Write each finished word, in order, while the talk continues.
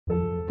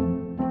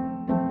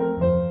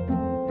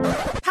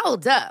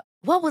Hold up.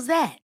 What was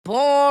that?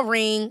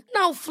 Boring.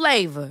 No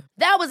flavor.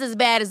 That was as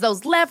bad as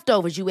those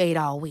leftovers you ate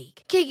all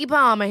week. Keke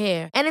Palmer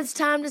here, and it's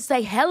time to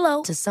say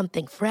hello to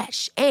something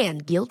fresh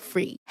and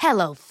guilt-free.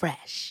 Hello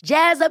Fresh.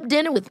 Jazz up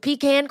dinner with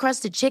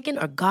pecan-crusted chicken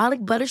or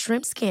garlic butter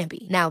shrimp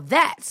scampi. Now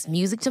that's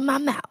music to my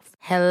mouth.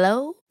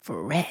 Hello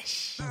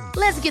Fresh.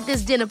 Let's get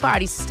this dinner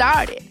party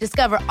started.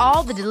 Discover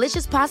all the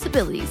delicious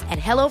possibilities at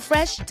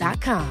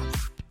hellofresh.com.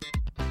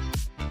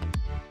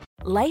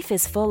 Life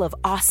is full of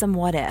awesome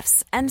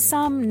what-ifs, and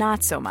some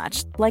not so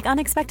much, like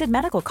unexpected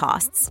medical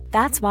costs.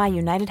 That's why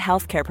United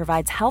Healthcare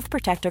provides Health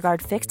Protector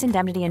Guard fixed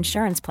indemnity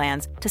insurance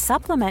plans to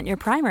supplement your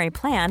primary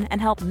plan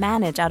and help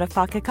manage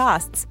out-of-pocket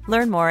costs.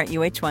 Learn more at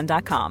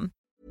uh1.com.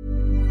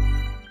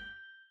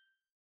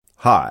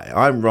 Hi,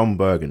 I'm Ron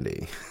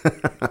Burgundy.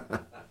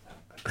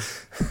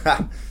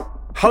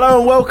 Hello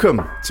and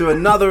welcome to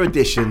another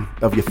edition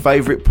of your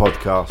favourite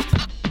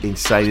podcast,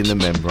 Insane in the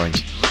Membrane.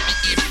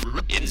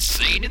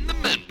 Insane in the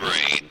Membrane.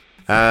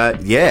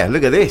 Yeah,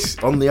 look at this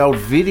on the old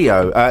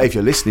video. If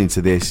you're listening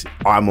to this,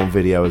 I'm on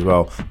video as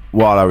well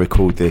while I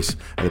record this,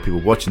 and the people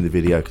watching the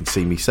video can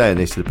see me saying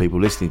this to the people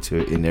listening to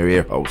it in their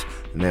ear holes.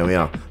 And there we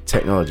are,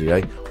 technology,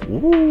 eh?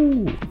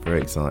 Woo,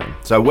 very exciting.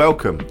 So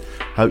welcome.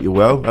 Hope you're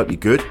well. Hope you're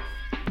good.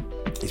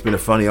 It's been a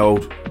funny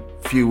old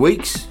few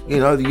weeks, you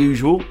know, the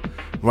usual,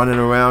 running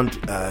around,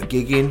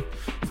 gigging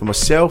for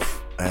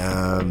myself.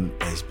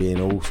 There's been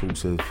all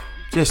sorts of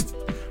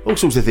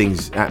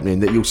things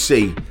happening that you'll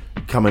see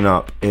coming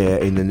up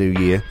in the new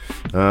year.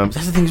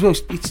 That's the thing as well.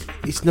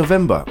 It's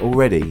November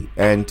already,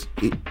 and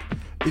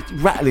it's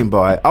rattling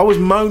by. I was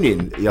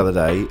moaning the other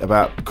day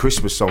about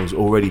Christmas songs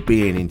already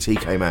being in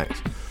TK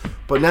Maxx,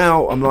 but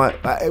now I'm like,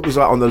 it was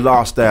like on the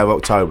last day of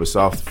October,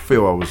 so I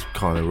feel I was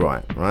kind of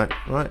right.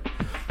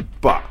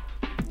 But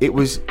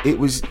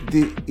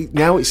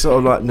now it's sort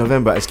of like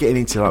November. It's getting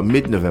into like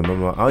mid-November.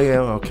 I'm like, oh yeah,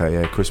 okay,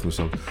 yeah, Christmas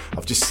song.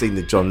 I've just seen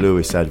the John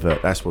Lewis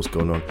advert. That's what's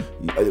going on.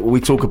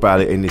 We talk about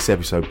it in this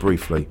episode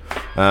briefly.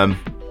 Every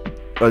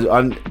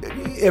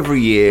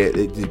year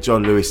the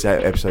John Lewis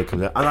episode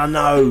comes out, and I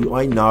know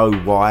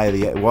why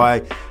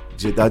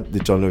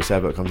the John Lewis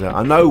advert comes out.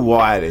 I know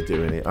why they're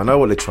doing it. I know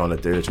what they're trying to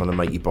do. They're trying to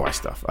make you buy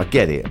stuff. I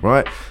get it,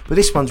 right? But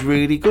this one's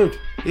really good.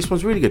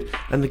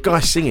 And the guy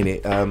singing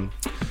it,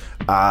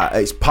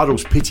 it's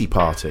Puddle's Pity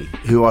Party,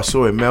 who I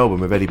saw in Melbourne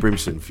with Eddie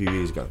Brimson a few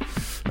years ago.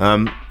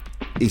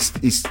 It's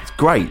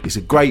great. It's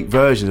a great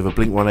version of a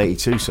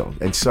Blink-182 song,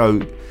 and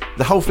so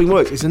the whole thing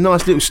works. It's a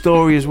nice little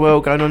story as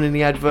well going on in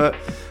the advert,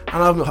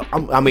 and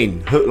I'm in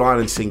hook, line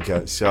and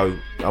sinker. So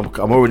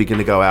I'm already going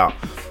to go out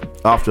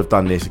after I've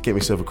done this and get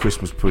myself a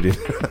Christmas pudding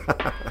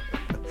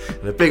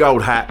and a big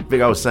old hat, big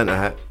old Santa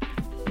hat.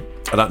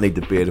 I don't need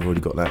the beard, I've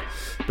already got that.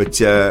 But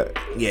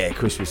yeah,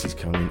 Christmas is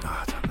coming.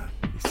 I don't know.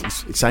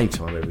 It's the same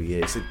time every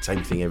year. It's the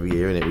same thing every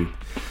year, isn't it?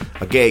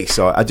 I get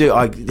excited.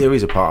 There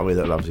is a part of me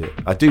that loves it.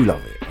 I do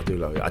love it.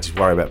 I just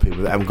worry about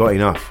people that haven't got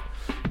enough,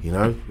 you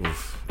know?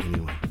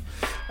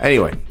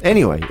 Anyway,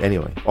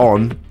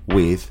 on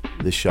with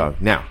the show.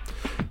 Now,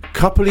 a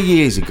couple of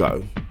years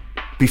ago,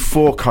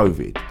 before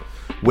COVID,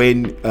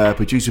 when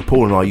producer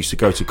Paul and I used to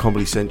go to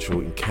Comedy Central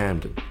in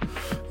Camden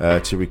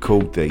to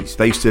record these.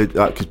 They used to,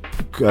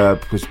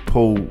 because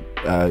Paul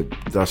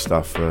does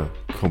stuff for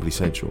Comedy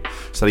Central,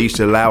 so they used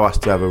to allow us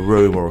to have a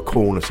room or a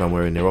corner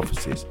somewhere in their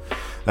offices.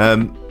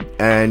 And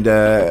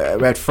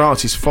we had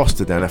Francis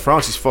Foster down there.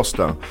 Francis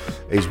Foster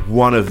is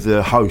one of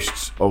the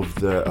hosts of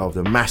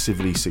the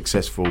massively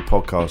successful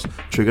podcast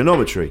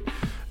Trigonometry,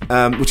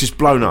 which has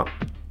blown up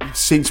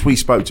since we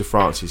spoke to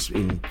Francis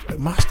it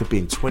must have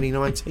been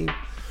 2019.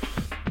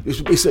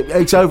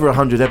 It's over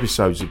 100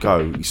 episodes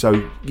ago,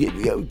 so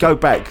go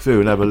back through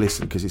and have a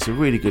listen, because it's a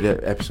really good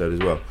episode as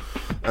well.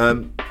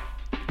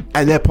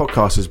 And their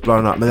podcast has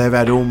blown up. They've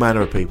had all manner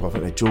of people. I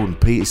think they've had Jordan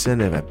Peterson,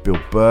 they've had Bill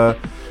Burr,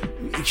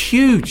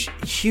 huge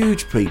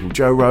people.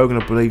 Joe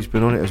Rogan, I believe, has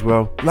been on it as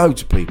well.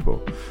 Loads of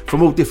people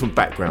from all different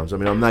backgrounds. I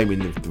mean, I'm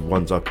naming the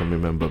ones I can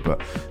remember,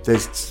 but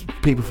there's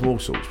people from all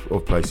sorts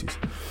of places.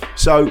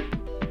 So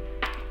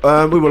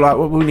we were like,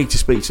 well, we need to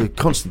speak to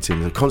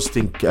Konstantin.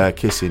 Konstantin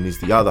Kisin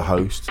is the other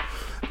host,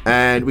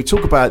 and we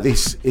talk about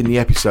this in the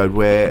episode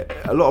where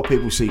a lot of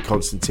people see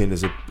Konstantin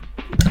as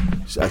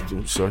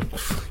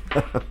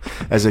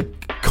as a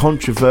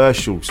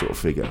controversial sort of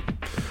figure,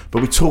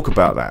 but we talk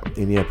about that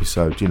in the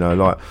episode. You know,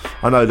 like,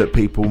 I know that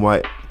people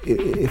might,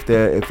 if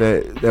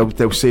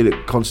they'll see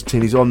that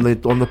Konstantin is on the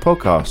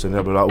podcast, and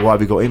they'll be like, why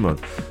have you got him on?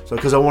 So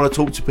because I want to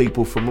talk to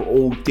people from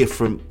all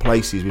different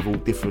places with all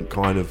different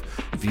kind of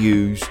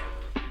views.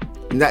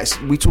 And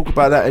we talk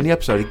about that in the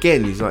episode.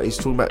 Again, he's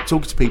talking about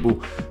talking to people.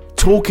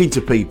 Talking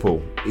to people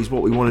is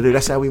what we want to do.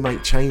 That's how we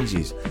make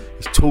changes.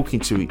 It's talking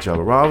to each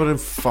other rather than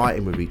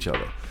fighting with each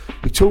other.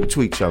 We talk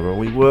to each other and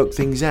we work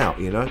things out,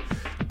 you know.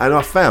 And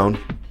I found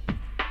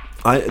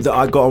that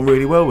I got on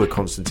really well with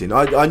Konstantin.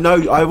 I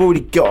know I've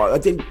already got. I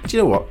didn't. Do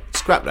you know what?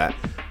 Scrap that.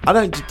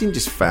 Didn't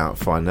just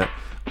find that.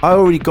 I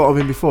already got on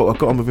him before. I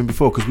got on with him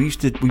before because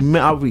we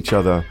met up with each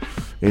other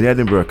in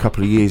Edinburgh a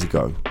couple of years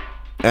ago.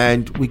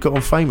 and we got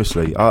on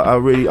famously. I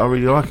really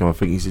like him. I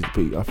think he's a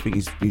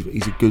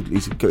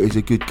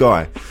good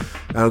guy,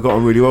 and I got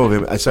on really well with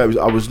him. And so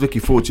I was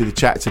looking forward to the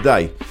chat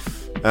today.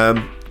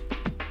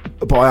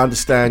 But I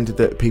understand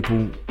that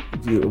people,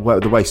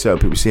 the way certain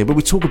people see him, but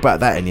we talk about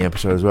that in the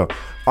episode as well.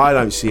 I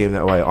don't see him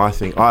that way. I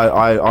think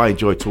I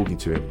enjoy talking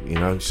to him, you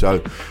know.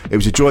 So it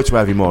was a joy to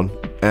have him on,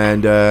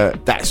 and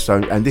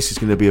and this is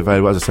going to be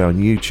available, as I say, on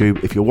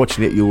YouTube. If you're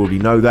watching it, you already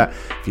know that.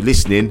 If you're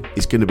listening,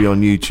 it's going to be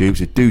on YouTube,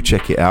 so do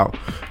check it out.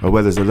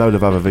 Where there's a load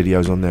of other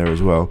videos on there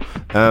as well.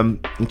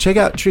 And check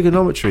out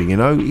Trigonometry. You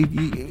know,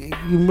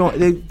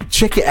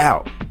 check it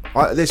out.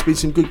 There's been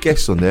some good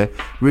guests on there.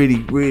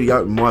 Really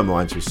opened my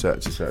mind to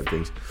certain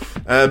things.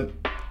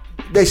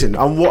 Listen,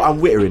 I'm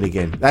wittering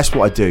again. That's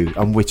what I do.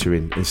 I'm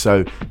wittering. And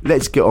so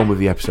let's get on with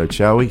the episode,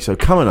 shall we? So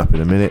coming up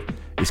in a minute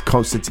is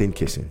Konstantin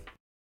kissing.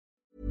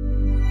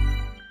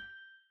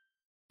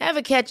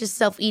 Ever catch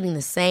yourself eating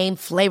the same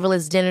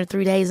flavorless dinner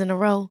 3 days in a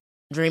row?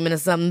 Dreaming of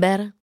something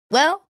better?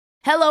 Well,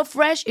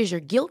 HelloFresh is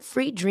your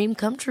guilt-free dream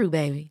come true,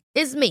 baby.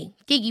 It's me,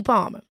 Keke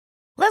Palmer.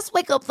 Let's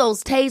wake up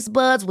those taste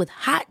buds with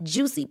hot,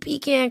 juicy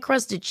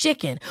pecan-crusted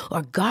chicken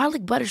or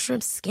garlic butter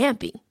shrimp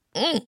scampi.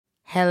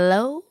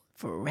 Hello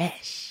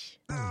Fresh.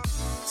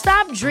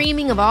 Stop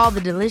dreaming of all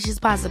the delicious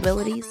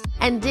possibilities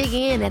and dig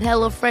in at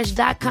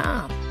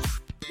HelloFresh.com.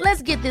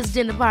 Let's get this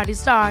dinner party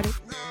started.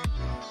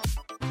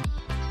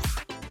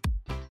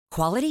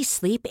 Quality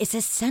sleep is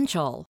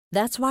essential.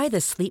 That's why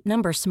the Sleep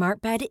Number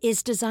Smart Bed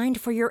is designed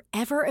for your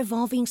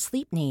ever-evolving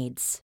sleep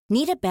needs.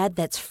 Need a bed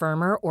that's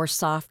firmer or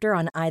softer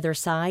on either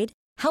side?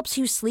 Helps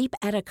you sleep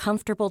at a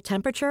comfortable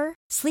temperature?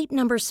 Sleep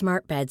Number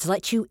Smart Beds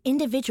let you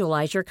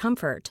individualize your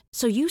comfort,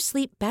 so you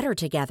sleep better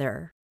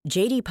together.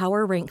 J.D.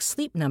 Power ranks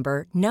Sleep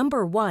Number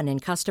number 1 in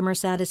customer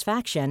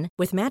satisfaction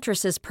with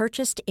mattresses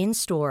purchased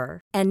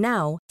in-store. And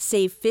now,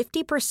 save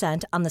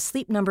 50% on the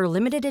Sleep Number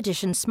Limited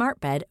Edition Smart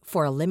Bed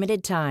for a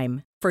limited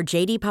time. For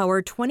J.D.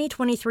 Power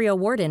 2023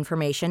 award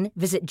information,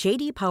 visit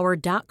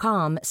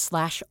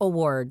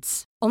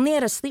jdpower.com/awards. Only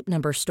at a Sleep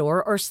Number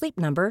store or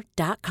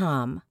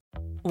sleepnumber.com.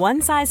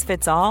 One size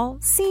fits all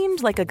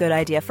seemed like a good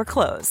idea for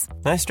clothes.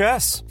 Nice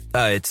dress.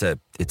 It's a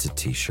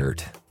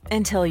t-shirt.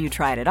 Until you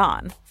tried it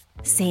on.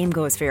 Same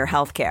goes for your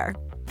healthcare.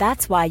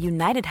 That's why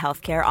United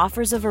Healthcare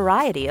offers a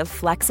variety of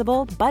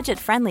flexible,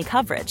 budget-friendly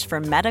coverage for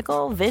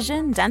medical,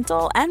 vision,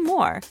 dental, and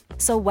more.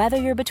 So whether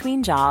you're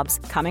between jobs,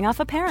 coming off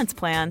a parent's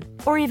plan,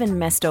 or even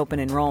missed open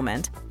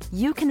enrollment,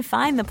 you can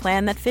find the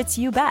plan that fits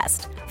you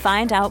best.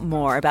 Find out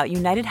more about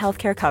United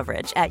Healthcare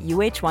coverage at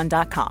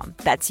uh1.com.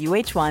 That's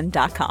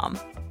uh1.com.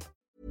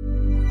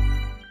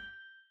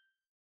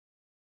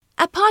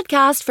 A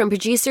podcast from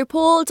producer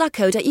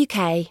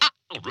Paul.co.uk.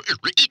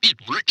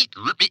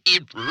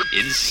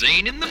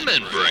 Insane in the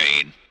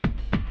membrane.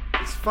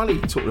 It's funny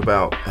talking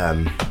about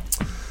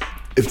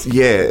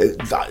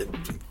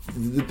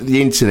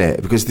the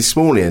internet, because this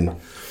morning,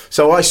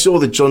 so I saw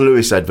the John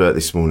Lewis advert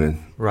this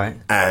morning, right?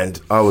 And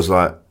I was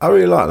like, I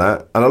really like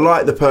that, and I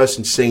like the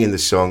person singing the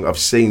song. I've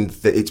seen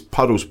that it's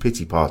Puddle's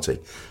Pity Party.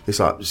 It's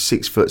like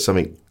 6 foot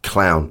something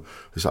clown.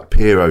 It's like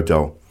Pierrot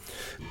doll,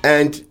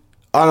 and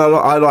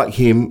I like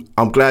him.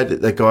 I'm glad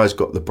that the guy's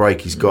got the break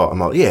he's got. I'm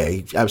like, yeah,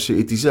 he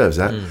absolutely deserves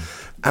that. And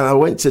I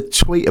went to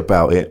tweet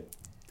about it,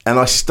 and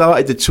I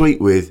started the tweet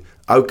with,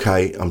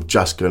 okay, I'm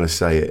just going to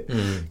say it.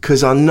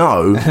 Because I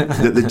know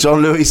that the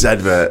John Lewis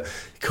advert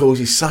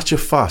causes such a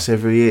fuss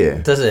every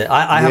year. Does it?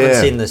 I haven't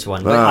seen this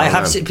one. But I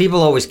have seen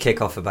people always kick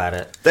off about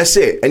it. That's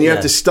it. And you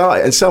have to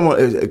start it.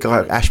 And a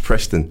guy, Ash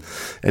Preston,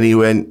 and he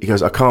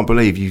goes, I can't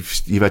believe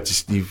you've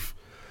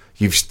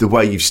the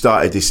way you've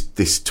started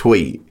this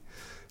tweet,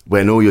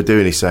 when all you're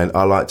doing is saying,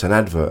 I liked an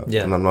advert.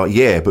 Yeah. And I'm like,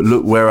 yeah, but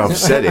look where I've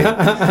said it.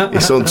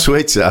 It's on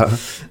Twitter.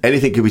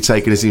 Anything could be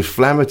taken as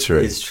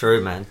inflammatory. It's true,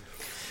 man.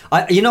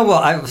 You know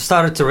what I've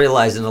started to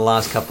realise in the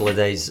last couple of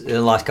days, in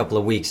the last couple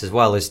of weeks as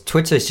well, is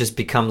Twitter has just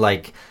become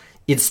like,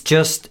 it's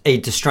just a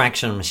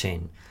distraction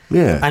machine.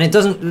 Yeah. And it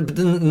doesn't,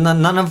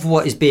 none of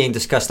what is being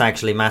discussed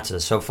actually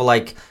matters. So for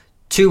like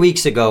 2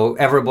 weeks ago,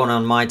 everyone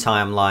on my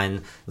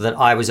timeline that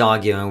I was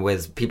arguing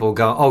with, people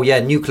go, oh yeah,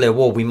 nuclear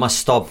war, we must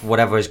stop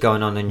whatever is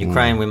going on in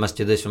Ukraine, we must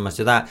do this, we must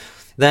do that.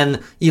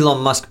 Then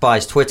Elon Musk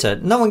buys Twitter.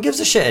 No one gives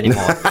a shit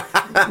anymore.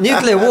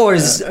 Nuclear war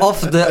is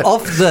off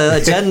the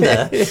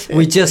agenda.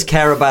 We just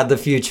care about the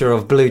future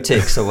of blue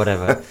ticks or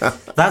whatever.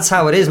 That's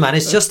how it is, man.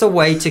 It's just a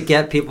way to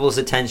get people's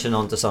attention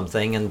onto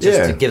something and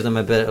just to give them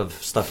a bit of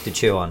stuff to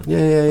chew on.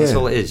 Yeah. That's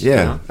all it is. Yeah,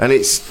 you know? And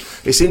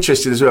it's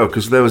interesting as well,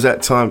 because there was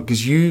that time,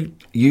 because you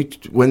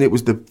when it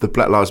was the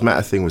Black Lives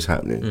Matter thing was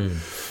happening,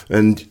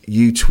 and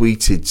you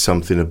tweeted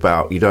something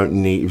about you don't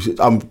need,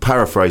 I'm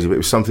paraphrasing, but it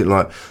was something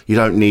like, you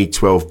don't need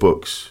 12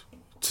 books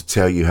to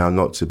tell you how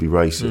not to be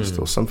racist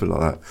or something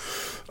like that.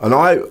 And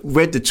I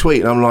read the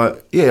tweet and I'm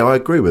like, yeah, I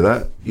agree with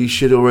that. You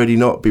should already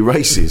not be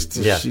racist.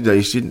 Yeah.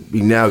 You shouldn't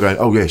be now going,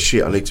 oh yeah,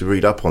 shit, I need to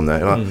read up on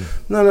that. And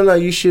no,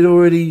 you should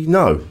already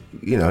know.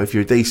 You know, if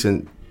you're a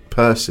decent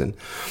person.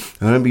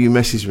 And I remember you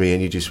messaged me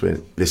and you just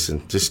went,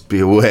 listen, just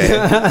be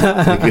aware,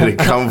 they're going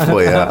to come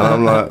for you. And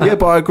I'm like, yeah,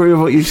 but I agree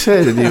with what you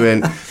said. And you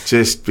went,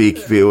 just be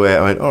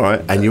aware. I went, all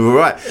right. And you were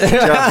right.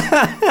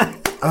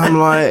 I'm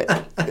like,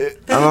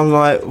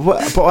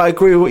 what? But I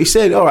agree with what you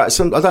said. All right,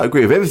 I don't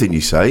agree with everything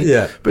you say.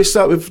 Yeah. But it's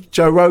like with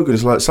Joe Rogan.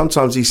 It's like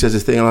sometimes he says a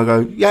thing and I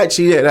go, yeah,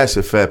 actually, yeah, that's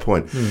a fair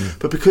point.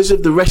 But because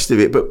of the rest of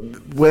it, but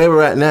where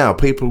we're at now,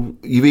 people,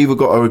 you've either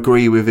got to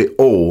agree with it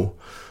all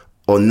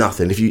or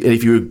nothing. If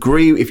you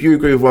agree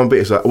with one bit,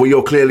 it's like, well,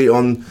 you're clearly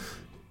on.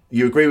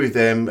 You agree with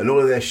them and all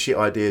of their shit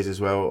ideas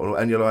as well,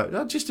 and you're like,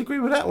 I just agree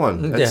with that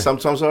one. And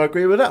sometimes I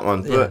agree with that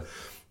one, but.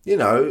 You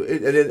know,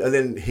 and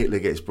then Hitler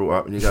gets brought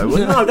up and you go,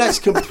 well, no, that's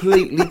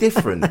completely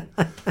different.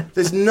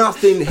 There's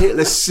nothing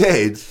Hitler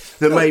said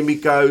that made me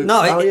go,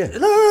 no,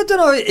 I don't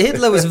know.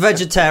 Hitler was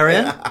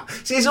vegetarian.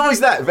 See, it's always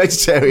that,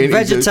 vegetarian.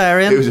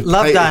 Vegetarian,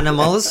 loved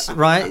animals,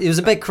 right? He was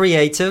a bit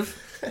creative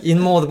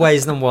in more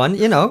ways than one,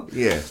 you know.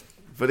 Yeah,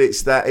 but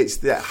it's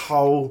that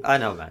whole... I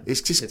know, man.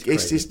 It's just,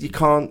 you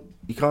can't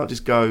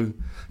just go,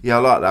 yeah, I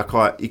like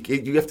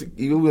that.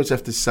 You always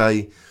have to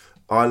say,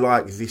 I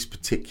like this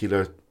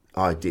particular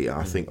idea.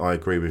 I think I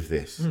agree with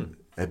this,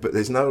 but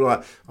there's no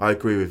like I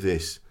agree with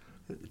this.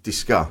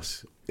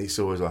 Discuss. It's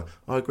always like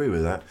I agree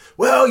with that.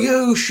 Well,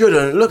 you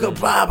shouldn't look at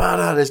blah blah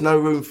blah. There's no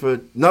room for.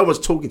 No one's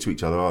talking to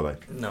each other, are they?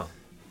 No.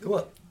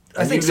 Well,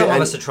 I think some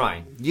of us are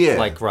trying. Yeah,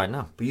 like right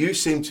now. But you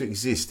seem to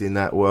exist in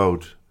that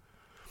world,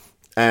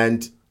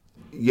 and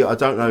yeah, I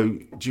don't know.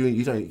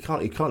 You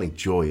can't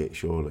enjoy it.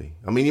 Surely.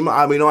 I mean,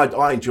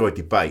 I enjoy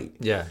debate.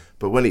 Yeah.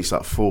 But when it's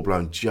like full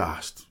blown,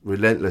 just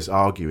relentless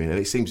arguing, and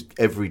it seems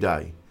every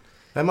day.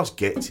 That must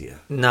get to you.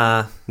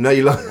 Nah. No,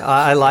 you like.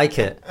 I like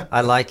it.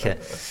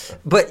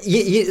 But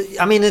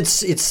I mean,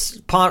 it's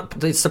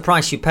the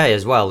price you pay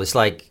as well. It's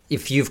like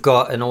if you've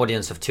got an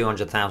audience of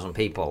 200,000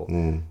 people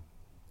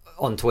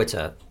on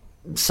Twitter,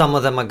 some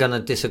of them are going to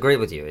disagree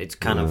with you. It's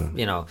kind of,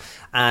 you know,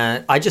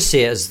 I just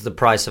see it as the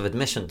price of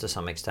admission to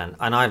some extent.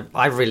 And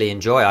I really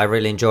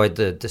enjoyed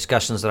the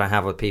discussions that I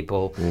have with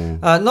people.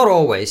 Not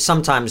always.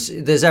 Sometimes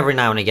there's every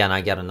now and again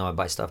I get annoyed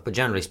by stuff. But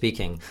generally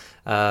speaking,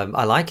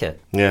 I like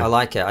it. Yeah. I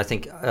like it. I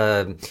think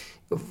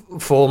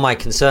for all my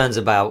concerns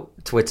about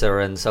Twitter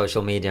and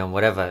social media and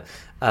whatever,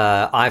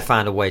 I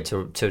found a way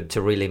to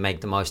really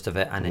make the most of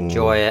it and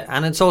enjoy it.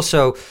 And it's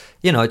also,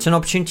 you know, it's an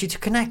opportunity to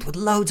connect with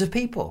loads of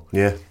people.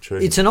 Yeah, true.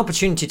 It's an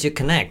opportunity to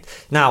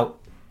connect. Now,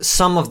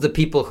 some of the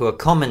people who are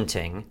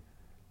commenting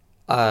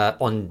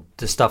on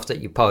the stuff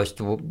that you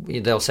post,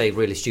 they'll say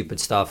really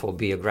stupid stuff or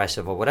be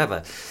aggressive or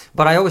whatever.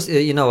 But I always,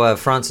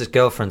 Frances'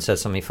 girlfriend said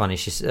something funny.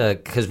 She's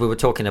because we were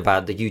talking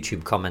about the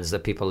YouTube comments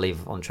that people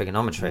leave on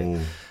Trigonometry.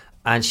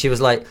 And she was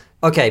like,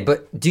 okay,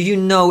 but do you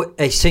know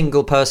a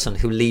single person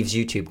who leaves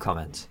YouTube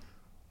comments?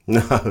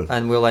 No.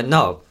 And we're like,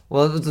 no.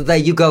 Well, there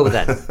you go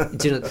then.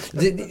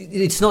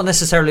 It's not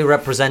necessarily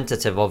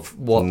representative of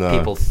what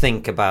people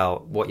think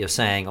about what you're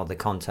saying or the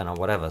content or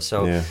whatever.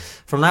 So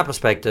from that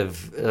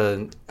perspective,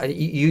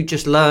 you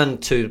just learn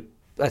to,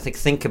 I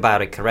think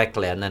about it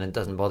correctly, and then it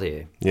doesn't bother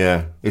you.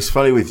 Yeah. It's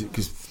funny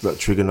because like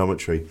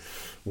Trigonometry,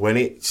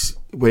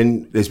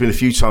 when there's been a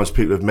few times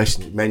people have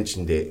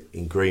mentioned it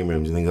in green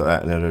rooms and things like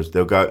that, and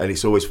they'll go, and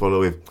it's always followed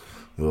with,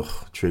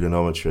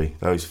 Trigonometry,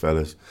 those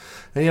fellas.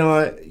 And you're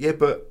like, yeah,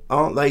 but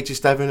aren't they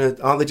just opening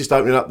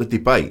up the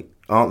debate?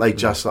 Aren't they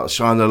just like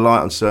shining a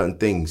light on certain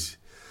things?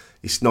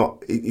 It's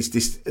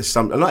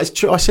something, and it's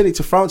true. I said it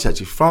to Francis,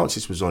 actually.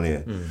 Francis was on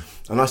here,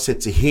 and I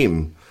said to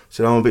him,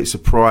 I'm a bit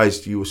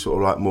surprised you were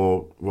sort of like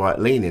more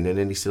right-leaning, and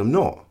then he said, I'm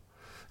not.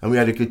 And we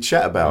had a good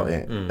chat about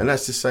it. And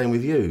that's the same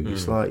with you.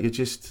 It's like you're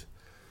just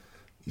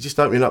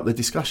opening up the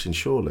discussion,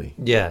 surely.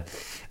 Yeah.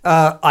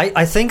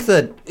 I think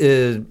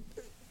that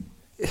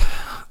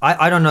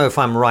I don't know if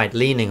I'm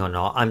right-leaning or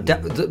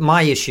not.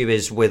 My issue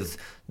is with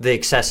the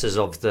excesses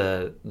of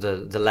the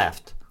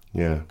left.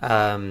 Yeah.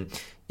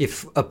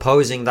 If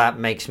opposing that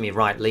makes me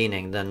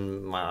right-leaning,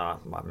 then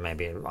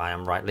maybe I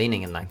am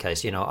right-leaning in that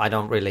case. You know, I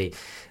don't really...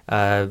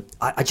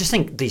 I just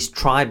think these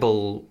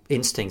tribal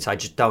instincts, I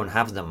just don't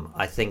have them.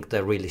 I think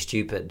they're really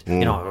stupid.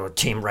 You know, or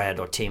Team Red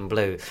or Team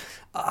Blue.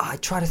 I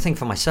try to think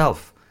for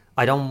myself.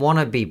 I don't want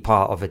to be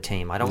part of a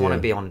team. I don't want to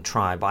be on a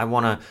tribe. I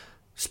want to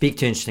speak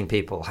to interesting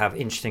people, have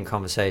interesting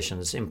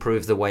conversations,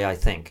 improve the way I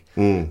think.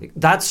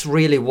 That's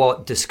really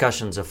what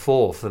discussions are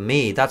for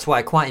me. That's why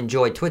I quite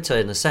enjoy Twitter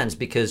in a sense,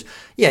 because,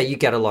 you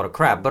get a lot of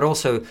crap, but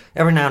also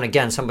every now and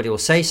again somebody will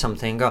say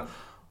something and go,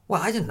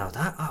 well, I didn't know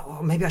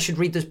that. Maybe I should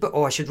read this book,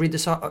 or I should read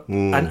this. I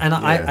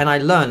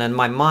learn, and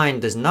my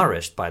mind is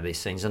nourished by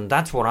these things, and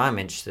that's what I'm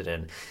interested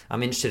in.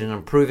 I'm interested in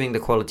improving the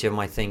quality of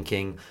my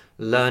thinking,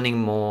 learning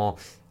more,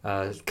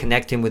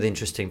 connecting with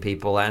interesting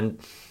people, and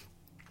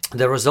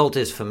the result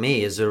is, for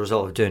me, as a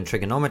result of doing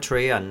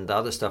Trigonometry and the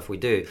other stuff we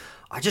do,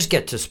 I just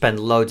get to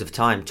spend loads of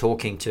time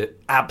talking to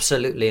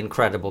absolutely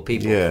incredible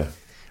people. Yeah.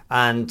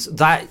 And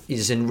that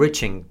is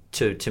enriching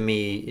to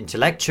me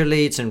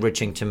intellectually. It's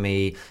enriching to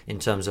me in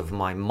terms of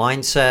my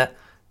mindset.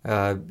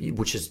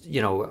 which is,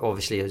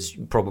 obviously, as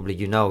probably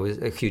is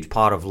a huge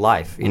part of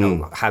life,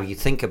 how you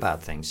think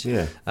about things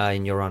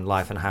in your own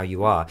life and how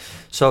you are.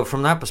 So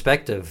from that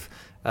perspective,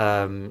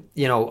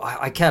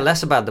 I care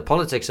less about the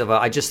politics of it.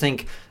 I just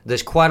think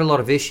there's quite a lot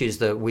of issues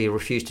that we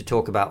refuse to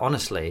talk about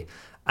honestly.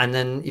 And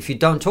then if you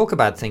don't talk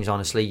about things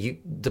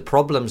honestly, the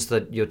problems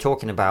that you're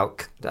talking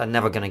about are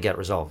never going to get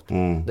resolved.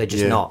 They're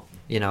just not,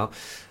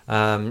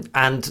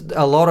 and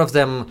a lot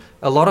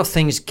of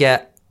things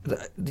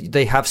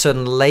they have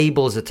certain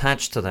labels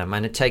attached to them,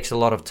 and it takes a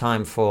lot of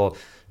time for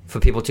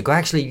people to go,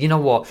 actually, you know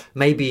what,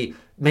 maybe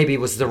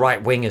it was the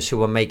right wingers who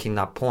were making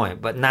that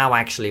point, but now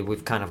actually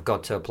we've kind of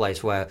got to a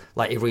place where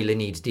like it really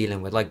needs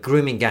dealing with. Like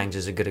grooming gangs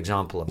is a good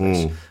example of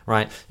this,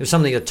 right? It was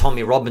something that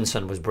Tommy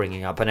Robinson was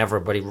bringing up, and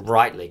everybody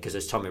rightly, because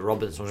it's Tommy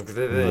Robinson,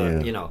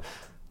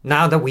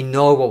 now that we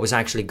know what was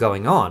actually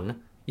going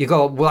on, you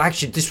go, well,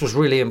 actually, this was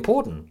really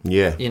important.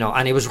 Yeah.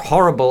 And it was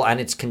horrible, and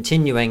it's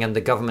continuing, and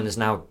the government is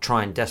now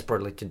trying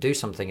desperately to do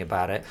something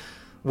about it,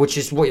 which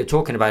is what you're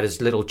talking about, is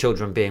little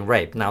children being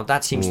raped. Now,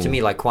 that seems to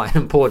me like quite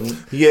important.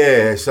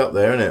 Yeah, it's up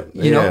there, isn't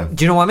it?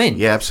 Do you know what I mean?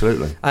 Yeah,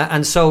 absolutely.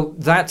 And so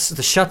that's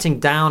the shutting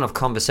down of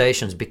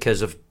conversations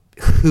because of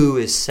who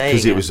is saying it.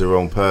 Because it was the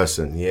wrong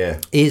person,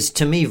 is,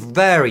 to me,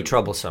 very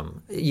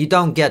troublesome. You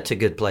don't get to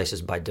good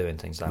places by doing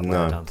things that way,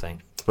 I don't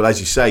think. But as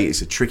you say,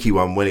 it's a tricky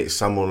one when it's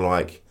someone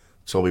like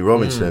Tommy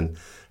Robinson,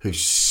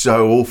 who's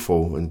so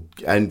awful and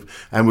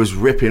was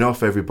ripping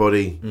off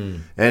everybody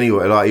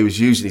anyway. Like he was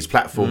using his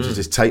platform to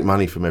just take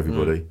money from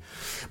everybody.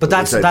 But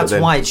that's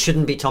why it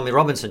shouldn't be Tommy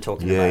Robinson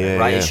talking about it,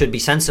 right? It should be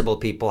sensible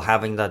people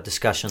having that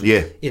discussion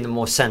in a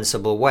more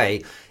sensible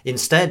way.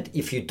 Instead,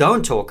 if you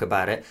don't talk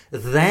about it,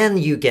 then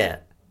you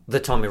get the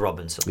Tommy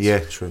Robinsons. Yeah,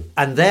 true.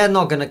 And they're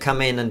not going to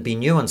come in and be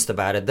nuanced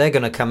about it. They're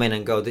going to come in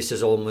and go, this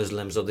is all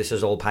Muslims, or this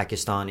is all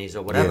Pakistanis,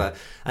 or whatever.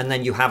 And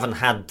then you haven't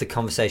had the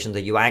conversation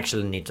that you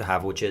actually need to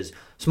have, which is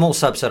small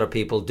subset of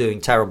people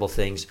doing terrible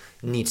things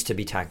needs to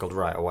be tackled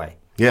right away.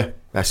 Yeah,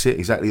 that's it,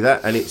 exactly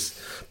that.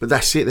 But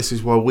that's it. This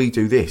is why we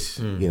do this,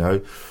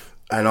 And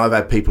I've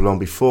had people on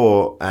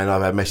before, and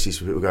I've had messages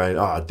from people going,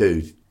 "Oh,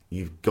 dude,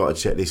 you've got to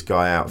check this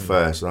guy out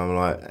first." And I'm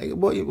like, hey,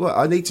 what?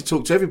 I need to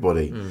talk to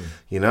everybody.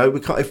 We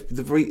can't. If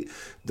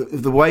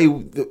the way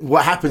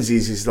what happens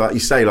is like you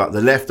say, like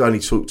the left only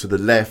talk to the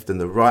left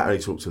and the right only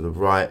talk to the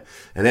right,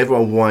 and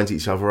everyone winds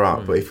each other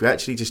up. But if we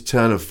actually just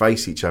turn and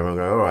face each other and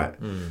go, all right,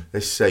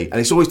 let's see. And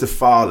it's always the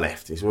far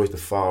left. It's always the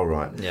far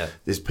right. Yeah.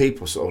 There's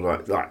people sort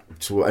of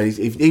and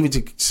even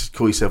to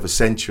call yourself a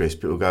centrist,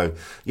 people go,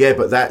 yeah,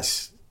 but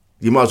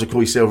you might as well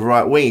call yourself a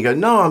right wing. You go,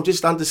 no, I'm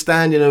just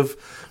understanding of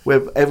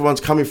where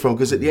everyone's coming from,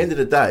 because at the end of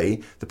the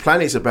day, the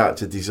planet's about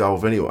to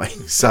dissolve anyway.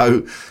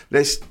 So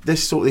let's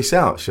sort this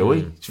out, shall we?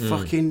 It's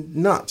fucking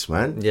nuts,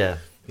 man. Yeah.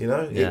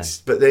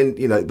 This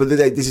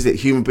is it.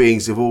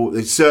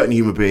 Certain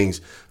human beings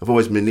have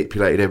always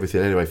manipulated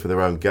everything anyway for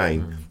their own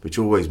gain, which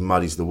always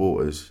muddies the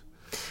waters.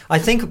 I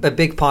think a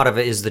big part of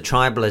it is the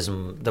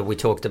tribalism that we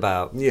talked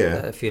about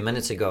a few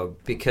minutes ago,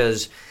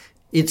 because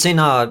it's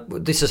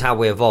this is how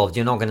we evolved.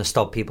 You're not going to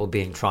stop people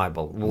being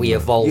tribal. We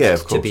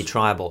evolved to be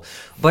tribal.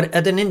 But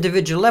at an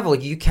individual level,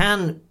 you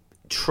can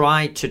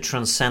try to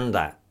transcend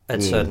that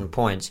at certain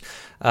points.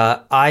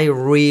 I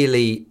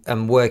really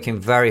am working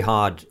very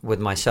hard with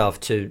myself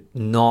to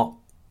not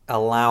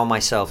allow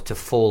myself to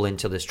fall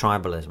into this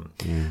tribalism.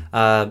 In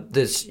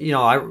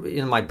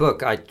my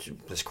book,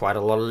 there's quite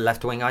a lot of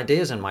left-wing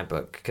ideas in my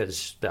book,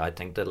 because I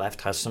think the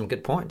left has some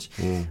good points.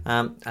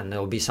 And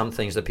there'll be some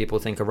things that people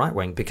think are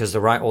right-wing, because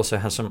the right also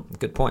has some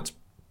good points.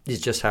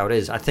 It's just how it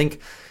is. I think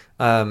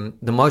the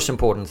most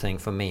important thing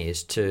for me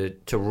is to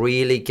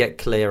really get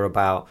clear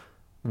about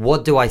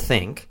what do I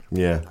think,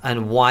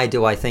 and why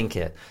do I think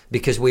it?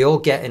 Because we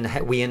all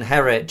we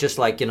inherit, just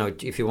like,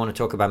 if you want to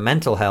talk about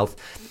mental health,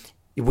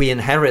 we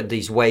inherit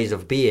these ways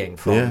of being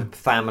from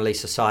family,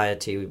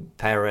 society,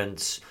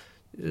 parents,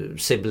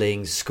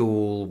 siblings,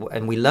 school,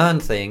 and we learn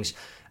things,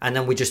 and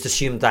then we just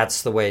assume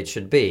that's the way it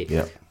should be.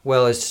 Yeah.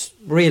 Well, it's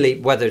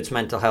really, whether it's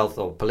mental health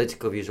or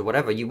political views or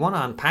whatever, you want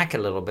to unpack a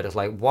little bit. It's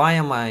like,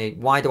 why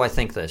do I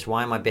think this?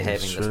 Why am I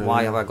behaving this?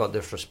 Why have I got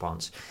this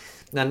response?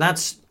 And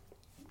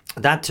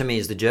that to me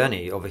is the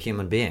journey of a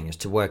human being, is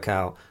to work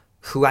out,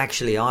 who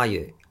actually are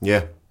you?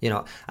 Yeah.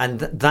 And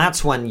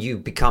that's when you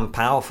become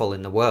powerful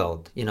in the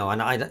world,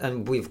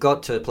 and we've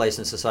got to a place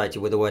in society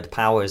where the word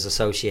power is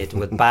associated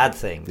with bad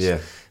things.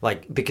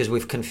 Because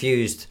we've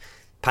confused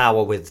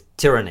power with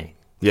tyranny.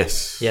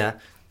 Yes. Yeah.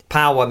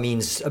 Power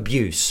means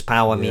abuse.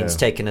 Power means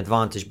taking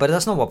advantage. But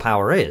that's not what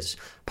power is.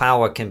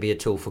 Power can be a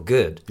tool for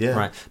good. Yeah.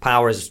 Right.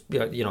 Power is,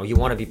 you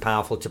want to be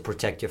powerful to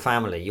protect your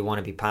family. You want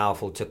to be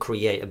powerful to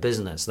create a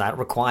business. That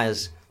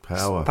requires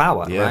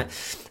power, right?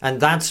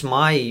 And that's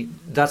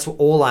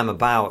all I'm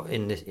about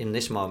in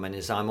this moment.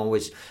 Is I'm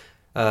always,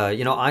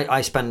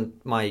 I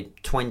spent my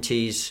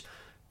 20s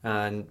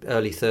and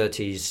early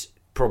 30s.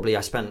 Probably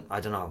I spent, I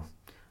don't know,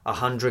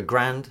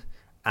 $100,000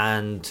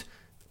 and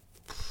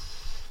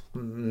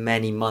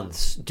many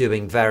months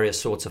doing various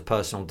sorts of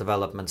personal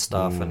development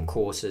stuff and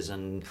courses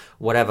and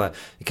whatever,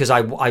 because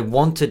I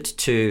wanted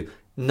to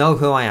know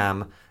who I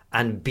am,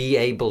 and be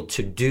able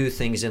to do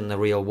things in the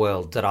real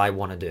world that I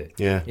want to do.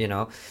 Yeah. You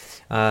know,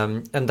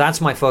 and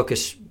that's my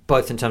focus,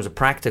 both in terms of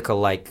practical,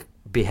 like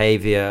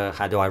behavior,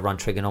 how do I run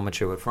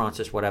trigonometry with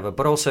Francis, whatever,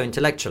 but also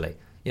intellectually.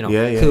 You know,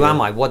 who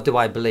am I? What do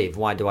I believe?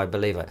 Why do I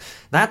believe it?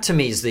 That to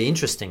me is the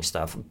interesting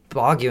stuff.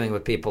 Arguing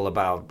with people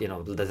about, you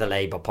know, the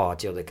Labour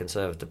Party or the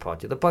Conservative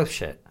Party, they're both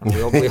shit. And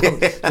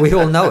we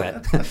all know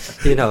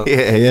it. You know.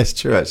 Yeah, yes,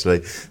 true.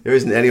 Actually, there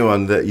isn't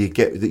anyone that you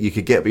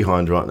could get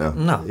behind right now.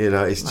 No, you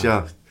know,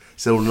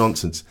 it's all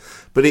nonsense.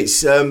 But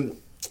it's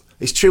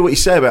true what you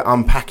say about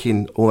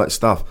unpacking all that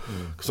stuff,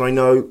 because I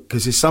know,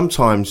 because there's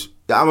sometimes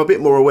I'm a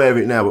bit more aware of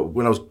it now. But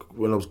when I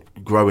was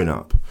growing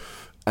up,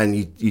 and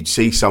you'd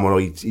see someone,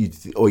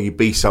 or you'd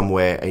be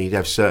somewhere, and you'd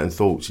have certain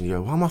thoughts, and you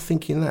go, "Why am I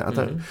thinking that?" I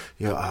don't.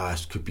 You go,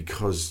 "It's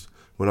because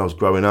when I was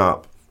growing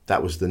up,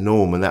 that was the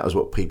norm, and that was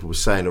what people were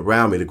saying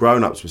around me. The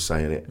grown-ups were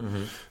saying it."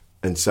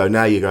 And so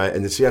now you go,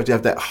 and so you have to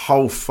have that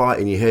whole fight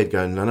in your head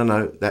going,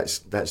 no,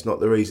 that's not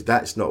the reason.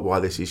 That's not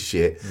why this is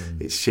shit.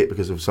 It's shit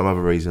because of some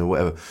other reason or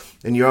whatever.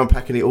 And you're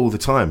unpacking it all the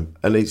time.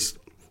 And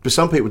but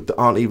some people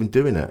aren't even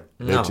doing that.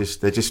 No.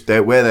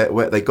 They're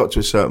where they got to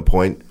a certain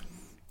point,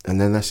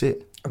 and then that's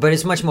it. But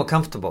it's much more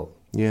comfortable.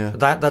 Yeah.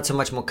 That's a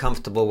much more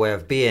comfortable way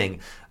of being.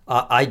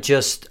 There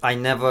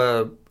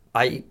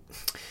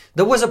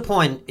was a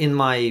point in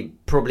my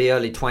probably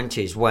early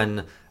 20s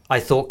when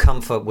I thought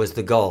comfort was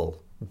the goal.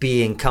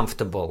 Being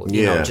comfortable,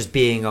 you know, just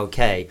being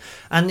okay.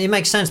 And it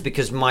makes sense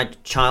because my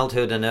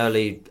childhood and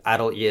early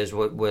adult years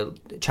were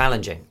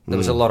challenging. There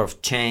was a lot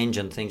of change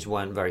and things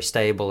weren't very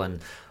stable.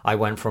 And I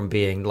went from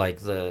being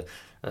like the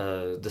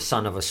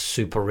son of a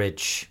super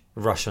rich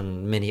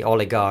Russian mini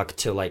oligarch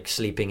to like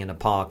sleeping in a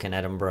park in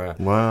Edinburgh.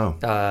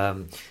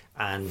 Wow.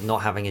 And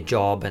not having a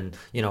job, and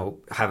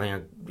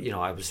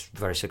I was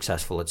very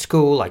successful at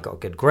school. I got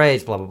good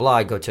grades, blah blah blah.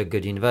 I go to a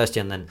good university,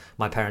 and then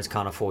my parents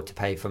can't afford to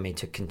pay for me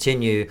to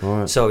continue.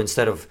 Right. So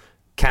instead of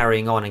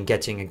carrying on and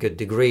getting a good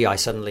degree, I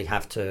suddenly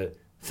have to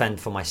fend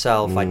for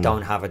myself. I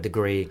don't have a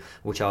degree,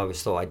 which I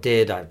always thought I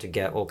did. I have to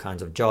get all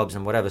kinds of jobs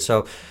and whatever.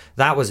 So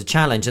that was a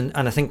challenge, and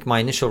I think my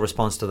initial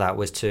response to that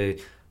was to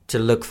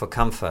look for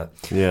comfort.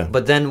 Yeah.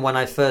 But then when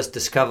I first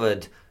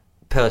discovered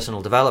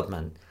personal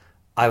development,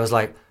 I was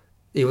like.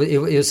 It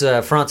was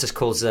Francis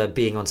calls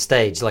being on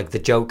stage like the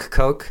joke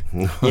coke.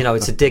 You know,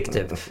 it's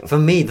addictive. For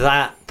me,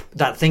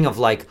 that thing of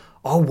like,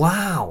 oh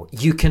wow,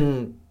 you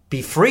can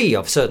be free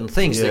of certain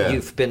things that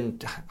you've been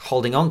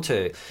holding on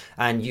to,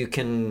 and you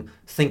can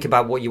think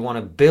about what you want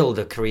to build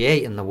or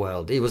create in the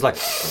world. It was like,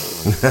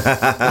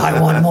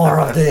 I want more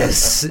of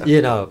this,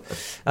 you know.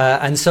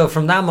 And so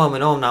from that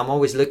moment on, I'm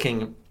always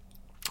looking.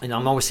 And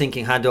I'm always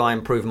thinking, how do I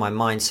improve my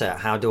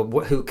mindset?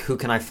 Who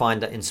can I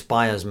find that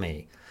inspires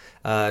me?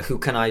 Who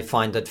can I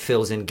find that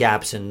fills in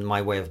gaps in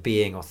my way of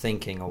being or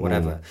thinking or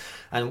whatever?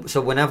 And so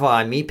whenever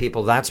I meet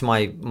people, that's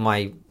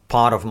my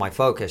part of my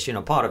focus. You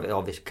know, part of it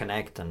obviously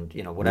connect and,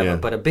 you know, whatever. Yeah.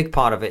 But a big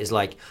part of it is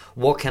like,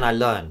 what can I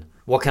learn?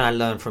 What can I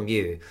learn from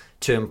you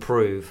to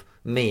improve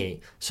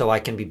me so I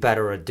can be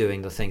better at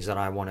doing the things that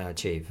I want to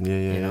achieve?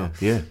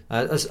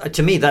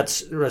 To me,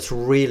 that's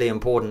really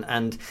important.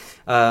 And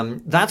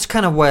that's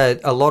kind of where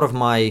a lot of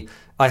I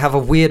have a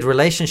weird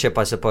relationship,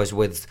 I suppose,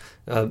 with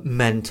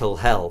mental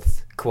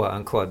health, quote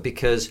unquote,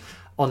 because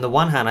on the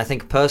one hand, I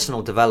think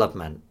personal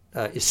development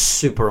is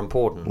super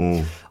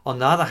important. On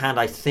the other hand,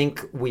 I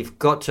think we've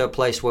got to a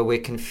place where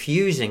we're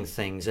confusing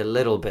things a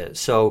little bit.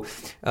 So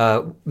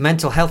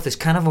mental health is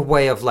kind of a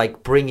way of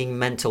like bringing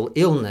mental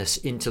illness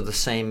into the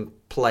same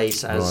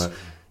place as,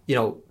 you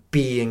know,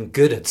 being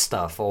good at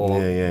stuff or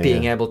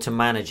being able to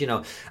manage, you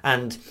know,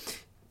 and...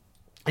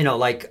 You know,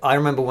 like I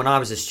remember when I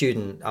was a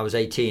student, I was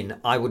 18,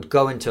 I would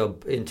go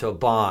into a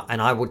bar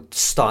and I would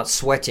start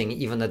sweating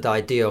even at the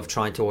idea of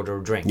trying to order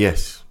a drink.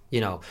 Yes.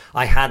 You know,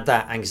 I had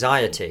that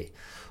anxiety.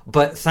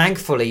 But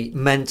thankfully,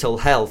 mental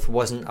health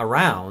wasn't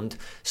around.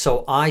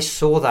 So I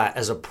saw that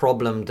as a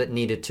problem that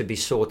needed to be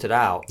sorted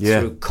out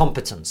through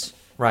competence.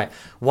 Right.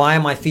 Why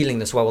am I feeling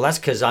this way? Well, that's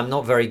because I'm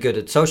not very good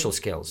at social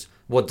skills.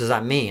 What does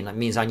that mean? It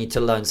means I need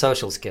to learn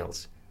social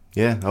skills.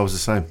 Yeah, I was the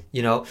same.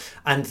 You know,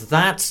 and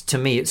that's, to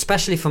me,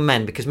 especially for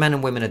men, because men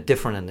and women are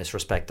different in this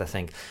respect, I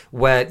think,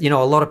 where, you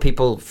know, a lot of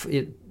people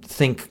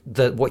think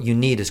that what you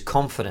need is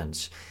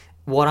confidence.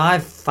 What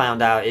I've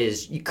found out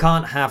is you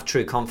can't have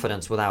true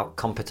confidence without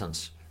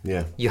competence.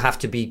 Yeah. You have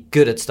to be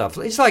good at stuff.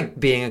 It's like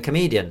being a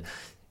comedian.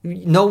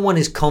 No one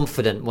is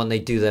confident when they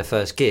do their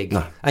first gig.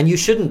 No. And you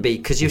shouldn't be,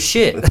 because you're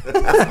shit.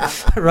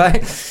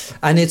 Right?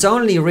 And it's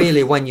only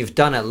really when you've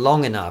done it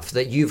long enough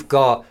that you've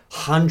got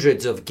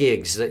hundreds of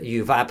gigs that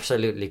you've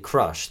absolutely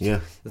crushed.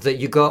 Yeah. That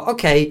you go,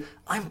 okay,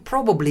 I'm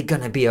probably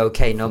going to be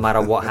okay no matter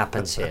what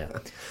happens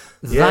here.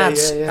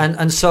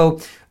 And so,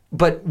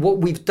 but what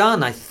we've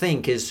done, I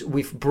think, is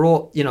we've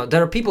brought, you know,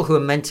 there are people who are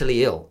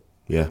mentally ill.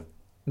 Yeah.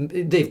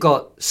 They've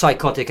got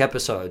psychotic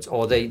episodes,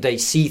 or they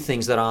see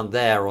things that aren't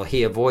there, or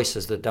hear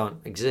voices that don't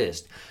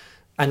exist.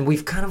 And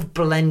we've kind of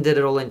blended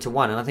it all into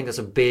one. And I think that's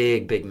a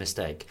big, big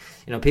mistake.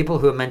 You know, people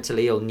who are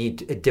mentally ill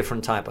need a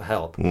different type of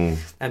help.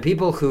 And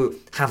people who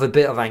have a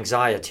bit of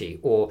anxiety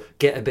or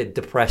get a bit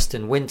depressed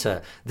in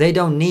winter, they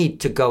don't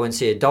need to go and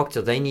see a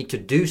doctor. They need to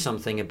do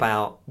something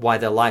about why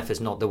their life is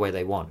not the way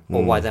they want,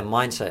 or why their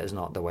mindset is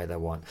not the way they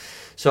want.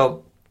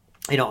 So,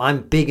 you know,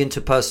 I'm big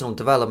into personal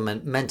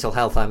development. Mental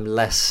health, I'm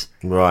less.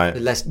 Right.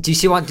 Less. Do you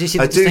see what? Do you see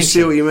the I do distinction?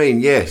 see what you mean.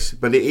 Yes,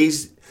 but it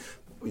is.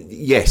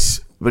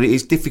 Yes, but it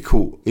is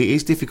difficult. It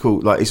is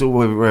difficult. Like, it's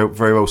all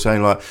very well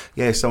saying, like,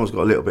 yeah, someone's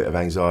got a little bit of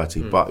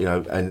anxiety, but you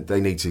know, and they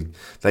need to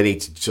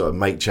sort of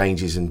make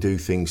changes and do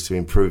things to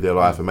improve their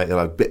life and make their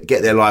life,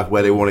 get their life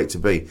where they want it to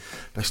be.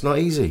 That's not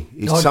easy.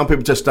 Some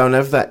people just don't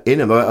have that in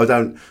them. I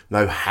don't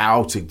know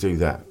how to do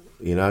that.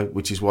 You know,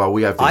 which is why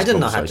we have. I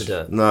didn't know how to do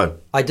it. No,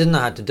 I didn't know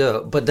how to do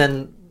it. But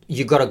then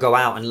you got to go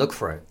out and look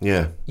for it.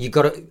 Yeah. You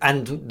got to,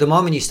 and the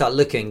moment you start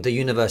looking, the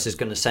universe is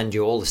going to send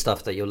you all the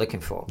stuff that you're looking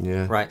for.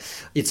 Yeah. Right.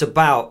 It's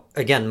about,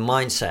 again,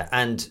 mindset.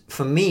 And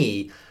for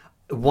me,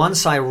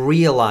 once I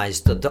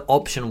realized that the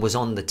option was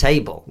on the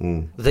table,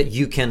 that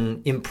you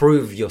can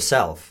improve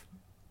yourself,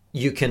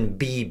 you can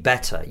be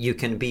better, you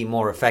can be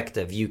more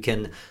effective, you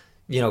can,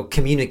 you know,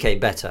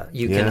 communicate better,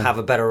 you can have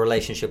a better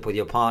relationship with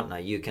your partner,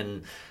 you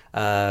can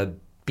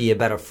be a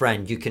better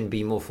friend, you can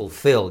be more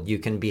fulfilled, you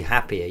can be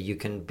happier, you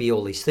can be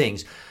all these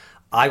things.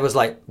 I was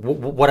like,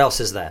 what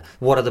else is there?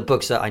 What are the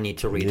books that I need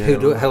to read?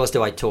 Who else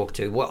do I talk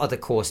to? What other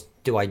course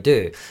do I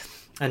do?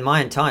 And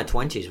my entire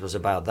 20s was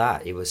about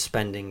that. It was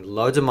spending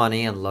loads of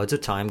money and loads of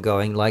time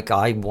going like,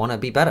 I want to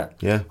be better.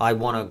 Yeah. I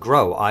want to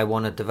grow. I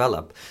want to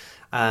develop.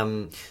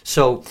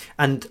 So,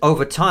 and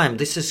over time,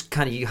 this is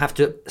kind of, you have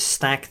to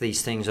stack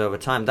these things over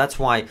time. That's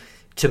why,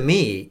 to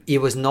me, it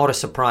was not a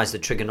surprise that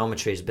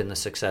trigonometry has been the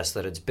success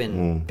that it's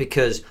been,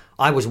 because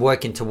I was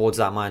working towards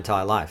that my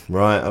entire life.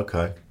 Right.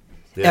 Okay.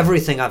 Yeah.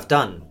 Everything I've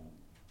done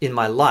in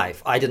my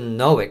life, I didn't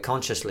know it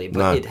consciously,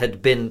 but it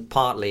had been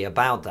partly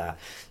about that.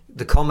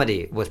 The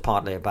comedy was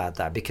partly about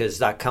that, because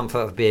that comfort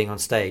of being on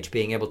stage,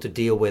 being able to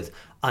deal with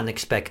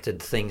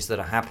unexpected things that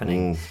are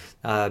happening,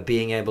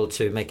 being able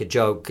to make a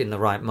joke in the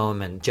right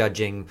moment,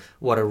 judging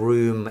what a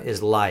room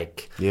is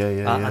like,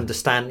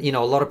 understand, you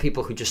know, a lot of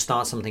people who just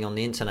start something on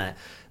the internet,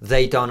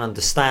 they don't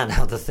understand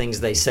how the things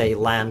they say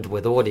land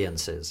with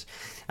audiences.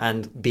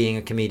 And being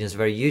a comedian is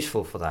very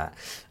useful for that.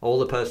 All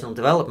the personal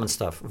development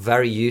stuff,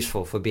 very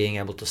useful for being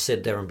able to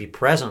sit there and be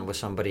present with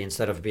somebody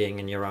instead of being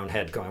in your own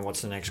head going,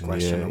 what's the next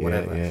question or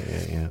whatever.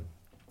 Yeah.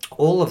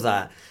 All of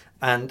that.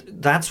 And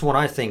that's what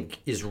I think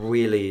is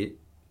really,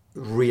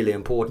 really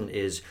important,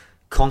 is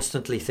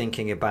constantly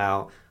thinking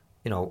about,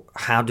 you know,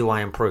 how do I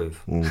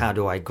improve? How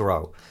do I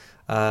grow?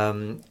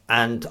 And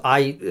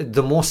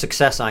the more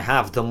success I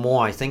have, the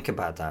more I think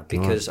about that,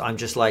 because I'm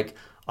just like,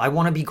 I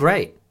want to be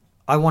great.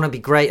 I want to be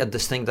great at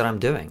this thing that I'm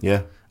doing.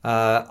 Yeah.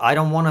 I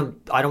don't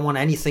want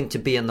anything to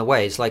be in the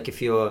way. It's like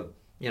if you're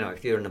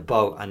in a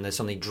boat and there's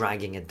something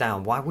dragging it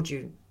down, why would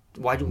you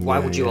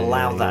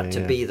allow that to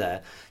be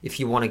there if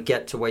you want to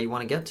get to where you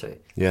want to get to?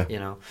 Yeah. You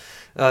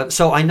know.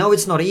 So I know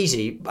it's not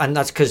easy, and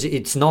that's because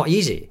it's not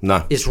easy.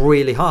 No. It's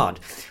really hard.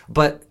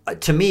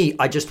 But to me,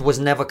 I just was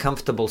never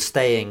comfortable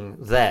staying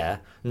there,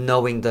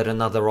 knowing that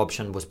another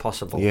option was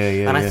possible.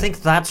 I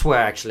think that's where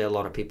actually a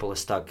lot of people are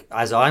stuck,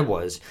 as I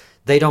was.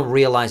 They don't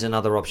realize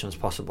another option is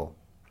possible.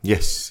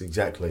 Yes,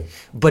 exactly.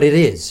 But it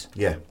is.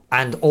 Yeah.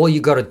 And all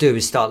you got to do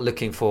is start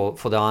looking for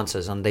the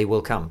answers, and they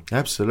will come.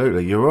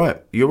 Absolutely. You're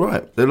right.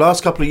 The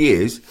last couple of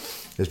years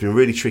has been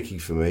really tricky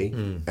for me,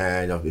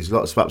 and there's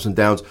lots of ups and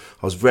downs.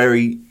 I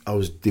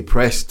was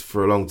depressed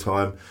for a long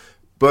time,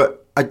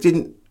 but I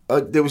didn't.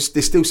 There's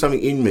still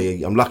something in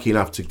me. I'm lucky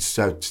enough to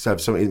have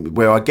something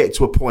where I get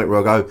to a point where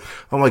I go,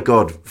 oh my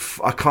God,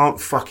 I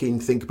can't fucking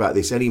think about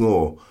this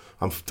anymore.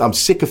 I'm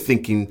sick of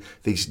thinking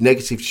these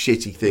negative,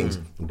 shitty things.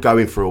 I'm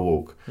going for a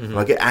walk, and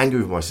I get angry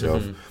with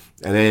myself,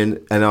 and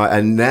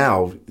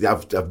now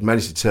I've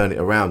managed to turn it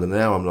around, and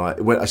now I'm like,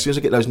 as soon as I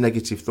get those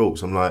negative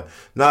thoughts, I'm like,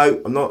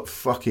 no, I'm not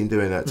fucking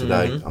doing that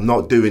today. I'm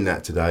not doing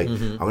that today.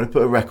 I'm going to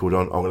put a record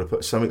on. I'm going to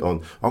put something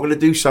on. I'm going to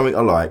do something I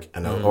like,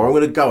 or I'm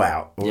going to go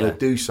out. I'm going to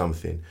do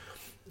something.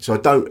 So I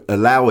don't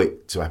allow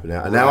it to happen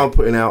now. And now I'm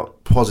putting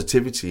out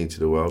positivity into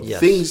the world. Yes.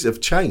 Things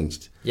have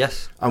changed.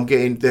 Yes.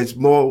 There's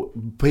more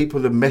people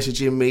that are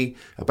messaging me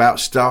about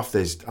stuff.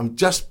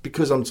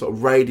 Because I'm sort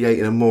of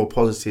radiating a more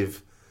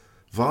positive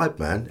vibe,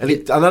 man.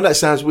 And I know that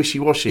sounds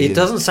wishy-washy. It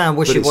doesn't sound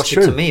wishy-washy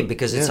to me,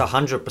 because it's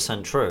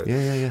 100% true.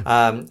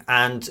 Yeah.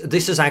 And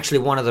this is actually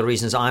one of the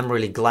reasons I'm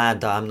really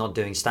glad that I'm not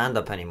doing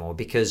stand-up anymore,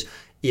 because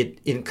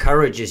it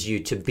encourages you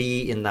to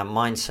be in that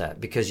mindset,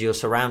 because you're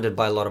surrounded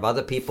by a lot of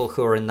other people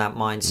who are in that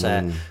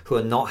mindset, who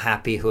are not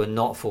happy, who are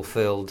not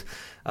fulfilled,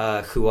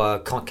 who are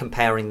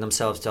comparing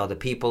themselves to other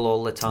people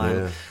all the time.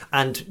 Yeah.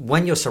 And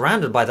when you're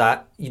surrounded by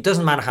that, it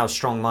doesn't matter how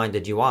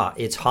strong-minded you are.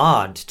 It's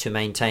hard to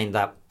maintain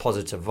that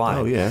positive vibe.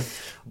 Oh, yeah.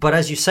 But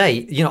as you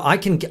say,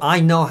 I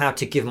know how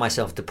to give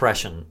myself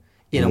depression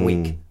in a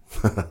week.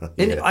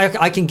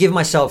 I can give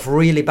myself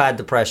really bad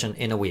depression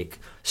in a week.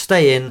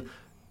 Stay in,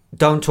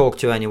 don't talk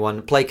to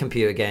anyone, play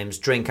computer games,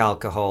 drink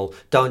alcohol,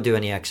 don't do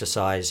any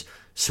exercise,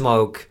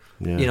 smoke,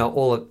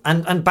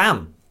 and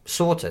bam,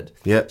 sorted.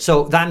 Yeah.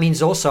 So that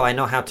means also I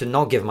know how to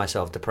not give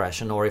myself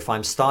depression, or if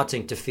I'm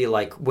starting to feel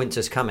like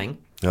winter's coming.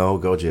 Oh,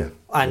 God, yeah.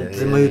 And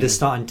the mood is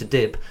starting to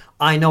dip,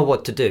 I know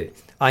what to do.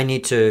 I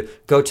need to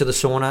go to the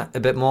sauna a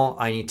bit more.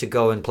 I need to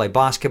go and play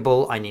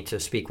basketball. I need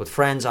to speak with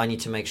friends. I need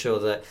to make sure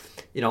that,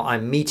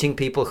 I'm meeting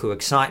people who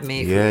excite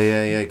me.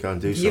 Yeah. Go and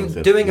do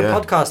something. Doing a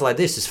podcast like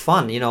this is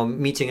fun.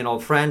 Meeting an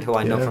old friend who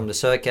I know from the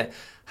circuit,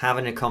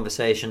 having a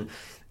conversation.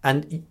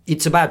 And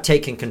it's about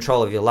taking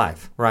control of your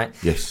life, right?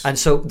 Yes. And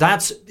so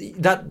that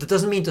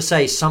doesn't mean to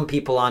say some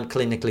people aren't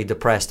clinically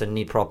depressed and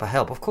need proper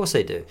help. Of course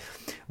they do.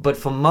 But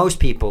for most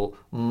people,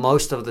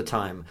 most of the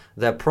time,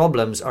 their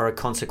problems are a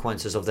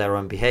consequences of their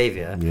own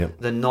behavior. Yep.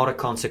 They're not a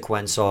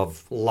consequence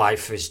of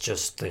life is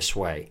just this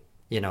way.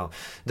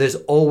 There's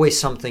always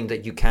something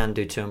that you can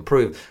do to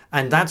improve.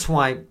 And that's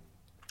why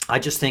I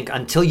just think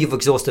until you've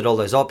exhausted all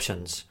those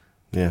options.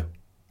 Yeah.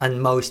 And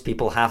most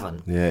people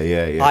haven't.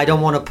 Yeah. I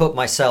don't want to put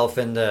myself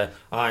in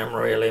I'm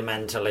really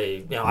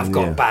mentally, I've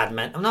got bad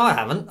mental. No, I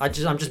haven't.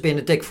 I'm just being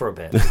a dick for a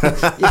bit.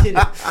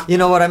 You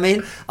know what I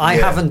mean? I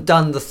haven't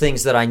done the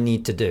things that I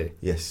need to do.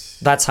 Yes.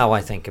 That's how I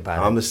think about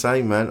it. I'm the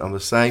same, man. I'm the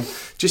same.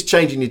 Just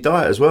changing your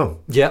diet as well.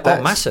 Yeah,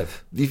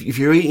 massive. If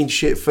you're eating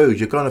shit food,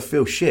 you're going to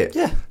feel shit.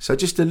 Yeah. So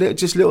just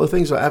little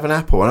things like have an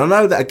apple. And I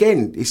know that,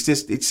 again,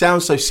 it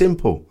sounds so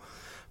simple.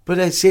 But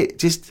that's it.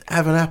 Just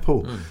have an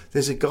apple.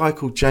 There's a guy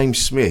called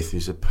James Smith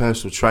who's a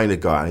personal trainer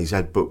guy, and he's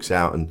had books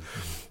out, and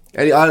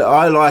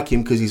I like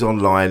him because he's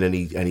online and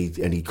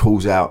he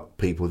calls out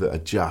people that are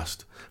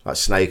just like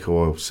snake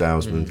oil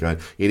salesmen going,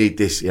 you need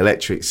this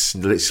electric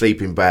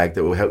sleeping bag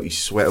that will help you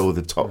sweat all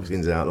the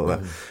toxins out and all that.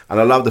 And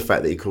I love the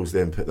fact that he calls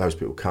those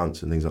people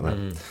cunts and things like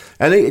that.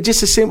 And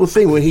just a simple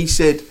thing when he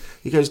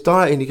goes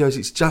dieting, he goes,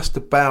 it's just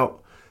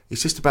about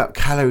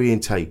calorie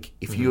intake.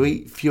 If you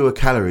eat fewer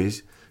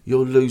calories,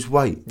 you'll lose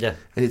weight. Yeah.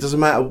 And it doesn't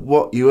matter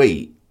what you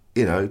eat,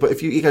 but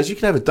he goes, you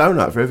can have a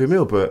donut for every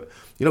meal, but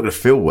you're not going to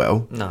feel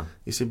well. No.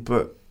 He said,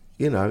 but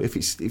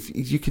if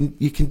you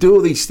can do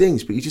all these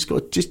things, but you just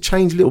got to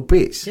change little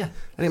bits. Yeah.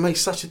 And it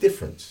makes such a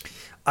difference.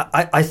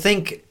 I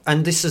think,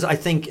 and this is, I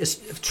think,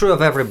 is true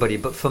of everybody,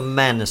 but for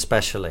men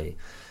especially,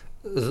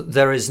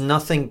 there is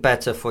nothing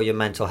better for your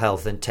mental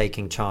health than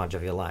taking charge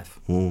of your life.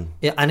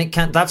 Yeah, and it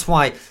can. That's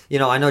why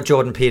I know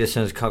Jordan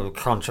Peterson is kind of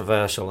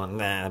controversial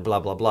and blah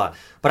blah blah.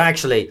 But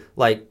actually,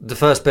 like the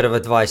first bit of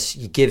advice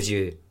he gives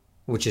you,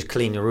 which is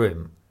clean your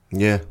room.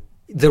 Yeah.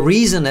 The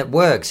reason it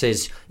works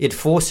is it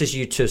forces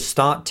you to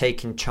start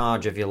taking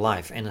charge of your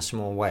life in a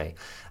small way,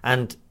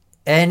 and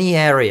any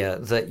area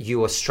that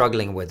you are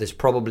struggling with is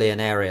probably an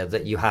area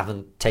that you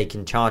haven't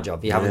taken charge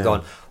of. You haven't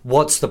gone,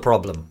 what's the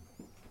problem?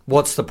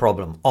 What's the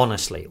problem?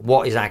 Honestly,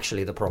 what is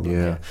actually the problem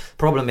here?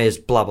 Problem is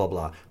blah, blah,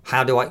 blah.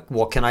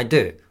 What can I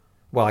do?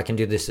 Well, I can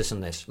do this, this,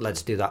 and this.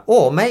 Let's do that.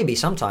 Or maybe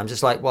sometimes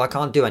it's like, well, I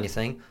can't do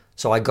anything,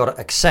 so I got to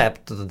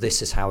accept that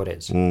this is how it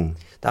is.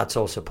 That's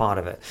also part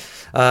of it.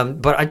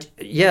 But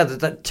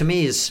that to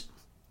me is,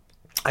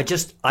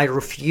 I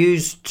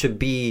refuse to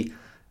be,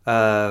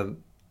 at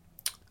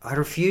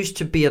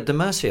the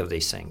mercy of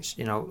these things,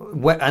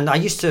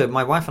 And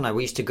my wife and I,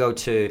 we used to go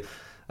to,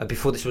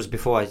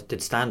 before I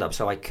did stand-up,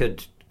 so I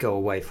could go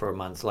away for a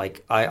month.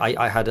 Like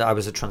I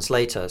was a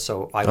translator,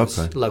 so I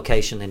was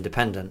location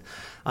independent,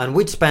 and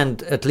we'd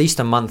spend at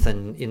least a month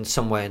in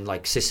somewhere in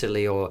like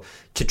Sicily or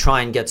to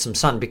try and get some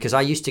sun, because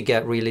I used to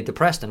get really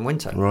depressed in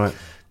winter. Right.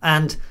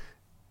 And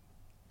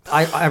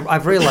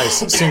I've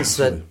realized since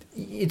that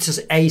it's just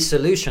a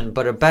solution,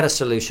 but a better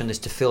solution is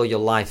to fill your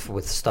life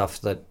with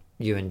stuff that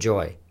you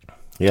enjoy.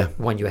 Yeah.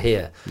 When you're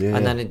here. Yeah,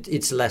 and then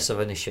it's less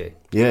of an issue.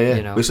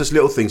 Yeah. It's just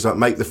little things like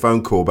make the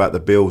phone call about the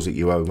bills that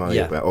you owe money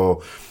about,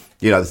 or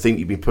the thing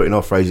you've been putting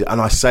off raising.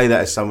 And I say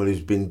that as someone who's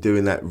been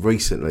doing that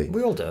recently.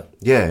 We all do.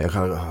 Yeah,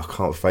 I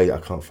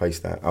can't face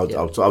that.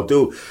 I'll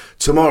do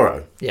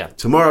tomorrow. Yeah.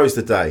 Tomorrow is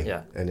the day.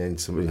 Yeah. And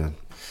then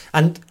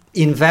And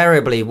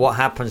invariably what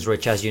happens,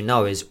 Rich, as you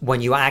know, is when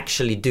you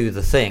actually do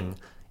the thing,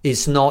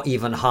 it's not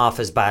even half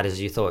as bad as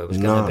you thought it was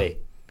going to be.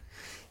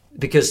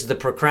 Because the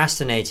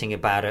procrastinating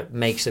about it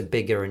makes it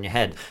bigger in your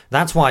head.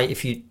 That's why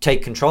if you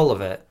take control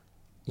of it,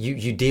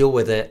 you deal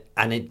with it,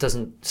 and it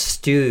doesn't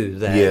stew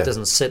there. Yeah. It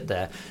doesn't sit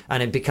there,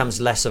 and it becomes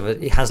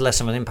it has less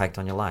of an impact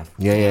on your life.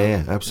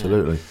 Yeah,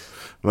 absolutely.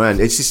 Yeah. Man,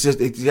 it's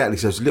just exactly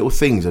those little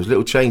things, those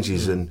little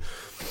changes.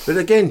 But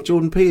again,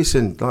 Jordan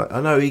Peterson, like, I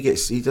know he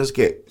does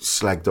get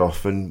slagged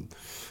off, and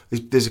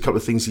there's a couple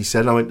of things he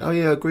said, and I went, oh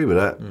yeah, I agree with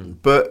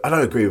that. But I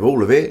don't agree with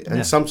all of it.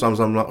 And sometimes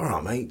I'm like, all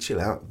right, mate,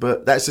 chill out.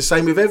 But that's the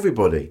same with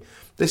everybody.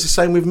 That's the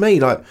same with me.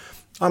 Like,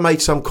 I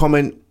made some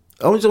comment,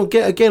 I was on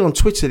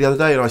Twitter the other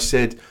day, and I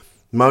said,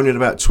 moaning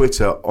about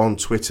Twitter on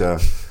Twitter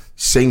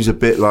seems a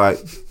bit like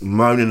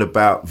moaning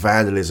about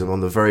vandalism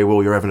on the very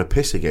wall you're having a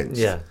piss against.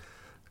 Yeah.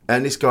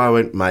 And this guy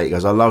went, mate, he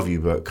goes, I love you,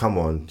 but come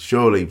on,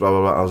 surely, blah, blah,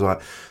 blah. I was like,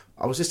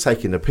 I was just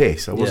taking the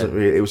piss. I wasn't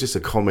really, it was just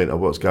a comment of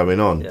what's going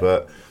on. Yeah.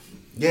 But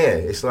yeah,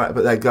 it's like,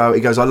 but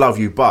he goes, I love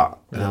you, but.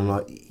 And I'm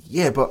like,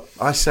 Yeah, but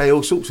I say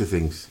all sorts of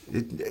things.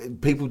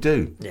 People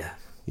do. Yeah.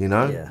 You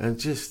know, Yeah. and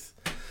just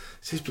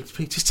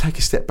take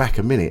a step back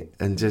a minute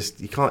and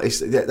you can't. It's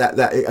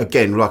that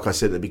again, like I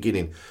said at the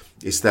beginning,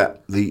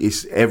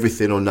 it's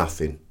everything or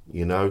nothing.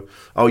 You know,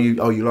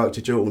 you liked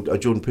a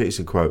Jordan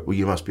Peterson quote. Well,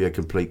 you must be a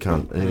complete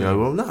cunt. And you go,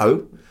 well,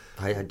 no.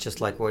 I just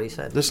like what he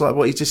said. Just like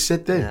what he just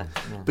said then. Yeah.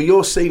 But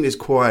your scene is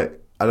quite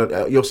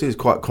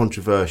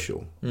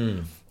controversial.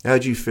 How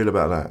do you feel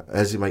about that? How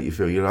does it make you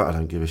feel? You're like, I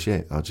don't give a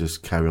shit. I'll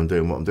just carry on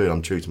doing what I'm doing.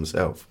 I'm true to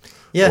myself.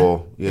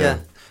 Yeah.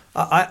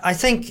 I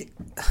think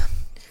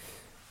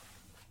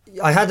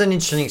I had an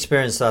interesting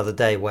experience the other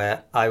day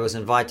where I was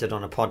invited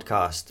on a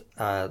podcast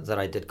that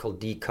I did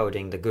called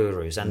Decoding the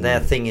Gurus, and their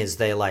thing is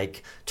they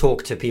like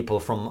talk to people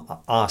from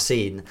our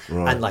scene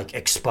and like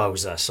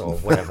expose us or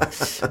whatever.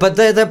 But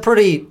they're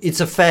pretty. It's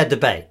a fair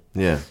debate.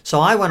 Yeah.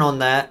 So I went on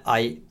there.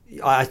 I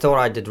thought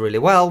I did really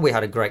well. We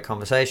had a great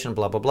conversation.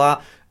 Blah blah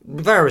blah.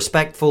 Very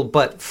respectful,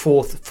 but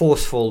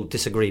forceful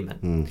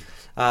disagreement.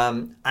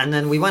 And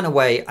then we went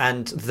away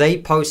and they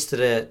posted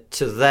it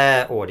to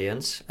their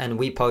audience and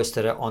we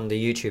posted it on the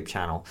YouTube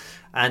channel.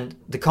 And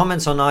the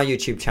comments on our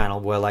YouTube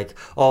channel were like,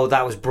 oh,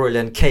 that was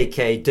brilliant.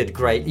 KK did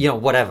great,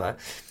 whatever.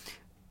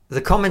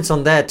 The comments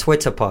on their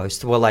Twitter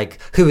post were like,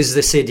 who is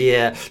this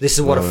idiot? This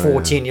is what a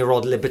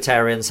 14-year-old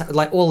libertarian,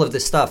 like all of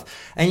this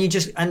stuff.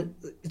 And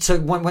so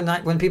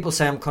when people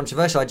say I'm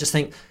controversial, I just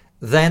think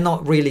they're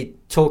not really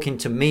talking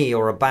to me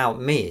or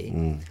about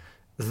me.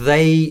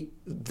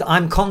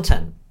 I'm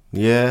content.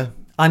 Yeah.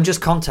 I'm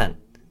just content,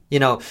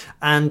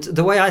 and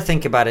the way I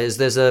think about it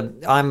is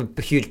I'm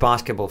a huge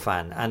basketball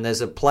fan, and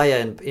there's a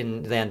player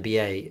in the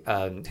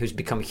NBA who's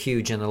become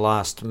huge in the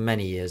last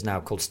many years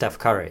now called Steph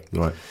Curry.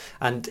 Right.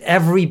 And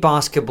every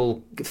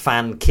basketball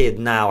fan kid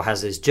now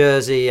has his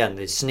jersey and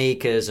his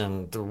sneakers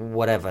and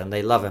whatever, and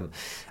they love him.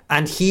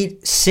 And he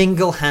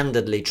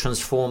single-handedly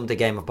transformed the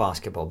game of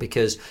basketball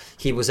because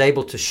he was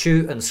able to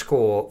shoot and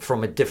score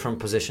from a different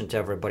position to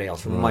everybody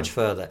else, from much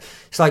further.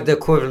 It's like the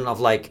equivalent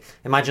of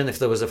imagine if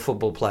there was a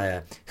football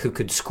player who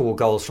could score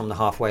goals from the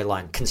halfway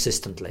line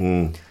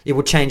consistently. It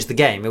would change the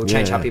game. It would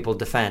change how people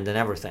defend and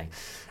everything.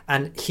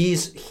 And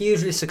he's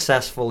hugely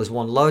successful. He's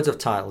won loads of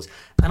titles.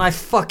 And I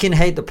fucking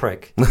hate the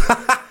prick.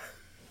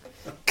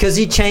 Because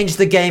he changed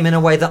the game in a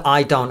way that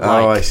I don't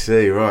like. Oh, I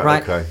see.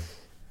 Right. Okay.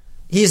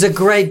 He's a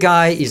great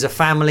guy. He's a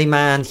family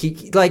man.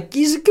 He's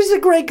a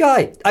great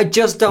guy. I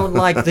just don't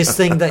like this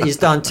thing that he's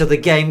done to the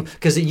game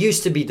because it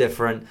used to be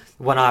different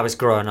when I was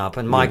growing up.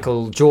 And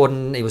Michael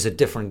Jordan, it was a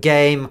different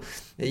game.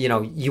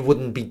 You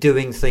wouldn't be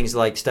doing things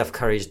like Steph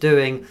Curry's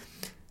doing.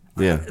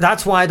 Yeah.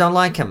 That's why I don't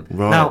like him.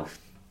 Right. Now,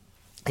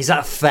 is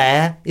that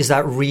fair? Is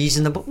that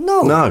reasonable?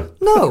 No.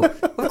 No,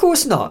 of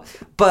course not.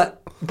 But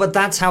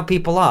that's how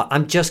people are.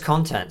 I'm just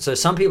content. So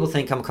some people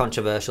think I'm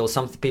controversial.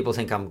 Some people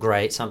think I'm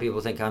great. Some people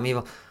think I'm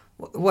evil.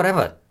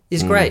 Whatever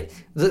is great.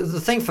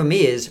 The thing for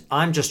me is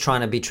I'm just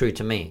trying to be true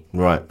to me,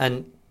 right?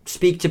 And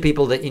speak to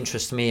people that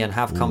interest me and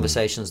have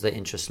conversations that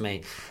interest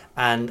me.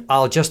 And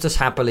I'll just as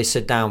happily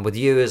sit down with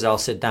you as I'll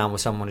sit down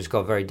with someone who's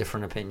got very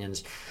different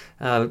opinions.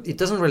 It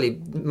doesn't really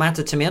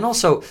matter to me. And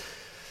also,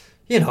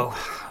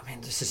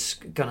 this is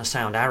going to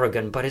sound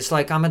arrogant, but it's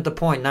like I'm at the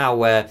point now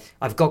where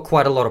I've got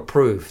quite a lot of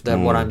proof that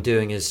what I'm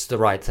doing is the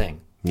right thing.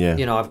 Yeah.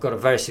 I've got a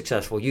very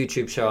successful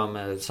YouTube show. I'm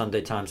a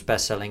Sunday Times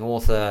best-selling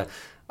author.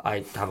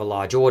 I have a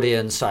large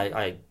audience.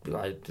 I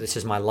this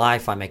is my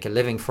life. I make a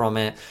living from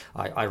it.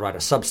 I write a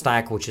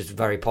Substack, which is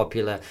very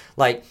popular.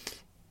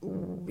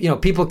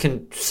 People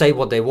can say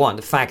what they want.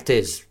 The fact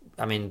is,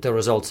 the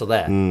results are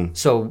there.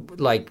 So,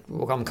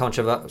 I'm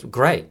controversial.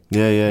 Great.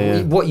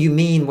 Yeah. What you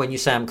mean when you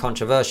say I'm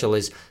controversial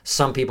is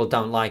some people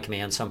don't like me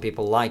and some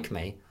people like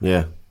me.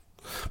 Yeah.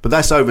 But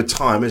that's over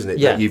time, isn't it?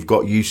 Yeah. That you've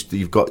got used to,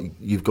 you've got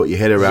your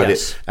head around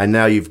it, and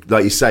now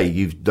like you say,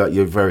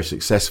 you're very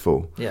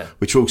successful. Yeah.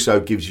 Which also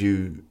gives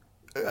you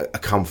a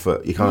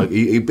comfort. You kind of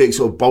it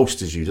sort of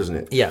bolsters you, doesn't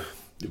it? Yeah.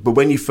 But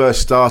when you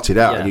first started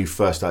out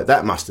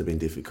that must have been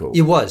difficult.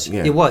 It was.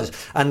 Yeah. It was,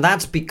 and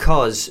that's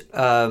because.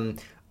 We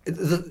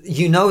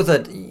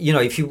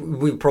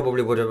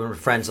probably would have been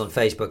friends on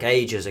Facebook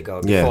ages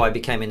ago before I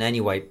became in any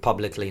way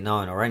publicly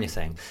known or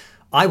anything.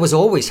 I was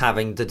always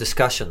having the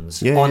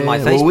discussions on my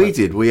Facebook. Well, we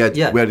did. We had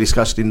a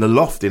discussion in the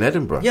loft in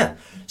Edinburgh. Yeah.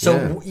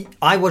 So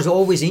I was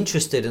always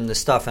interested in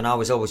this stuff and I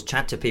was always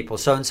chat to people.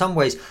 So in some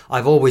ways,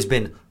 I've always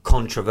been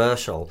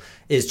controversial.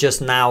 It's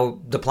just now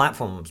the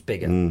platform's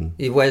bigger.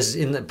 Whereas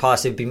in the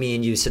past, it'd be me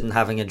and you sitting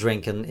having a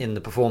drink in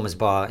the Performers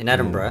Bar in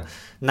Edinburgh.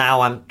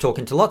 Now I'm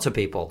talking to lots of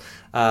people.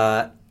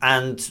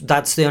 And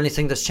that's the only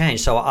thing that's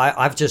changed. So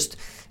I've just...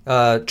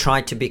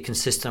 tried to be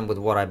consistent with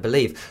what I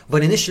believe.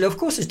 But initially, of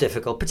course, it's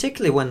difficult,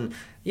 particularly when,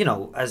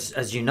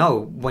 as you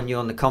know, when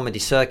you're on the comedy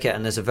circuit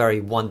and there's a very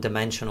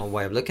one-dimensional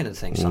way of looking at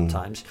things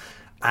sometimes.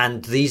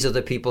 And these are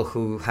the people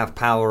who have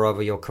power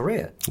over your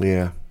career.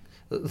 Yeah.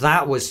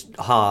 That was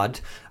hard.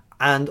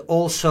 And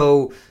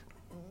also,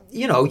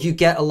 you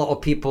get a lot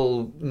of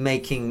people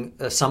making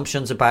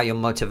assumptions about your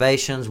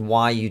motivations,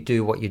 why you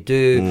do what you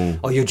do,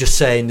 or you're just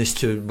saying this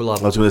to blah,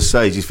 blah. I was going to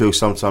say, do you feel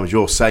sometimes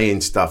you're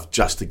saying stuff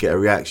just to get a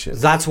reaction?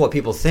 That's what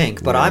people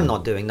think, but I'm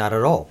not doing that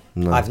at all.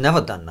 No. I've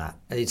never done that.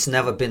 It's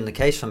never been the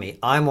case for me.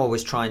 I'm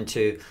always trying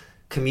to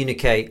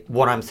communicate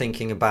what I'm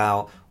thinking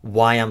about,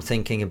 why I'm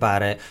thinking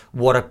about it,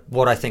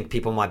 what I think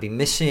people might be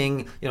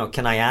missing.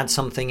 Can I add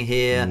something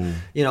here?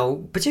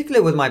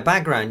 Particularly with my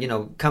background,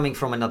 coming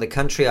from another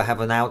country, I have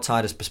an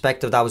outsider's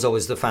perspective. That was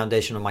always the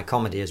foundation of my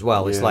comedy as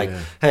well. It's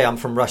hey, I'm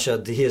from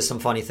Russia. Here's some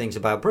funny things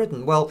about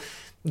Britain. Well,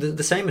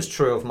 the same is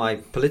true of my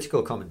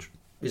political commentary.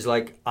 It's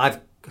like I've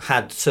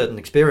had certain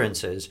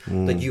experiences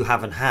that you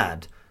haven't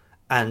had.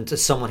 And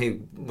as someone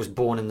who was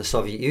born in the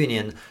Soviet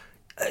Union,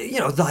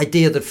 the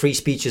idea that free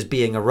speech is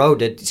being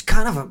eroded is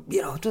kind of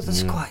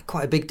that's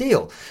quite a big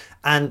deal.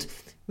 And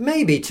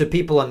maybe to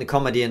people in the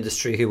comedy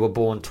industry who were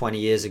born 20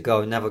 years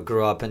ago, never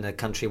grew up in a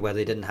country where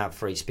they didn't have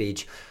free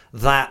speech,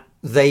 that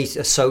they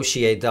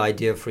associate the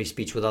idea of free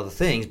speech with other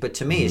things. But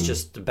to me, it's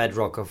just the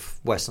bedrock of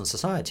Western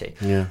society.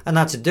 Yeah. And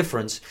that's a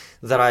difference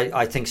that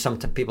I think some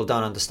people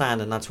don't understand.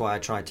 And that's why I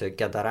try to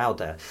get that out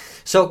there.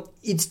 So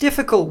it's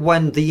difficult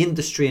when the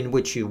industry in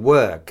which you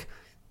work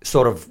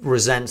sort of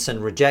resents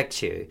and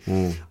rejects you.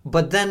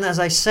 But then, as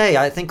I say,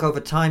 I think over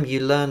time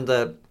you learn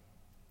that,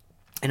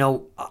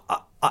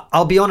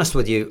 I'll be honest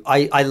with you,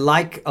 I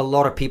like a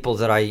lot of people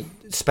that I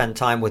spent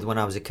time with when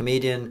I was a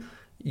comedian,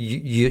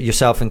 you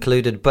yourself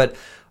included, but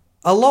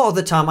a lot of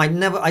the time I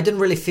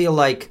didn't really feel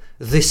like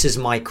this is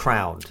my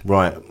crowd.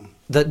 Right.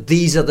 That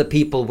these are the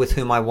people with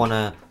whom I want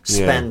to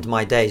spend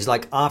my days.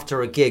 Like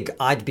after a gig,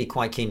 I'd be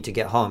quite keen to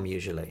get home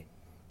usually.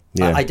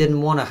 Yeah. I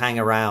didn't want to hang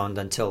around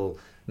until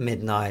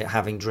midnight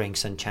having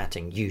drinks and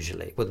chatting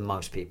usually with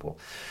most people.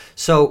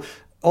 So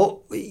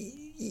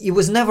it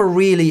was never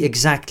really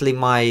exactly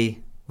my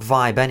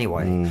vibe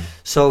anyway.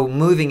 So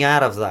moving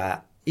out of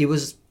that, it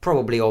was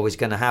probably always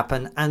going to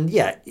happen. And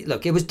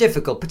look, it was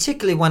difficult,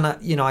 particularly when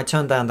I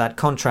turned down that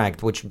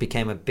contract, which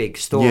became a big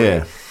story.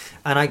 Yeah.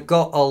 And I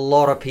got a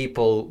lot of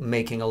people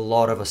making a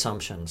lot of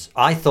assumptions.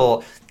 I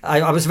thought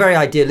I was very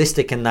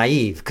idealistic and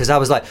naive because I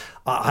was like,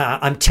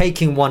 I'm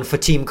taking one for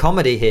team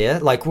comedy here.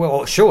 Like,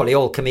 well, surely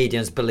all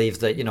comedians believe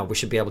that, we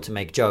should be able to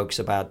make jokes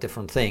about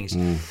different things.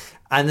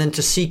 And then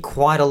to see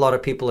quite a lot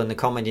of people in the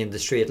comedy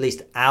industry, at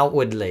least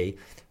outwardly,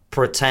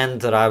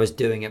 pretend that I was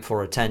doing it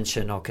for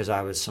attention or because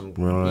I was some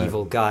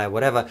evil guy or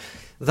whatever.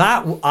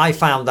 That I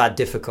found that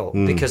difficult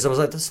because I was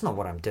like, that's not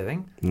what I'm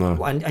doing.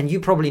 No. And you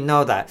probably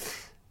know that.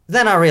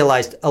 Then I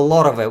realized a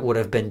lot of it would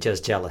have been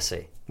just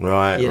jealousy.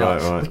 Right.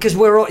 Because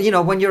we're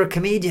all, when you're a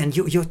comedian,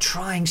 you're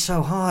trying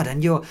so hard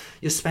and you're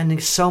spending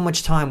so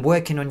much time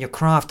working on your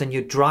craft and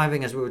you're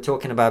driving, as we were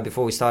talking about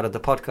before we started the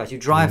podcast, you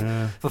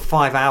drive for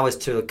 5 hours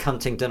to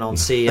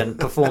Huntingdon-on-Sea and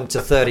perform to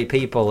 30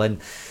 people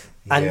and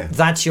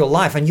that's your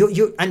life and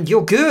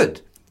you're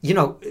good.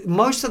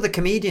 Most of the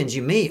comedians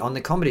you meet on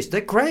the comedies,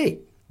 they're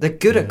great. They're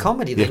good at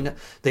comedy.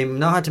 They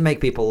know how to make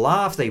people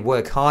laugh. They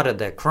work hard at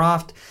their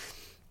craft.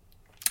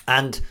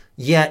 And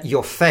yet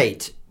your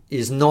fate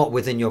is not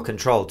within your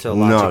control to a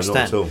large extent.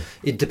 Not at all.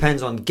 It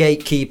depends on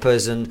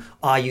gatekeepers and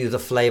are you the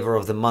flavor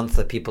of the month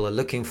that people are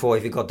looking for?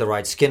 If you've got the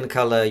right skin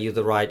color, you're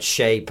the right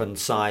shape and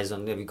size,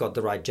 and if you've got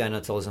the right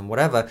genitals and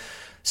whatever.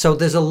 So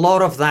there's a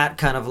lot of that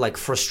kind of like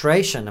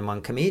frustration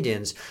among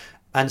comedians.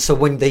 And so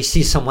when they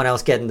see someone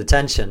else getting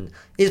attention,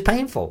 it's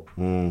painful,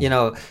 and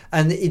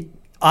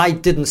I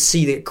didn't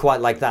see it quite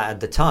like that at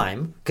the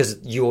time because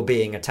you were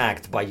being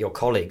attacked by your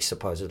colleagues,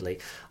 supposedly.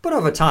 But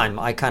over time,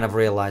 I kind of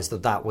realized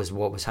that was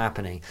what was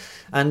happening.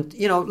 And,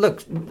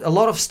 look, a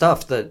lot of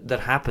stuff that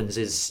happens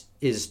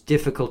is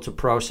difficult to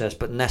process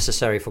but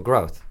necessary for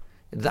growth.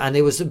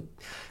 And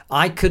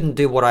I couldn't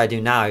do what I do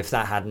now if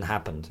that hadn't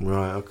happened.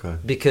 Right, okay.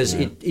 Because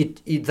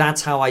it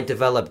that's how I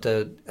developed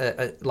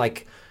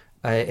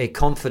a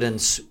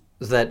confidence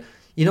that,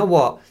 you know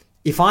what,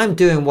 if I'm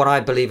doing what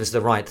I believe is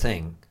the right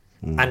thing,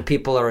 and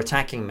people are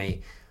attacking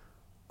me,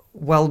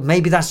 well,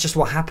 maybe that's just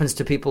what happens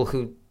to people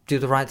who do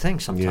the right thing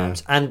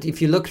sometimes. Yeah. And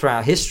if you look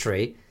throughout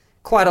history,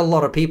 quite a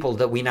lot of people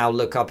that we now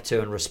look up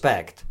to and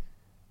respect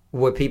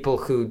were people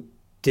who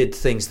did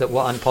things that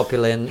were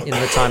unpopular in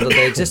the time that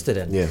they existed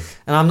in. Yeah.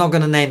 And I'm not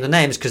going to name the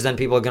names because then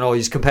people are going,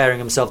 he's comparing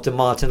himself to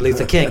Martin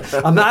Luther King.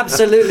 I'm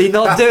absolutely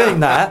not doing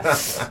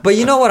that. But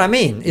you know what I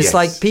mean? It's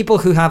like people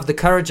who have the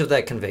courage of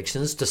their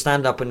convictions to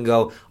stand up and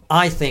go,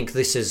 I think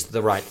this is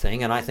the right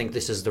thing and I think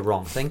this is the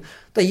wrong thing.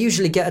 They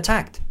usually get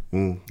attacked.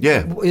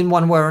 In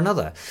one way or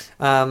another.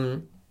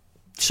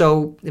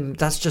 So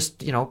that's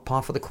just,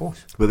 par for the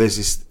course. But there's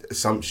this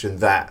assumption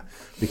that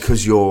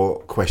because you're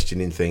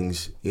questioning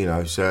things,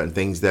 certain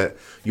things, that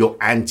you're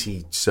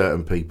anti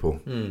certain people,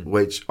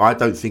 which I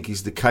don't think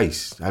is the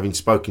case. Having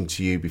spoken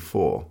to you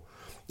before,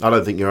 I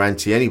don't think you're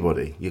anti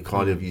anybody. You're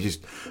kind of, you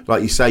just,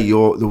 like you say,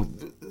 you're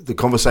the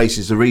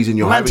conversations, the reason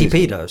you're having...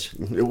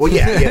 Anti-pedos. Well,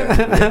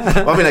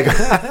 yeah. I mean, I go...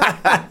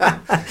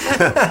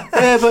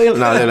 yeah,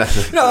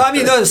 but... No, I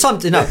mean, there's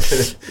something... No,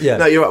 yeah.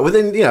 No, you're right. Well,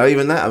 then,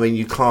 even that, I mean,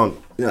 you can't...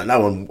 no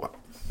one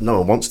no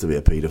one wants to be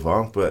a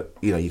paedophile, but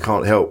you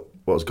can't help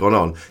what's gone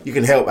on. You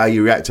can help how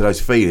you react to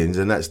those feelings,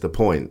 and that's the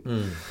point.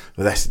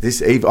 But that's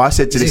this. I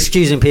said to this,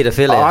 excusing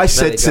paedophilia. I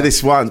said to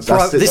this once.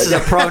 This is a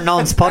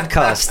pro-nonce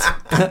podcast.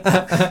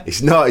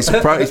 It's not.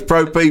 It's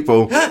pro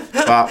people,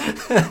 but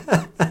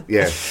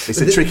it's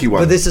a tricky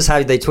one. But this is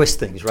how they twist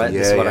things, right?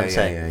 This is what I'm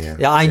saying.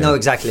 Yeah, I know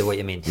exactly what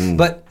you mean.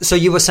 But so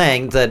you were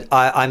saying that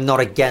I'm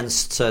not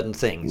against certain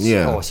things.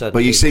 Yeah, or certain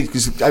but you people. see,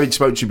 because having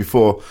spoken to you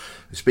before,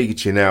 speaking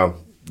to you now,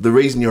 the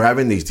reason you're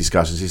having these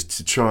discussions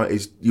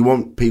is you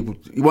want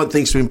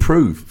things to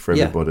improve for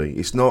everybody.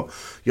 It's not,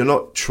 you're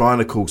not trying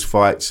to cause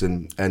fights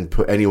and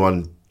put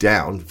anyone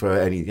down for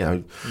any,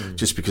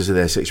 just because of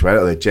their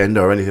sexuality or their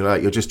gender or anything like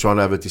that. You're just trying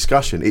to have a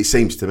discussion. It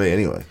seems to me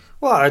anyway.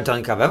 Well, I don't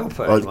think I've ever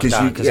put anyone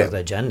down because of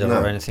their gender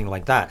or anything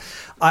like that.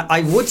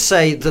 I would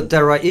say that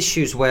there are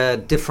issues where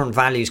different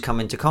values come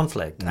into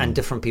conflict and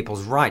different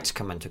people's rights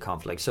come into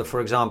conflict. So, for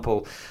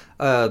example,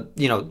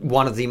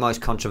 one of the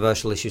most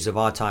controversial issues of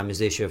our time is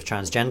the issue of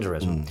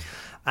transgenderism.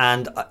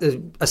 And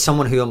as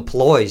someone who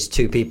employs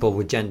two people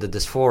with gender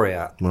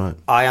dysphoria,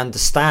 I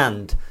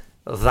understand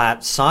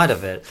that side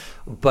of it,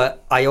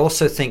 but I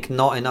also think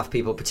not enough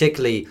people,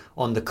 particularly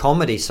on the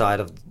comedy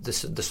side of the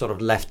sort of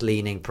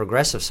left-leaning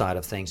progressive side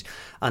of things,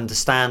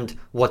 understand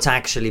what's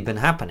actually been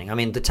happening. I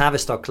mean, the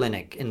Tavistock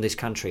Clinic in this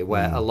country,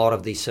 where a lot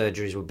of these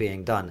surgeries were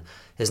being done,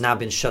 has now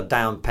been shut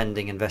down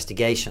pending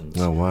investigations.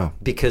 Oh, wow.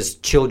 Because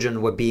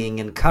children were being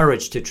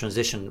encouraged to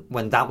transition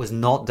when that was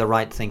not the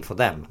right thing for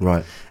them.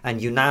 Right.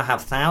 And you now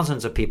have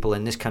thousands of people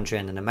in this country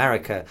and in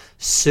America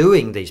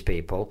suing these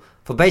people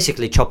for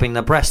basically chopping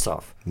their breasts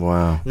off.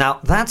 Wow. Now,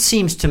 that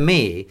seems to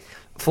me,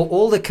 for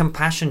all the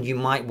compassion you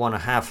might want to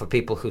have for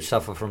people who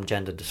suffer from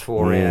gender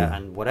dysphoria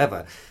and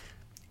whatever,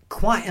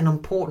 quite an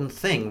important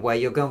thing where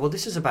you're going, well,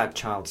 this is about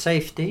child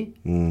safety,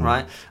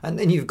 right? And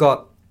then you've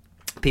got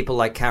people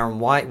like Karen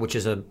White, which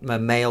is a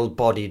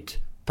male-bodied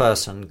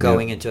person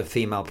going into a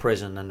female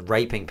prison and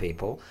raping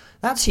people.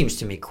 That seems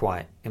to me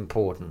quite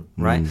important,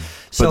 right?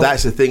 So, but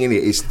that's the thing, isn't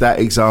it? It's that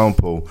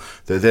example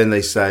that then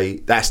they say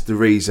that's the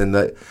reason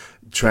that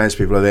trans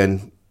people are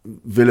then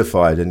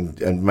vilified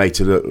and made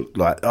to look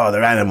like,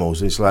 they're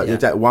animals. And it's like,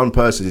 that one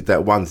person did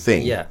that one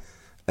thing. Yeah.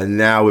 And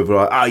now we're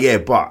like,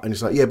 and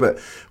it's like, but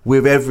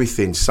with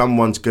everything,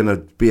 someone's going to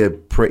be a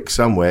prick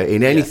somewhere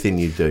in anything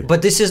you do.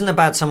 But this isn't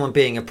about someone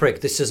being a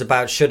prick. This is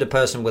about should a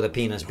person with a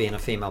penis be in a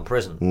female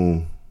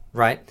prison,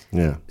 right?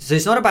 Yeah. So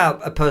it's not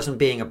about a person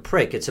being a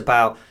prick. It's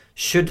about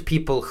should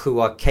people who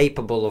are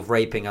capable of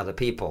raping other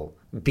people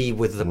be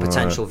with the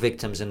potential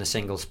victims in a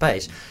single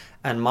space.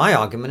 And my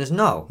argument is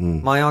no.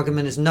 My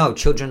argument is no.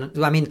 Children,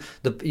 I mean,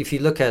 if you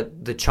look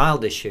at the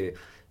child issue,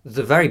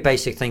 the very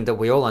basic thing that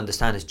we all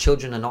understand is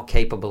children are not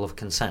capable of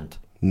consent.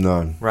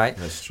 No. Right?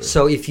 That's true.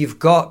 So if you've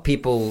got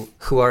people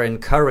who are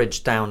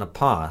encouraged down a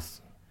path,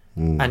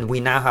 and we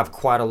now have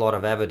quite a lot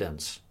of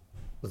evidence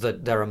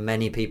that there are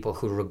many people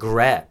who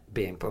regret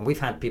being, and we've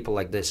had people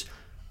like this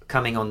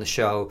coming on the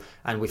show,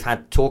 and we've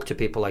had talk to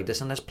people like this,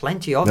 and there's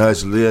plenty of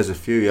them. There's a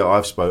few.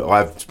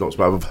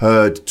 I've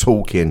heard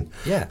talking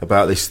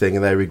about this thing,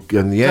 and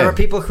there are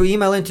people who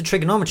email into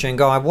Trigonometry and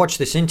go, I watched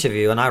this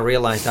interview and I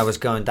realized I was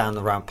going down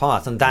the wrong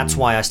path, and that's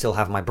why I still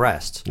have my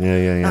breasts.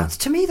 Now,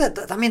 to me,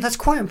 that's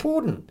quite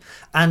important.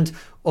 And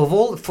for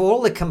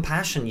all the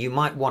compassion you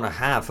might want to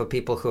have for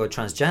people who are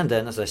transgender,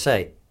 and as I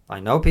say, I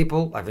know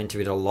people, I've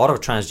interviewed a lot of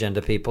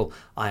transgender people,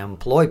 I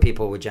employ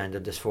people with gender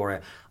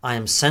dysphoria. I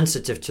am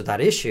sensitive to that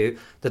issue.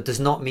 That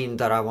does not mean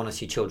that I want to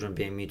see children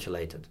being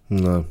mutilated.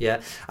 No. Yeah.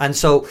 And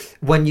so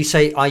when you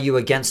say, are you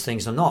against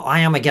things or not? I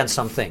am against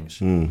some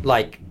things,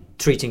 like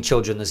treating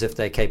children as if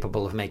they're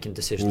capable of making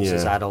decisions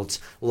as adults,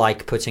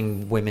 like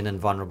putting women in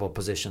vulnerable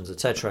positions,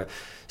 etc.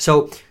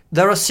 So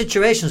there are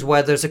situations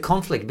where there's a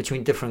conflict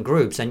between different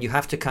groups, and you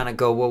have to kind of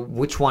go, well,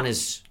 which one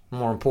is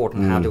more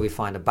important? How do we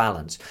find a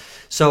balance?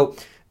 So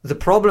the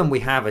problem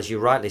we have, as you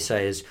rightly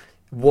say, is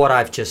what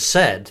I've just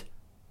said,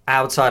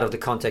 outside of the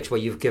context where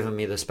you've given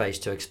me the space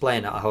to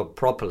explain it, I hope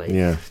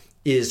properly,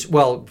 is,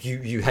 well,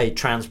 you hate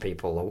trans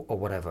people or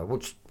whatever,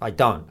 which I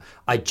don't.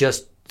 I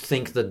just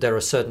think that there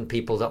are certain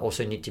people that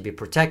also need to be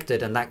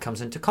protected, and that comes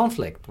into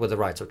conflict with the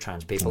rights of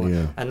trans people,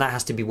 and that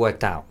has to be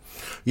worked out.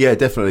 Yeah,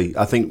 definitely.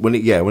 I think when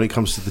it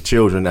comes to the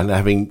children, and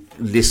having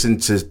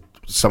listened to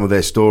some of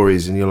their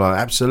stories, and you're like,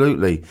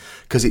 absolutely,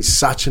 because it's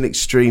such an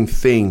extreme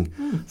thing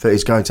that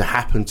is going to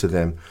happen to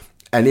them,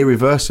 and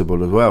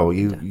irreversible as well.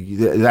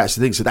 That's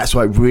the thing. So that's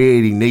why it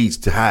really needs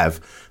to have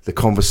the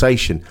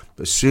conversation.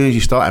 But as soon as you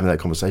start having that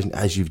conversation,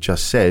 as you've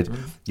just said,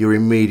 you're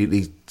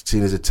immediately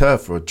seen as a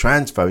TERF or a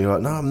transphobe. You're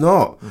like, no, I'm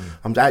not.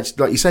 I'm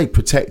actually, like you say,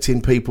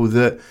 protecting people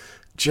that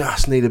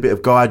just need a bit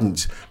of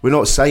guidance. We're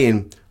not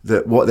saying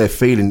that what they're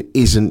feeling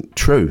isn't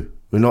true.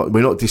 We're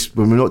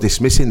not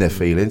dismissing their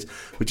feelings.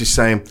 We're just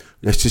saying,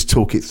 let's just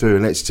talk it through,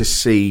 and let's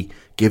just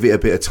give it a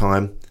bit of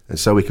time, and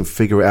so we can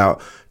figure it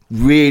out,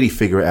 really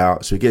figure it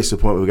out. So it gets to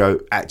the point where we go,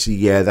 actually,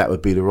 that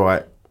would be the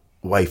right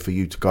way for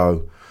you to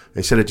go.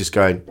 Instead of just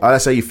going,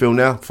 that's how you feel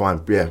now?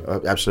 Fine,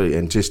 absolutely.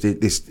 And just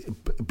this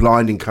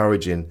blind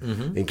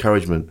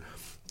encouragement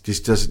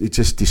it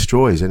just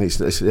destroys, and it's.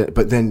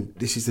 But then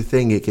this is the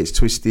thing; it gets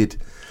twisted,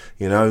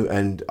 you know.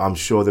 And I'm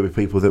sure there are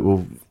people that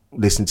will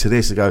listen to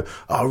this and go,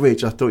 "Oh,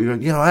 Rich, I thought you were."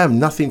 You know, I am.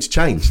 Nothing's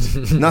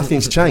changed.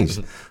 Nothing's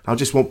changed. I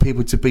just want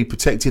people to be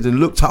protected and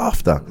looked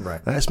after.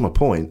 Right. That's my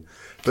point.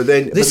 But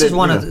then this is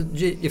one you of know,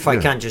 the, if I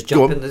can just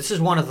jump in, this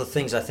is one of the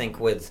things I think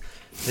with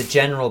the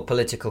general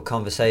political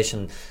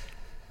conversation.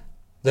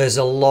 There's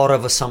a lot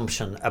of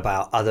assumption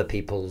about other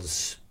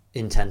people's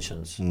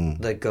intentions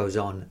that goes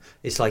on.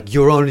 It's like,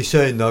 you're only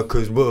saying that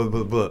because blah,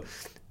 blah, blah.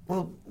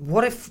 Well,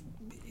 what if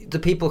the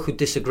people who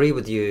disagree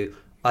with you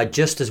are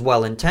just as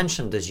well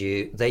intentioned as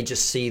you? They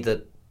just see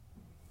that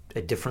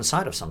a different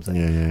side of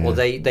something, or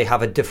they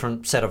have a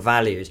different set of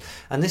values.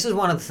 And this is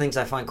one of the things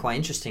I find quite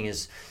interesting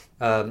is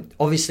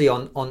obviously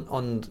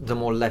on the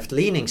more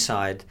left-leaning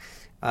side,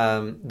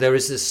 there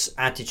is this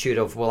attitude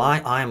of, well,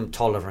 I am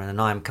tolerant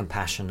and I am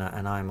compassionate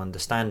and I am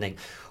understanding.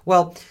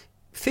 Well,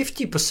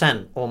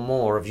 50% or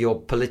more of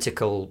your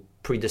political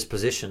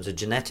predispositions are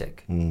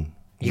genetic.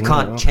 You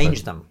can't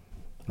change them,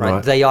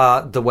 right? They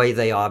are the way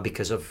they are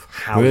because of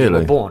how you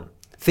were born.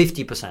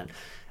 50%.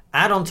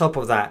 Add on top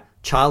of that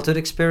childhood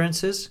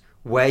experiences,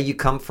 where you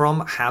come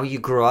from, how you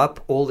grew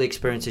up, all the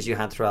experiences you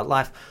had throughout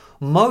life.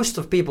 Most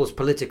of people's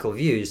political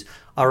views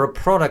are a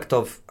product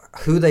of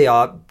who they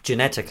are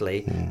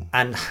genetically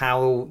and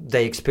how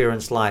they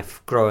experience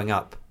life growing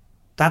up.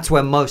 That's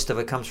where most of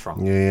it comes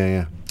from.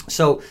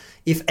 So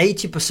if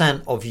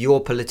 80% of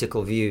your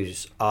political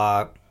views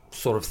are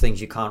sort of things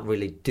you can't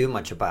really do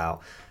much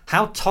about,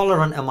 how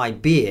tolerant am I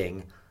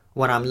being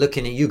when I'm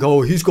looking at you go,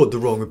 oh, he's got the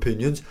wrong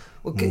opinions?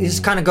 Well, it's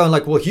kind of going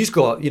like, well, he's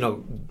got,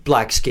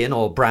 black skin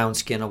or brown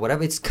skin or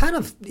whatever. It's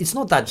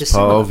not that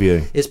dissimilar. Part of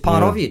you. It's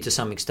part of you to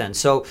some extent.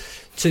 So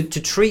to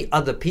treat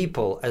other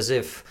people as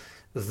if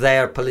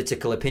their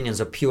political opinions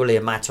are purely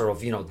a matter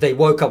of, they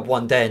woke up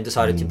one day and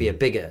decided to be a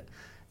bigot.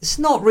 It's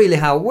not really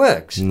how it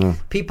works. No.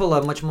 People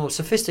are much more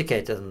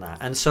sophisticated than that.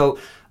 And so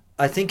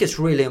I think it's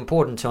really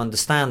important to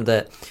understand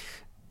that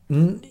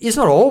it's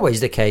not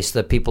always the case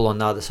that people on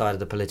the other side of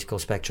the political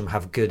spectrum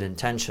have good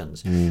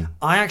intentions.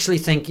 I actually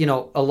think,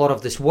 a lot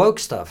of this woke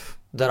stuff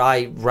that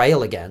I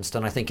rail against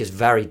and I think is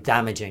very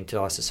damaging to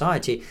our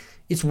society,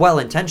 it's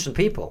well-intentioned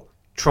people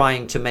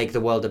trying to make the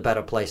world a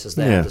better place as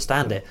they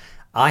understand it.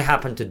 I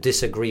happen to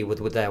disagree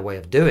with their way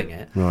of doing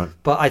it,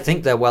 but I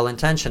think they're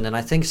well-intentioned. And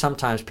I think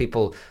sometimes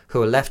people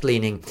who are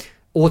left-leaning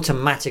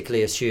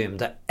automatically assume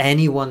that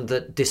anyone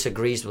that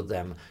disagrees with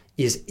them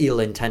is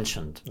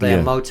ill-intentioned. They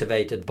are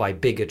motivated by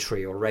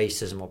bigotry or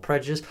racism or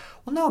prejudice.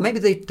 Well, no, maybe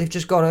they've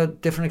just got a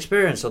different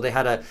experience, or they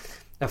had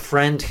a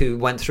friend who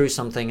went through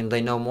something and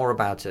they know more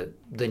about it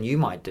than you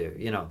might do.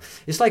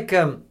 It's like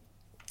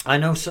I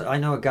know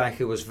a guy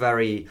who was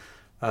very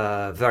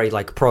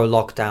like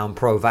pro-lockdown,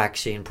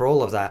 pro-vaccine, pro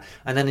all of that,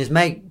 and then his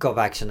mate got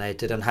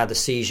vaccinated and had a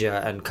seizure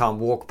and can't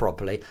walk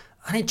properly,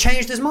 and he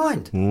changed his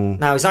mind.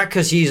 Now, is that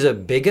because he's a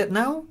bigot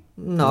now?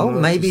 No,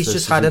 maybe he's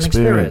just had an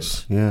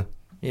experience.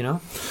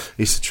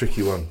 It's a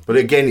tricky one, but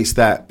again,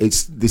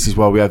 this is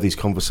why we have these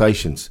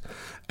conversations,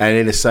 and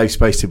in a safe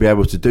space to be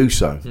able to do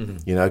so.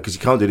 Because you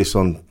can't do this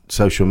on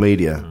social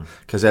media,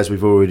 because as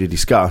we've already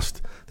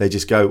discussed, they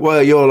just go,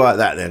 well, you're like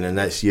that then, and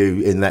that's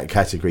you in that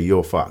category,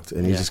 you're fucked.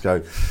 And you just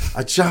go,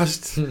 I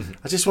just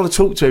want to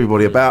talk to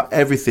everybody about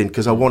everything,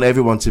 because I want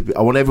everyone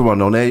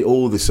on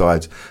all the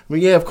sides. I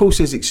mean, of course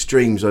there's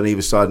extremes on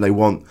either side, and they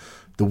want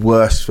the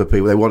worst for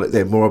people.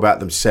 They're more about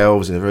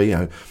themselves, and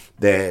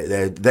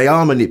they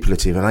are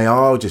manipulative, and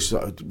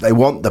they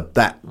want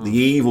the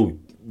evil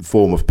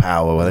form of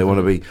power where they want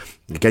to be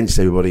against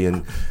everybody,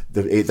 and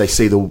they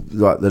see the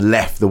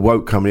left, the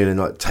woke coming in and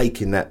like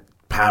taking that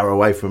power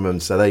away from them.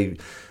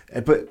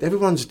 But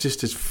everyone's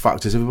just as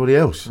fucked as everybody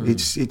else.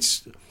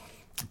 It's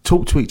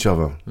talk to each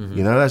other.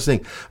 That's the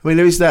thing. I mean,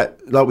 there is that,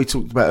 like we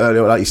talked about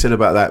earlier, like you said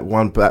about that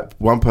one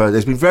person.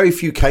 There's been very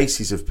few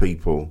cases of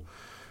people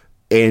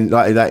in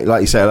like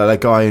you say, like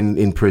that guy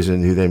in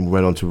prison who then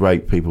went on to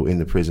rape people in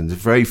the prison. There's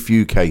very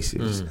few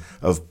cases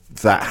of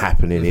that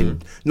happening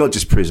in not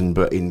just prison,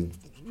 but in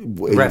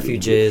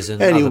refuges and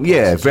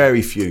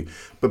very few.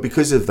 But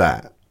because of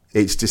that,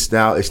 it's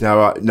now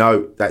right,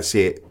 no, that's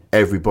it.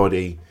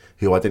 Everybody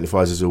who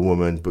identifies as a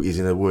woman but is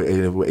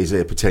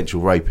a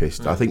potential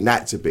rapist. I think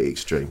that's a bit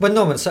extreme. But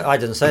I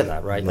didn't say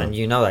that, right? No.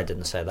 And I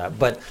didn't say that.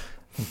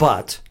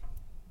 But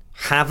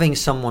having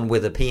someone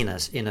with a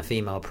penis in a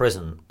female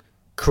prison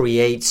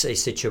creates a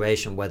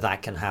situation where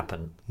that can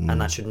happen,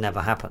 and that should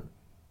never happen,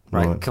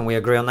 right? Can we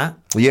agree on that?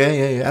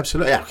 Yeah,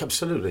 absolutely. Yeah,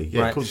 absolutely.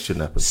 Yeah, of course it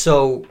shouldn't happen.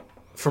 So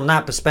from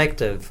that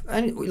perspective,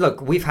 and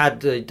look, we've had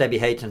Debbie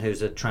Hayton,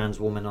 who's a trans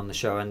woman, on the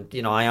show, and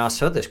I asked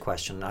her this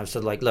question. I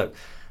said, like, look,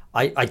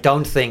 I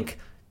don't think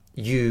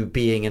you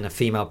being in a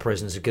female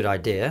prison is a good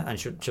idea, and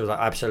she was like,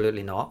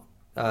 absolutely not.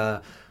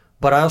 But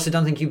I also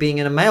don't think you being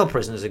in a male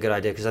prison is a good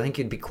idea, because I think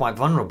you'd be quite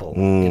vulnerable.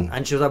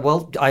 And she was like,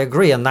 well, I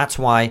agree, and that's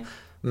why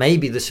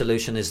maybe the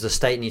solution is the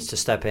state needs to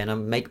step in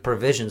and make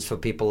provisions for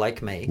people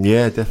like me.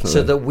 Yeah, definitely.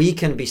 So that we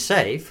can be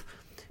safe,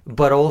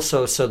 but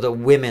also so that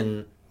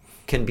women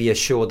can be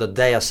assured that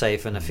they are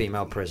safe in a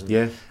female prison.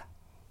 Yeah.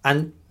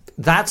 And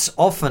that's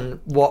often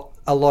what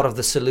a lot of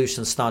the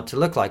solutions start to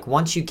look like.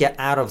 Once you get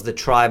out of the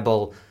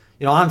tribal,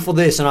 I'm for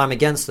this and I'm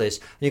against this,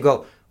 and you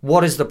go,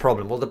 what is the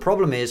problem? Well, the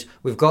problem is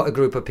we've got a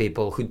group of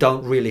people who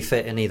don't really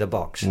fit in either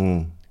box.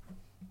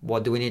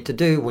 What do we need to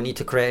do? We need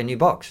to create a new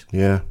box.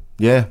 Yeah,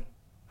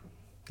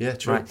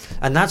 true. Right?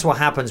 And that's what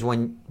happens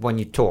when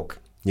you talk.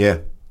 Yeah.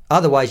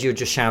 Otherwise, you're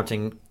just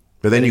shouting.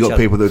 But then you've got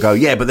people that go,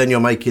 yeah, but then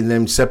you're making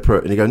them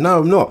separate. And you go,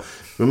 no, I'm not.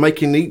 We're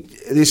making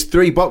there's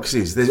 3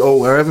 boxes. There's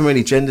however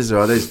many genders there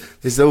are.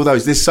 There's all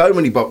those. There's so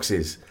many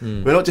boxes.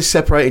 We're not just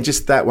separating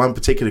just that one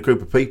particular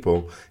group of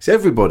people. It's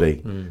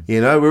everybody.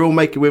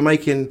 We're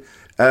making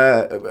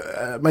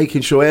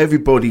sure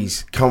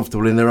everybody's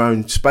comfortable in their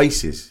own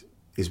spaces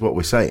is what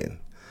we're saying.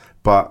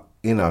 But,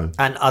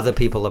 and other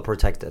people are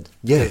protected.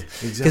 Yeah,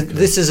 exactly. Because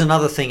this is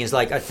another thing, is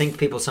like, I think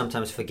people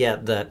sometimes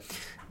forget that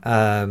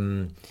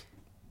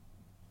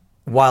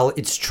while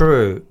it's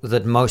true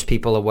that most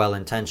people are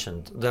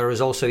well-intentioned, there is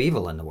also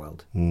evil in the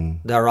world.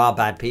 There are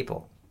bad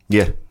people.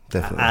 Yeah,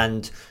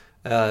 definitely.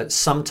 And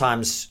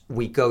sometimes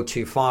we go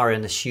too far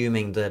in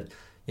assuming that,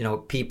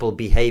 people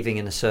behaving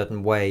in a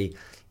certain way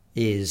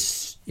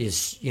is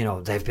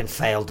they've been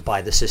failed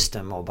by the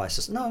system or by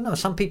system. No,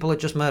 some people are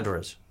just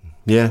murderers.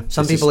 Yeah.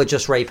 Some people are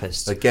just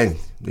rapists. Again,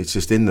 it's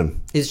just in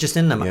them. It's just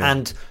in them. Yeah.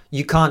 And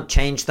you can't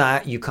change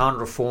that. You can't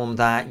reform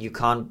that. You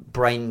can't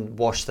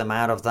brainwash them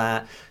out of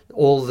that.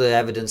 All the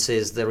evidence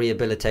is the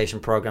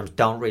rehabilitation programs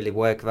don't really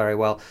work very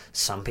well.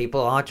 Some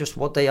people are just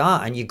what they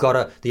are. And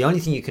the only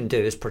thing you can do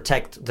is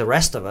protect the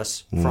rest of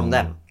us from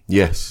them.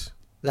 Yes.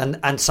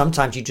 And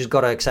sometimes you just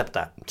got to accept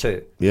that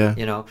too. Yeah.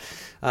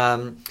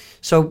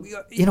 So,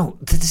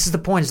 this is the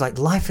point. It's like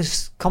life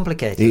is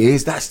complicated. It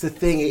is. That's the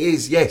thing. It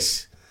is.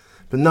 Yes.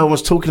 But no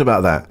one's talking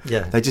about that.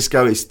 Yeah. They just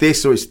go, it's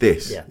this or it's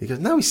this. Yeah. He goes,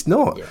 no, it's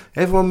not. Yeah.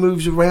 Everyone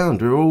moves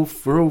around. We're all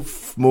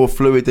more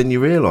fluid than you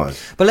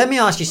realise. But let me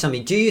ask you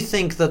something. Do you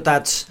think that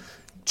that's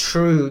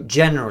true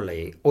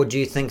generally, or do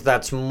you think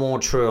that's more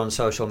true on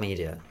social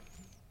media?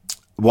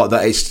 What,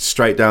 that it's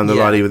straight down the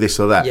line, either this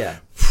or that? Yeah.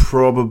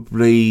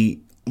 Probably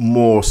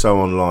more so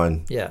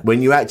online. Yeah.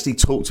 When you actually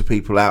talk to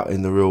people out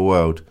in the real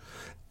world,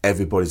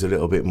 everybody's a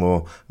little bit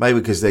more,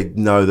 maybe because they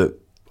know that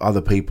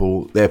other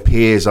people, their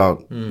peers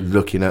aren't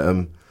looking at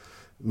them.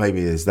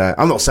 Maybe there's that.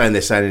 I'm not saying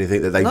they're saying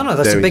anything that they... No,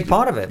 that's a big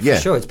part of it, for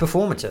sure. It's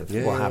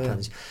performative, what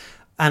happens. Yeah.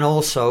 And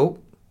also,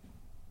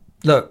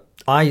 look,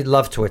 I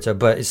love Twitter,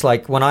 but it's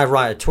like when I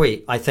write a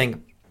tweet, I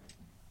think,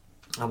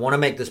 I want to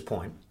make this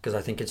point because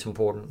I think it's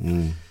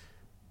important.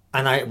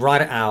 And I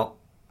write it out,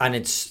 and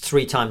it's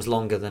 3 times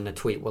longer than a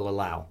tweet will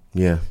allow.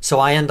 Yeah. So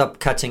I end up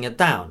cutting it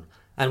down.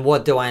 And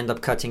what do I end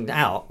up cutting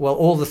out? Well,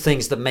 all the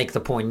things that make the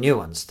point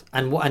nuanced.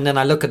 And then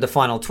I look at the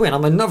final tweet, and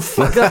I'm like, no,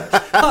 fuck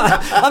that.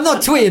 I'm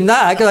not tweeting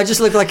that because I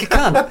just look like a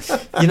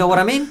cunt. You know what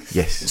I mean?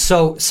 Yes.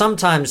 So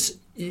sometimes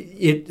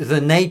there's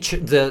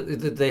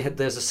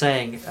a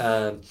saying,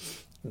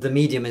 the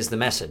medium is the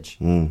message.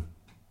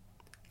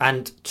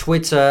 And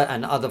Twitter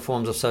and other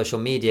forms of social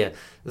media,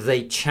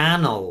 they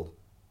channel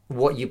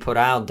what you put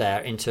out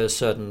there into a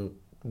certain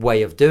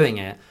way of doing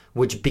it,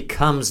 which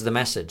becomes the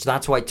message.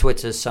 That's why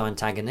Twitter is so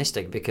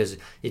antagonistic, because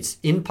it's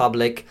in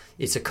public,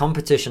 it's a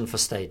competition for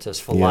status,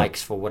 for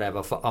likes, for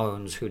whatever, for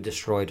owns, who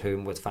destroyed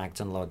whom with facts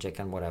and logic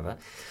and whatever.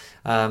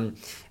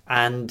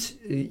 And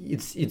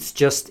it's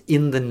just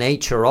in the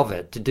nature of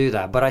it to do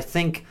that. But I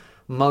think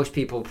most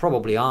people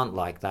probably aren't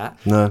like that.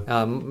 No.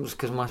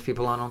 Because most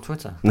people aren't on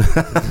Twitter.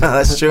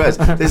 That's true. There's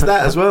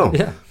that as well.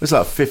 Yeah. It's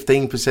like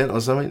 15%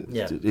 or something.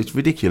 Yeah. It's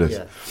ridiculous.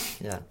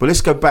 Yeah. But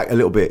let's go back a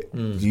little bit.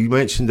 You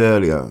mentioned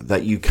earlier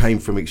that you came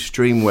from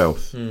extreme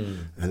wealth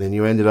and then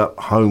you ended up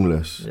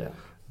homeless. Yeah.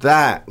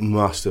 That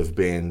must have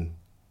been...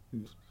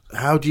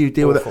 How do you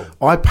deal Awful. with it?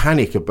 I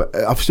panic, but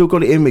I've still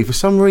got it in me. For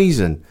some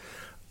reason,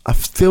 I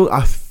feel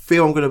I'm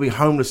going to be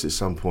homeless at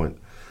some point.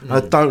 I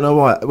don't know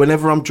why.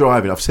 Whenever I'm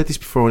driving, I've said this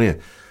before on here,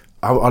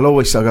 I'll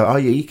always say, oh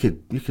yeah, you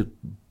could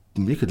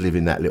live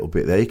in that little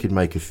bit there. You could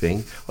make a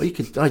thing. Or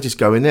I just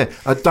go in there.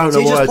 I don't know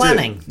why. You're just I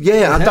planning. do it.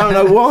 Yeah, I don't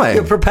know why.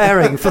 You're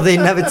preparing for the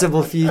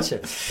inevitable future.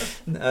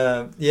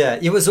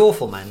 It was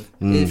awful, man.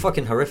 It's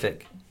fucking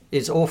horrific.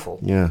 It's awful.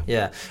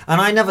 Yeah.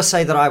 And I never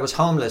say that I was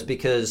homeless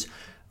because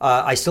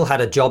I still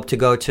had a job to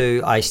go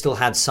to. I still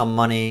had some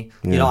money.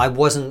 Yeah. I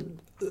wasn't...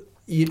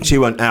 She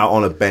went out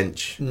on a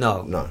bench.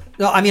 No.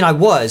 I mean, I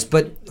was,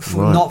 but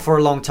not for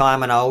a long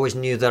time, and I always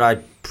knew that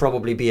I'd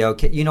probably be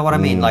okay. You know what I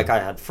mean? Like,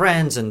 I had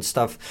friends and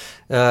stuff.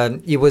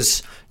 There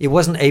was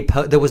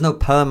no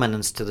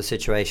permanence to the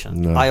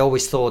situation. No. I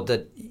always thought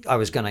that I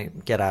was going to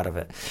get out of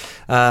it,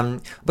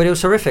 but it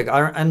was horrific.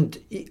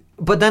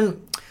 But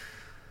then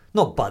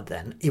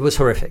it was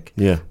horrific.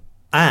 Yeah,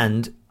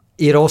 and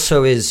it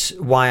also is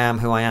why I am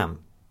who I am.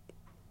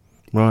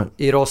 Right.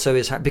 It also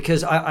is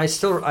because I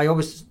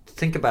always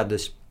think about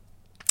this.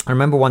 I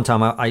remember one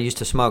time I used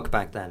to smoke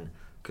back then,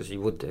 because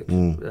you would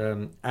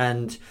do.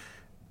 And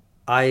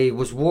I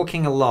was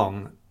walking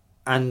along,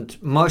 and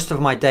most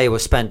of my day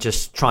was spent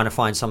just trying to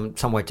find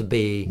somewhere to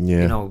be.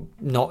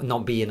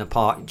 Not be in a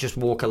park. Just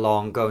walk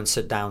along, go and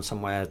sit down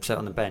somewhere, sit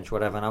on the bench,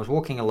 whatever. And I was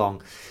walking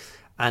along,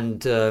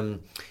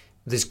 and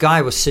this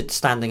guy was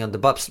standing at the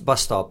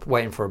bus stop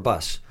waiting for a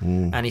bus,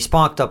 and he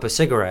sparked up a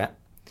cigarette,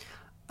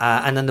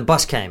 and then the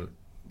bus came,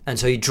 and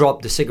so he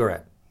dropped the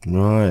cigarette.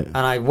 Right. And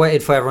I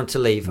waited for everyone to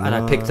leave, and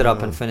I picked it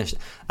up and finished.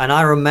 And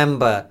I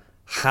remember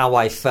how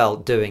I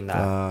felt doing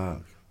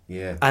that.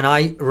 Yeah. And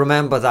I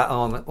remember that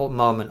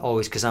moment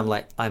always, because I'm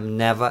like, I'm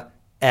never,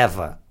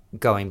 ever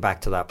going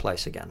back to that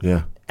place again.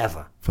 Yeah.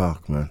 Ever.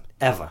 Fuck, man.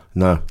 Ever.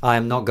 No. I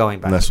am not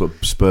going back. And that's what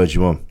spurred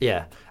you on.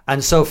 Yeah.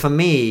 And so for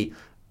me,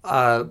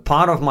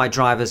 part of my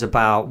drive is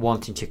about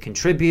wanting to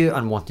contribute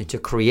and wanting to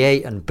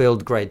create and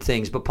build great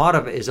things. But part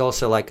of it is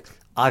also like,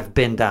 I've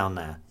been down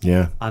there.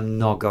 Yeah. I'm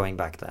not going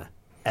back there.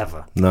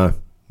 Ever. No.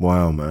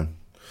 Wow, man.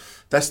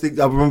 I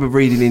remember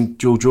reading in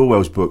George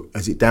Orwell's book,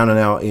 Is It Down and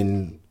Out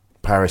in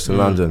Paris and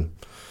London?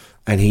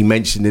 And he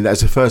mentioned it.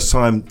 That's the first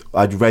time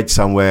I'd read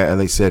somewhere,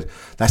 and they said,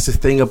 that's the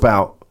thing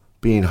about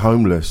being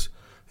homeless.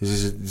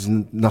 There's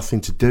nothing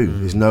to do.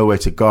 There's nowhere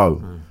to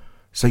go.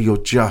 So you're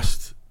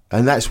just...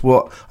 And that's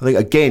what... I think,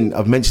 again,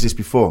 I've mentioned this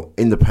before.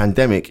 In the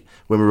pandemic,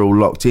 when we were all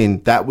locked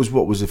in, that was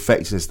what was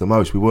affecting us the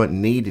most. We weren't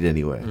needed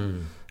anywhere.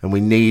 And we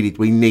need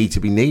to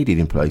be needed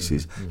in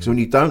places. So when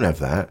you don't have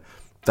that,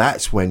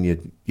 that's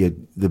when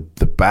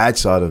the bad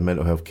side of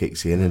mental health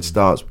kicks in and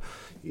starts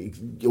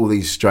all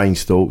these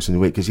strange thoughts and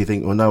because you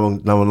think, well,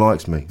 no one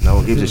likes me, no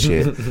one gives a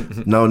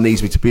shit, no one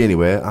needs me to be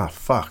anywhere.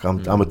 Fuck,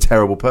 I'm a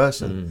terrible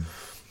person.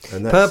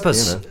 And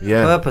Purpose,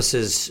 purpose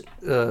is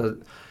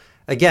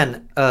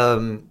again,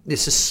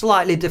 this is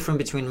slightly different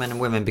between men and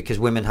women because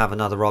women have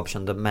another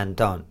option that men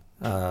don't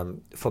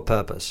for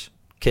purpose.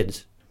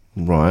 Kids.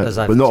 Right,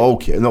 but not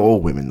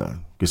all women though,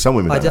 because some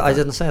women. I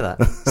didn't say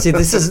that. See,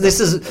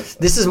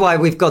 this is why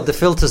we've got the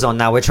filters on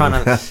now. We're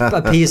trying to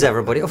appease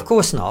everybody. Of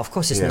course not. Of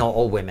course, it's not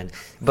all women,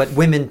 but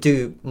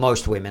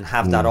most women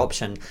have that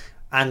option.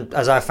 And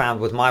as I found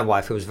with my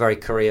wife, who was very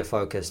career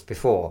focused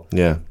before,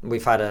 we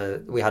had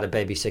a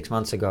baby 6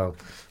 months ago.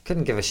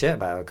 Couldn't give a shit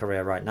about her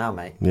career right now,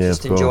 mate.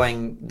 Just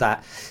enjoying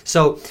that.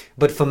 So,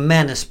 but for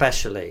men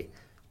especially,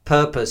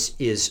 purpose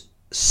is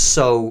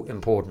so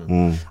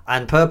important.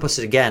 And purpose,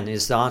 again,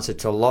 is the answer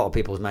to a lot of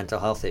people's mental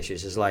health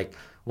issues. Is like,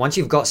 once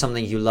you've got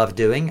something you love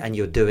doing and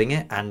you're doing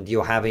it and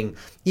you're having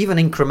even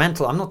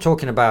incremental, I'm not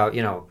talking about,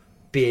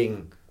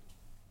 being,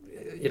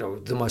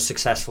 the most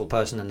successful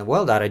person in the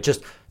world at it,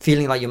 just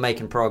feeling like you're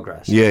making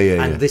progress.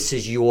 And this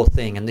is your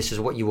thing and this is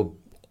what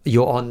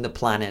you're on the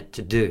planet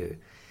to do.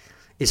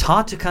 It's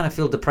hard to kind of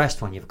feel depressed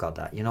when you've got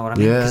that, you know what I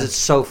mean? Because it's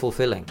so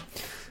fulfilling.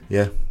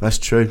 Yeah, that's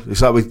true.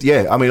 It's like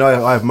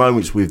I have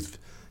moments with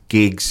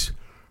gigs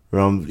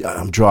where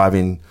I'm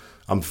driving,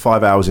 I'm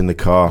 5 hours in the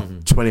car,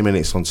 20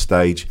 minutes on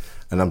stage,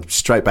 and I'm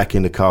straight back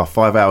in the car,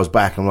 5 hours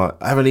back. I'm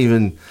like,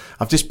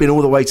 I've just been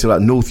all the way to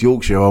like North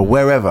Yorkshire or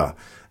wherever,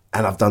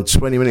 and I've done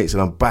 20 minutes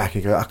and I'm back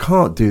and go, I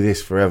can't do this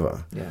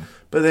forever.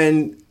 But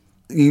then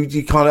you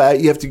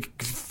have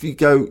to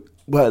go,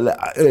 well,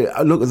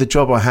 I look at the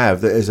job I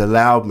have that has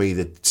allowed me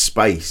the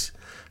space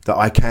that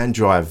I can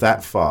drive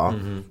that far,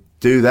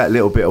 do that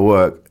little bit of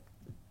work.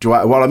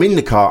 While I'm in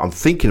the car, I'm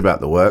thinking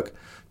about the work.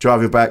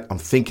 Driving back, I'm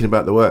thinking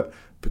about the work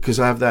because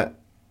I have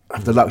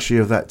the luxury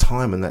of that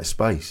time and that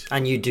space.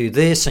 And you do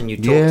this, and you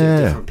talk to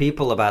different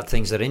people about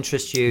things that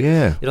interest you.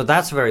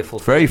 That's very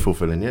fulfilling. Very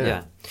fulfilling.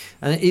 Yeah.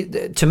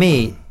 And to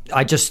me,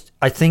 I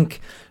think,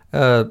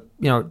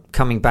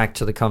 coming back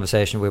to the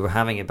conversation we were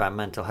having about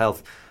mental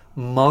health,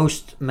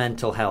 most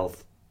mental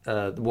health,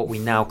 what we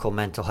now call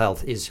mental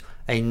health, is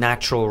a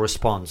natural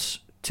response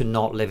to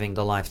not living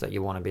the life that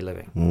you want to be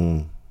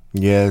living.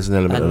 Yeah, there's an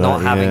element and of not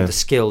that, having the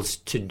skills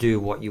to do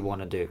what you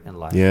want to do in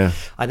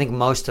life. I think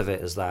most of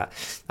it is that,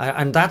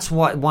 and that's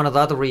one of the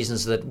other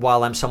reasons that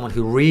while I'm someone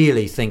who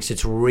really thinks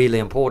it's really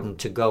important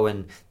to go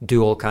and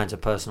do all kinds of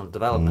personal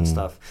development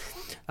stuff,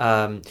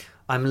 I'm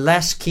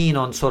less keen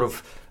on sort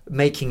of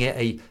making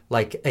it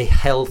a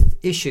health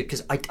issue,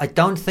 because I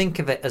don't think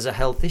of it as a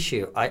health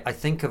issue. I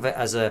think of it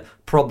as a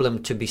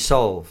problem to be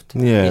solved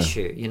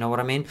issue. You know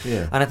what I mean?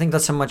 And I think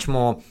that's a much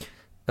more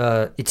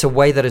it's a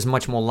way that is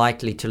much more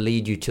likely to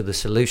lead you to the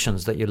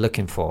solutions that you're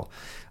looking for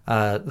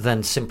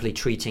than simply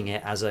treating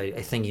it as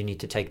a thing you need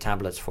to take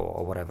tablets for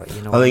or whatever.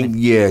 You know, I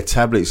think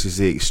tablets is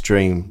the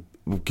extreme.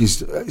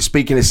 Because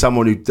speaking as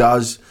someone who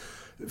does,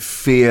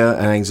 fear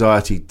and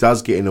anxiety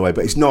does get in the way,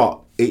 but it's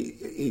not.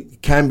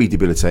 It can be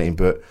debilitating,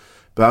 but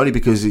only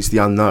because it's the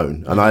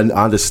unknown, and I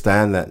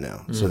understand that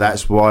now. So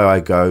that's why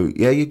I go,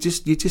 you're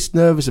just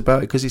nervous about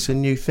it because it's a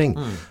new thing,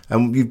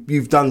 and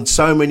you've done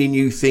so many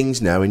new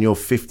things now in your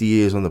 50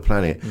 years on the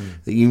planet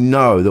that you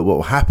know that what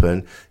will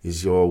happen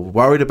is you're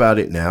worried about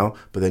it now,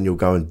 but then you'll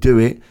go and do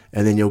it,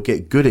 and then you'll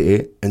get good at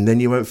it, and then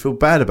you won't feel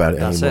bad about it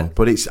anymore.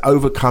 But it's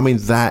overcoming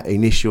that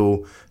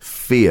initial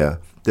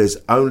fear.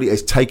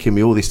 It's taken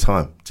me all this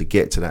time to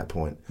get to that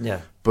point.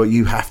 But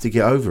you have to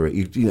get over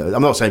it.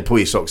 I'm not saying pull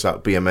your socks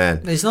up, be a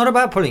man. It's not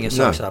about pulling your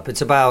socks up.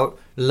 It's about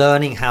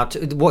learning how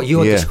to. What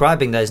you're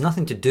describing there is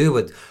nothing to do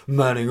with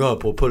manning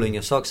up or pulling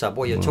your socks up.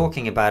 What you're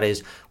talking about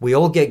is we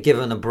all get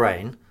given a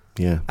brain,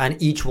 and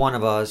each one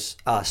of us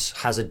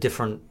has a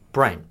different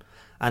brain.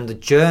 And the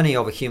journey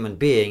of a human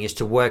being is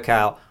to work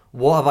out,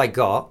 what have I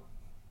got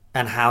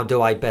and how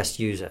do I best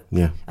use it?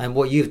 Yeah. And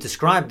what you've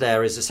described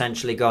there is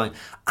essentially going,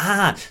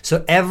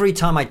 so every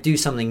time I do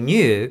something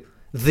new,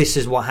 this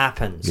is what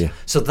happens. Yeah.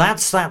 So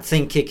that's that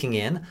thing kicking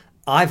in.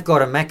 I've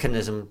got a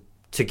mechanism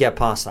to get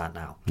past that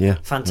now. Yeah.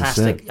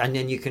 Fantastic. And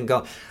then you can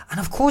go, and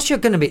of course you're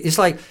going to be, it's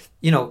like,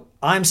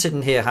 I'm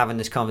sitting here having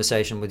this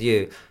conversation with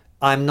you.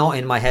 I'm not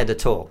in my head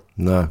at all.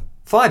 No.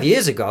 5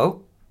 years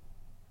ago,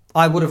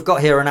 I would have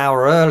got here an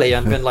hour early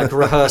and been like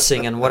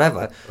rehearsing and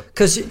whatever.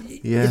 Because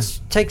it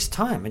takes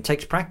time. It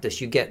takes practice.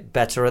 You get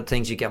better at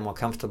things. You get more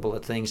comfortable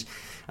at things.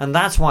 And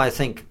that's why I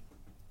think,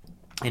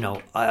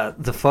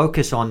 the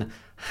focus on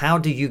how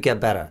do you get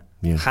better?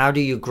 Yeah. How do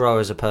you grow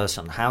as a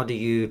person? How do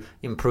you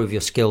improve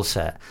your skill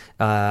set?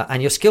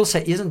 And your skill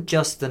set isn't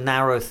just the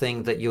narrow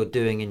thing that you're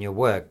doing in your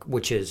work,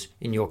 which is,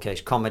 in your case,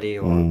 comedy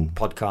or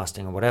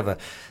podcasting or whatever.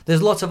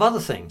 There's lots of other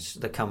things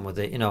that come with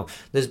it.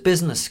 There's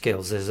business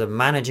skills, there's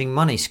managing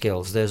money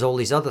skills, there's all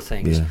these other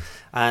things. Yeah.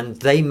 And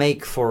they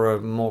make for a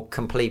more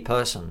complete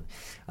person.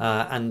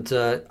 And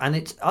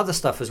it's other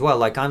stuff as well.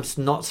 Like, I'm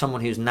not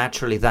someone who's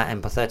naturally that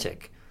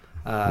empathetic.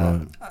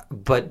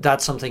 But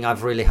that's something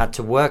I've really had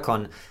to work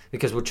on,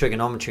 because with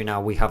Trigonometry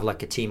now we have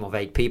like a team of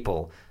 8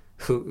 people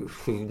who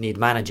need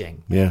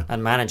managing. Yeah.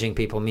 And managing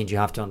people means you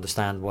have to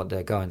understand what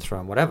they're going through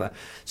and whatever.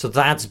 So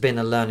that's been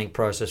a learning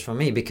process for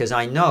me, because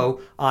I know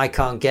I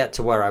can't get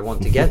to where I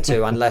want to get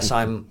to unless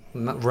I'm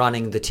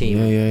running the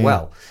team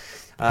well.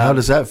 How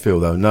does that feel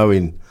though,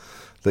 knowing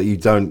that you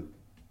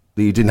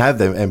didn't have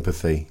them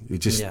empathy?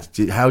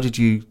 How'd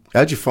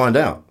you find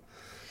out?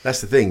 That's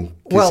the thing.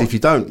 Because if you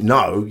don't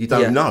know, you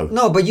don't know.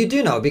 No, but you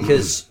do know,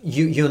 because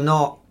you're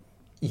not.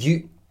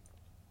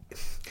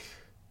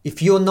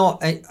 If you're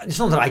not, it's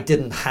not that I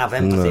didn't have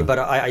empathy, but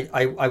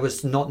I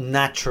was not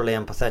naturally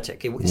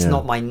empathetic. It's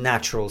not my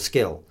natural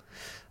skill.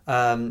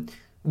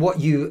 What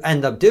you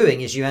end up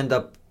doing is you end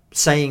up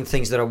saying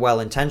things that are well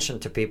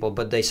intentioned to people,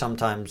 but they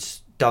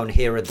sometimes don't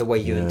hear it the way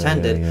you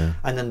intended,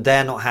 and then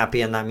they're not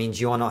happy, and that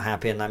means you're not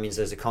happy, and that means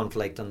there's a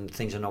conflict and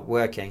things are not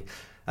working.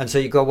 And so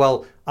you go,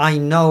 well, I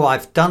know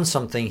I've done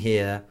something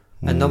here,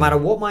 and no matter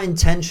what my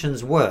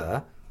intentions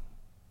were,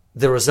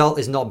 the result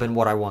has not been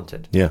what I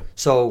wanted. Yeah.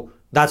 So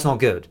that's not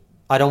good.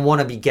 I don't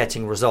want to be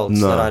getting results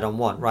that I don't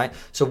want, right?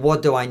 So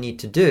what do I need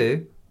to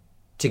do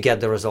to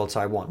get the results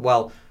I want?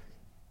 Well,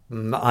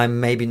 I'm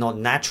maybe not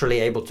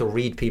naturally able to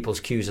read people's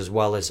cues as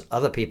well as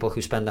other people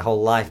who spend their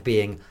whole life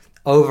being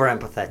over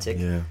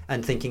empathetic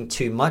and thinking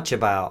too much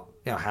about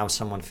how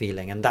someone's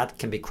feeling, and that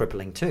can be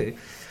crippling too.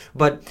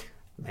 But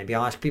maybe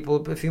I ask people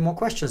a few more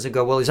questions and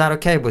go, well, is that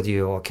okay with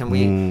you? Or can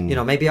we,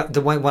 maybe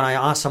the way when I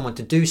ask someone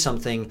to do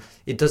something,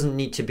 it doesn't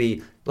need to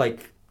be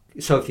like,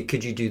 Sophie,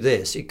 could you do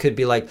this? It could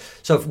be like,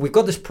 so if we've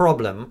got this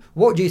problem,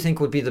 what do you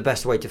think would be the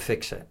best way to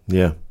fix it?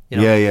 Yeah.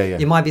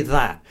 It might be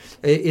that.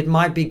 It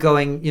might be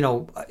going,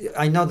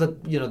 I know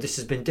that, this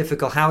has been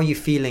difficult. How are you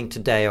feeling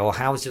today? Or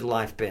how's your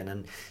life been?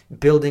 And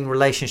building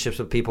relationships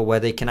with people where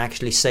they can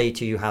actually say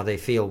to you how they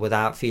feel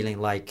without feeling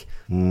like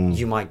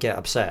you might get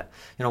upset.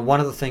 One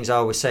of the things I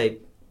always say,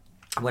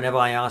 whenever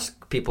I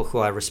ask people who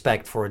I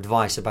respect for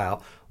advice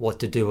about what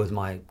to do with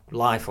my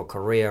life or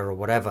career or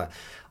whatever,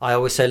 I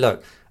always say,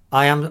 look,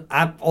 I'm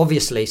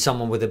obviously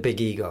someone with a big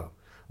ego,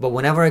 but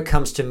whenever it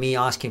comes to me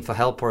asking for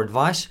help or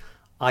advice,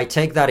 I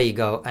take that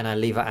ego and I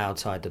leave it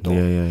outside the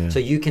door. So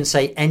you can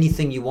say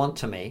anything you want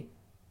to me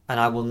and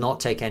I will not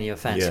take any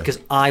offense because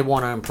I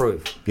want to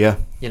improve.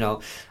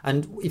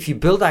 And if you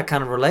build that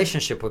kind of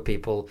relationship with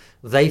people,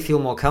 they feel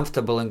more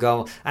comfortable and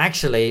go,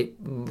 actually,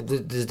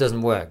 this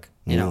doesn't work.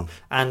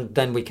 And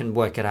then we can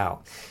work it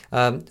out.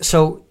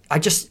 So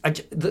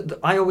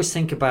I always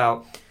think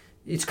about,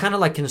 it's kind of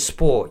like in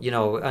sport,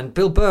 and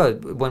Bill Burr,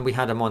 when we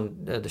had him on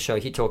the show,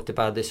 he talked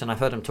about this, and I've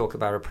heard him talk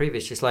about it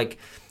previously. It's like,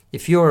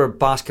 if you're a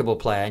basketball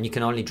player and you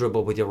can only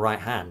dribble with your right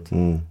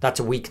hand, that's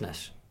a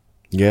weakness.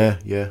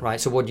 Right?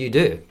 So what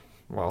do?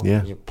 Well,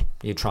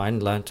 you try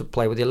and learn to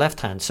play with your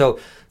left hand. So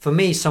for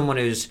me, someone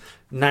who's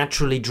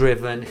naturally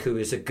driven, who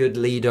is a good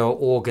leader,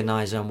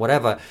 organizer, and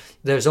whatever,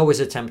 there's always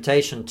a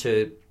temptation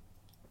to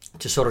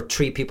sort of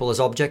treat people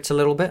as objects a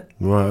little bit.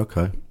 Right,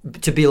 okay.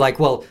 To be like,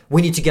 well,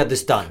 we need to get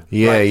this done.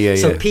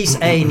 So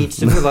piece A needs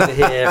to move over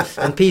here,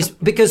 and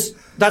because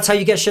that's how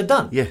you get shit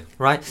done.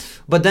 Right?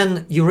 But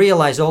then you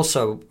realize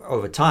also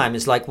over time,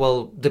 it's like,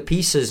 well, the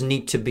pieces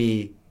need to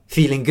be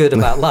feeling good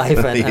about life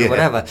and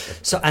whatever.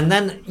 So, and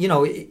then,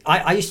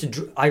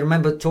 I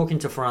remember talking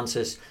to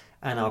Francis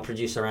and our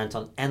producer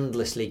Anton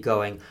endlessly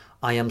going,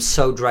 I am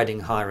so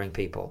dreading hiring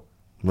people.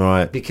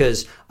 Right.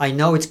 Because I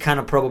know it's kind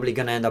of probably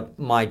going to end up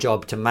my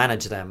job to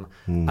manage them,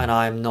 and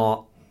I'm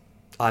not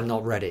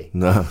ready.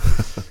 No.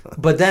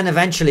 But then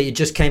eventually it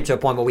just came to a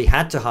point where we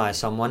had to hire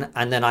someone,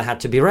 and then I had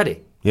to be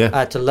ready. I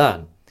had to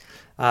learn.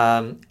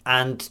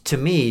 And to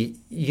me,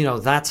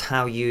 that's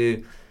how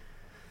you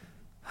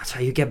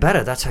get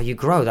better. That's how you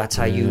grow. That's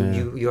how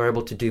you're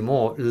able to do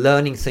more.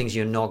 Learning things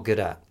you're not good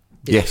at.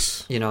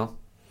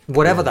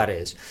 whatever that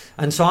is.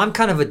 And so I'm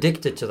kind of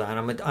addicted to that.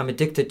 I'm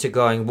addicted to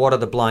going, what are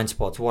the blind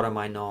spots? What am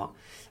I not?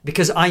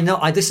 Because I know,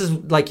 this is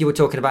like you were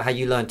talking about how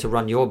you learned to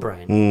run your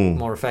brain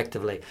more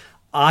effectively.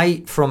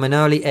 I, from an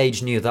early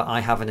age, knew that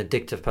I have an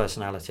addictive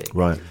personality.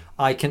 Right.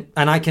 I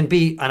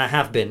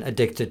have been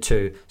addicted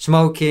to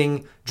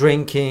smoking,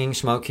 drinking,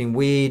 smoking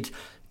weed,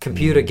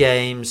 computer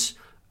games,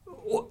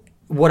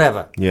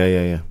 whatever.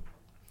 Yeah.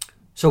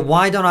 So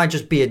why don't I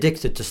just be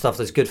addicted to stuff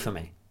that's good for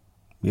me?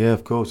 Yeah,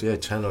 of course. Yeah,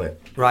 channel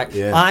it. Right.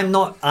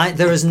 Yeah.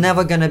 There is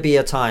never going to be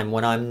a time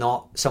when I'm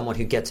not someone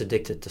who gets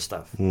addicted to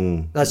stuff.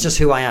 That's just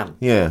who I am.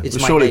 Yeah. It's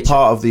but my surely nature.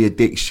 part of the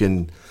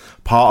addiction,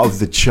 part of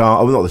the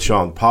charm, not the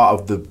charm,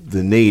 part of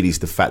the need is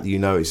the fact that you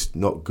know it's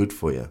not good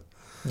for you.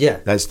 Yeah.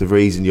 That's the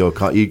reason you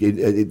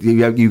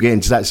get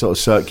into that sort of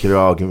circular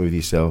argument with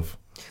yourself.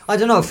 I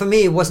don't know. For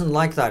me, it wasn't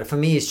like that. For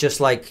me, it's just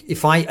like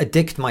if I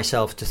addict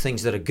myself to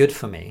things that are good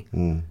for me,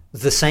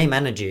 the same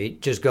energy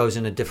just goes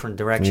in a different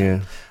direction.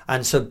 Yeah.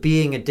 And so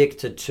being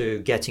addicted to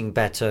getting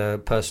better,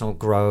 personal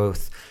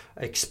growth,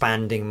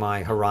 expanding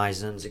my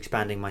horizons,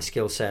 expanding my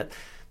skill set,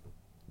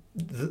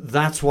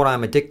 that's what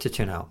I'm addicted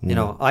to now. You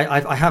know,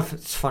 I have,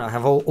 it's fun, I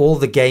have all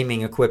the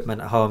gaming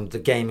equipment at home, the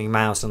gaming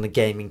mouse and the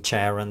gaming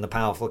chair and the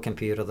powerful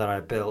computer that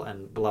I built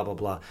and blah, blah,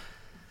 blah.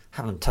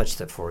 Haven't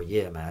touched it for a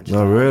year, man.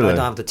 Really? I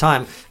don't have the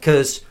time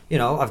because, you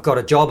know, I've got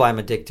a job I'm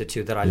addicted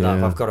to that I love.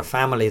 Yeah. I've got a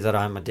family that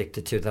I'm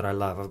addicted to that I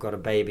love. I've got a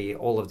baby,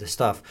 all of this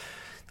stuff.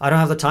 I don't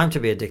have the time to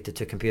be addicted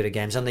to computer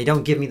games, and they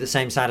don't give me the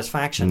same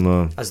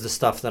satisfaction as the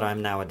stuff that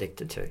I'm now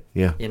addicted to.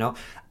 Yeah. You know?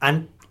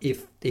 And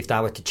if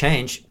that were to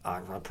change,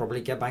 I'd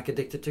probably get back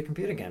addicted to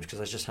computer games because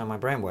that's just how my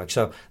brain works.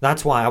 So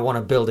that's why I want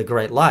to build a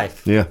great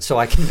life. Yeah. So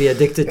I can be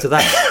addicted to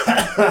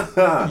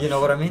that. You know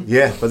what I mean?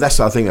 Yeah, but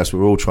I think that's what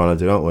we're all trying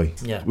to do, aren't we?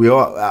 Yeah. We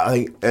are. I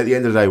think at the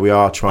end of the day, we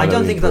are trying to I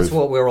don't think improve. that's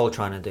what we're all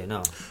trying to do,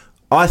 no.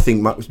 I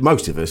think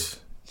most of us.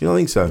 Do you not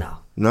think so?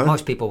 No.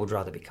 Most people would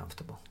rather be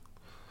comfortable.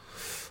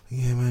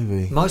 Yeah,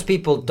 maybe. Most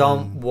people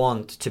don't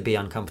want to be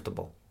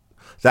uncomfortable.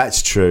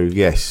 That's true,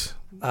 yes.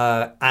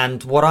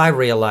 And what I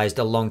realized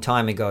a long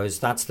time ago is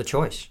that's the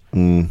choice.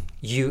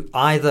 You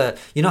either,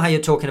 you know how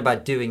you're talking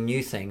about doing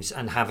new things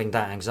and having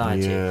that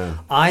anxiety. Yeah.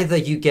 Either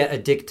you get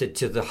addicted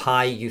to the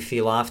high you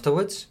feel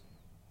afterwards,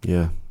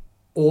 Yeah.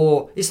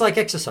 or it's like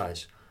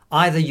exercise.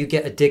 Either you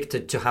get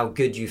addicted to how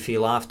good you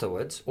feel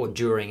afterwards or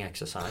during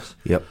exercise,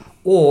 Yep.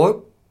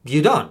 or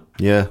you don't.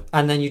 Yeah.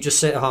 And then you just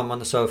sit at home on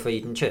the sofa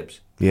eating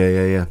chips.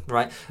 Yeah.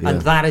 Right? Yeah.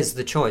 And that is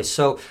the choice.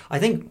 So I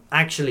think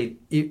actually,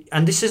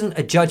 and this isn't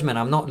a judgment,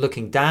 I'm not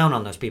looking down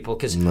on those people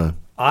because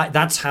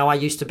that's how I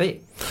used to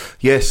be.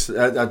 Yes.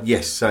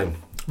 Yes. Same.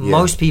 Yeah.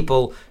 Most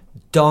people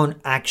don't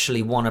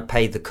actually want to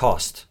pay the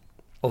cost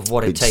of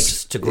what it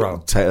takes to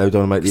grow. They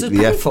don't make It's the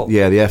painful. effort.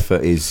 Yeah, the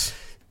effort is.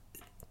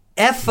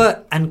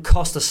 Effort and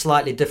cost are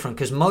slightly different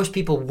because most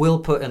people will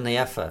put in the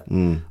effort,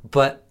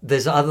 but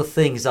there's other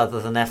things other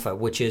than effort,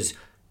 which is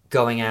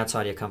going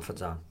outside your comfort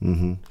zone.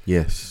 Mm-hmm.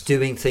 Yes.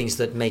 Doing things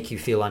that make you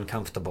feel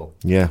uncomfortable.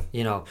 Yeah.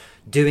 You know,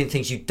 doing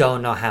things you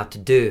don't know how to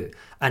do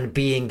and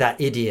being that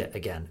idiot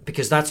again.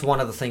 Because that's one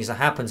of the things that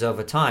happens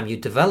over time. You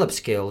develop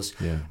skills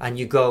and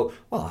you go,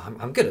 well,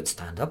 I'm good at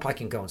stand-up. I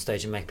can go on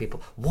stage and make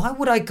people. Why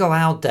would I go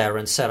out there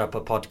and set up a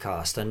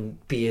podcast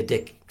and be a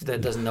dick that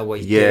doesn't know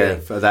what he's doing? Yeah,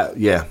 for that,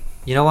 yeah.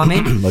 You know what I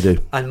mean? I do.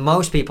 And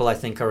most people, I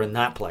think, are in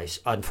that place,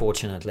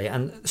 unfortunately.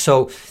 And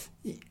so,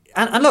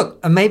 and look,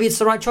 and maybe it's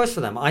the right choice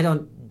for them. I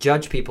don't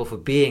judge people for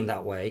being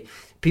that way.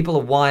 People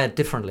are wired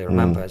differently,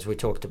 remember, as we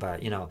talked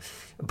about, you know.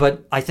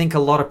 But I think a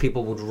lot of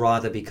people would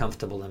rather be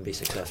comfortable than be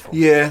successful.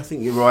 Yeah, I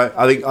think you're right.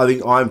 I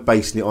think I'm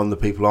basing it on the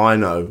people I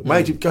know.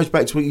 Maybe it goes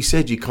back to what you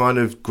said. You kind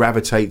of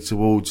gravitate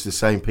towards the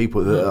same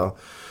people that are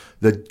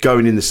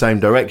going in the same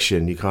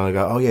direction. You kind of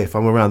go, oh yeah, if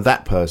I'm around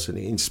that person,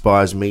 it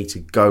inspires me to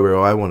go where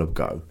I want to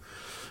go.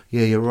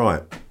 Yeah, you're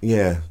right.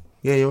 Yeah,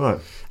 you're right.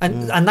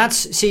 And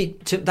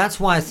that's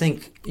why I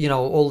think, you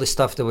know, all this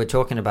stuff that we're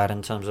talking about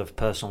in terms of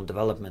personal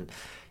development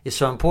is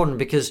so important,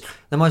 because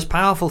the most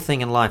powerful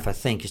thing in life, I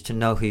think, is to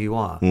know who you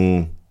are.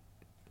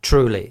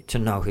 Truly, to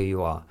know who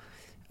you are.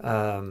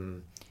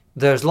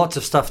 There's lots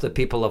of stuff that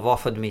people have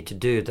offered me to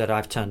do that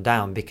I've turned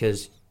down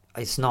because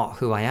it's not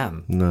who I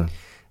am. No.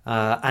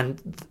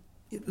 And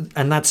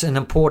that's an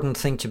important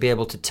thing to be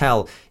able to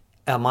tell.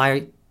 Am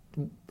I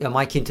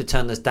keen to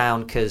turn this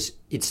down because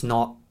it's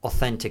not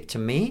authentic to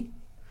me?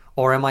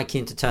 Or am I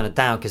keen to turn it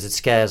down because it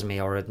scares me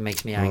or it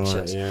makes me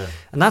anxious? Yeah.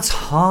 And that's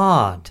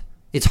hard.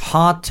 It's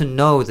hard to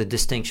know the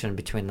distinction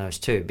between those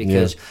two,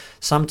 because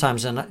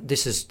sometimes, and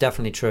this is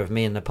definitely true of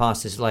me in the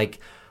past, is like,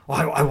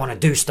 I want to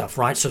do stuff,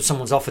 right? So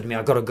someone's offered me,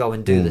 I've got to go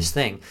and do this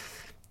thing.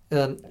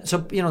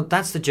 So, you know,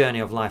 that's the journey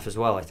of life as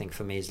well, I think,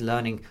 for me, is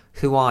learning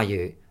who are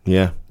you?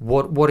 Yeah.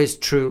 What is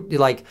true?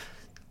 Like,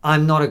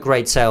 I'm not a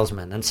great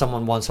salesman, and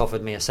someone once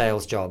offered me a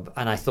sales job,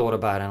 and I thought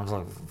about it, and I was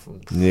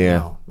like,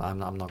 no, I'm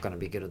not going to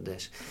be good at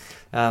this.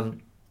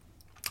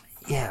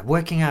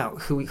 Working out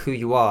who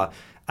you are.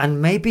 And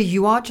maybe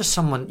you are just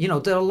someone, you know,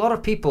 there are a lot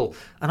of people,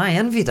 and I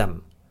envy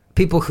them,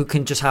 people who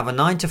can just have a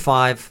 9 to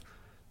 5,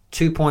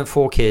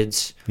 2.4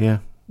 kids,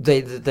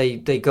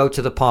 they go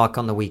to the park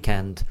on the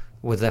weekend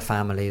with their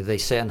family. They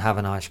sit and have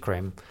an ice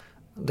cream.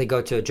 They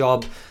go to a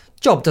job.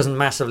 Job doesn't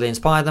massively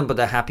inspire them, but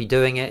they're happy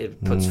doing it.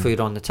 It puts food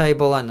on the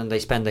table, and then they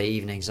spend their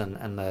evenings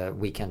and the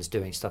weekends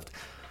doing stuff.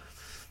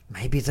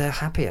 Maybe they're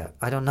happier.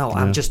 I don't know.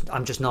 Yeah.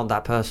 I'm just not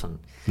that person.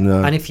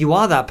 No. And if you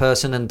are that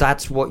person and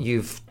that's what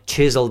you've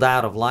chiseled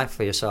out of life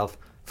for yourself,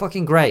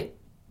 fucking great.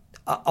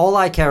 All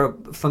I care,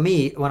 for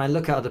me, when I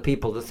look at other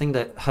people, the thing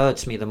that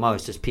hurts me the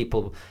most is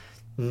people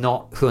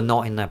who are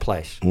not in their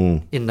place,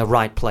 in the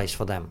right place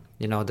for them.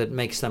 You know, that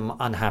makes them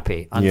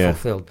unhappy,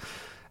 unfulfilled. Yeah.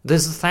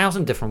 There's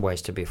 1,000 different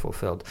ways to be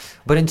fulfilled.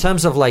 But in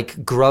terms of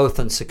like growth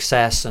and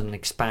success and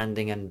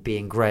expanding and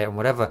being great and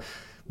whatever,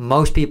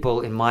 most people,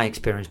 in my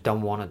experience,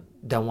 don't want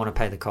to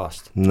pay the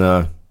cost.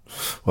 No.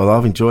 Well,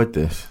 I've enjoyed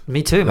this.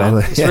 Me too, man.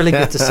 It's really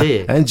good to see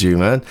you. And you,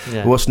 man.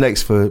 Yeah. What's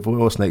next for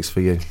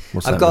you?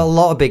 I've got a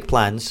lot of big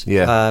plans.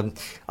 Yeah.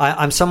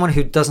 I'm someone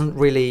who doesn't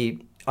really.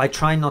 I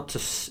try not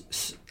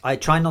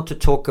to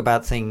talk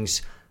about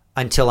things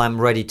until I'm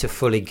ready to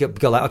fully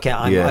go like, okay,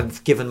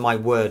 I've given my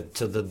word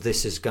to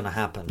this is going to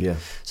happen. Yeah.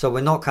 So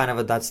we're not kind of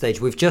at that stage.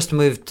 We've just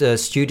moved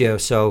studio,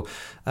 so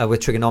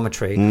with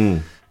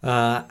Trigonometry.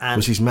 And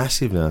which is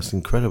massive now. It's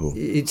incredible.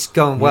 It's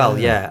going well,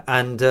 yeah.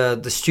 And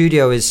the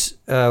studio is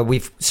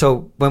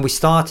so when we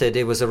started,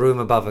 it was a room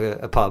above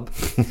a pub.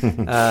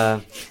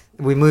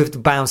 We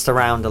bounced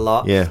around a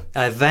lot. Yeah.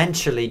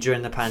 Eventually,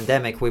 during the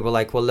pandemic, we were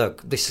like, well,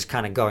 look, this is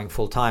kind of going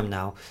full time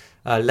now.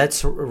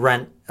 Let's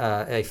rent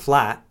a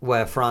flat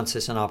where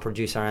Francis and our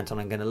producer Anton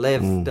are going to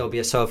live. There'll be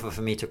a sofa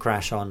for me to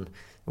crash on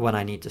when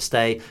I need to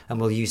stay, and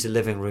we'll use the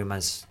living room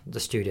as the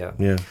studio.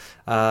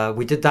 Yeah.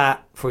 We did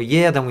that for a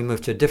year, then we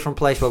moved to a different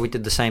place where we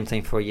did the same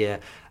thing for a year,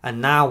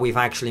 and now we've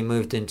actually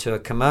moved into a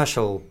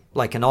commercial,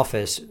 like an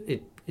office.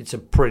 It's a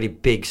pretty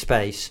big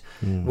space,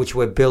 which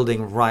we're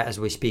building right as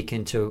we speak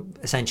into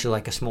essentially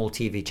like a small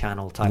TV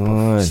channel type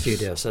of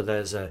studio. So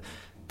there's a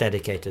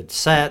dedicated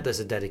set, there's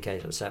a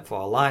dedicated set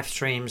for our live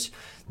streams,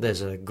 there's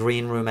a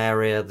green room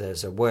area,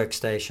 there's a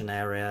workstation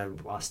area.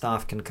 Our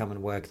staff can come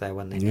and work there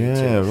when they need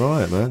to. Yeah,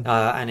 right, man.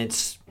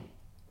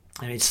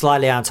 And it's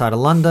slightly outside of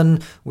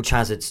London, which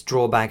has its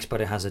drawbacks,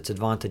 but it has its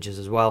advantages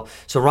as well.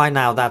 So right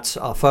now, that's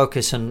our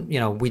focus. And, you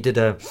know, we did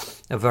a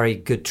very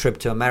good trip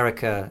to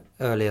America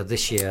earlier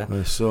this year.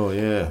 I saw,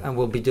 yeah. And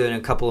we'll be doing a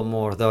couple of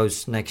more of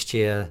those next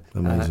year.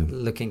 Amazing.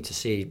 Looking to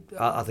see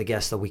other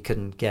guests that we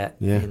couldn't get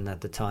in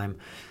at the time.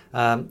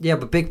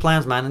 But big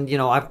plans, man. And, you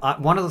know,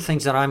 one of the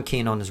things that I'm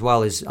keen on as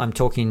well is, I'm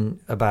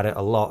talking about it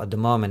a lot at the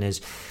moment, is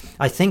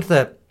I think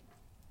that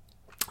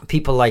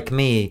people like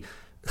me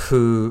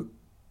who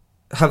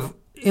have,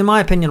 in my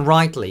opinion,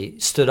 rightly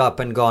stood up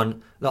and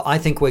gone, look, I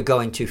think we're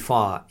going too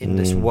far in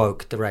this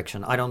woke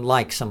direction. I don't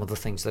like some of the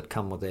things that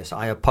come with this.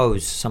 I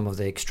oppose some of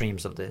the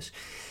extremes of this.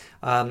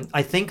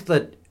 I think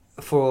that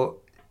for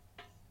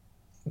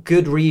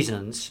good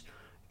reasons,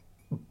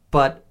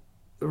 but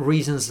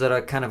reasons that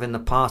are kind of in the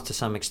past to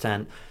some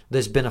extent,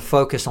 there's been a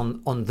focus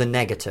on the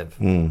negative.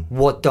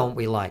 What don't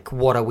we like?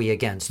 What are we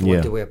against?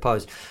 What do we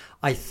oppose?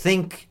 I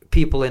think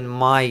people in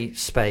my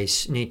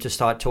space need to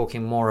start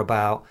talking more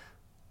about,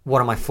 what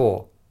am I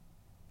for?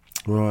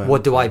 Right.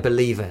 What do I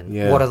believe in?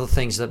 Yeah. What are the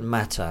things that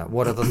matter?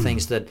 What are the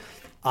things that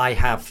I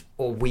have,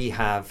 or we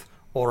have,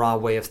 or our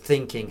way of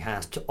thinking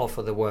has to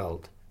offer the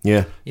world?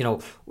 Yeah. You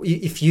know,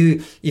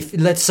 if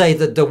let's say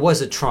that there was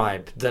a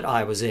tribe that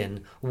I was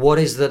in, what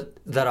is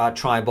that our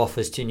tribe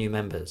offers to new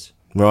members?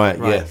 Right.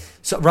 Yeah.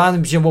 So rather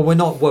than saying, well, we're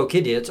not woke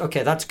idiots.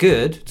 Okay, that's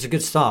good. It's a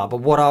good start.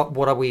 But what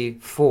are we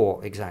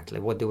for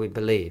exactly? What do we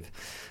believe?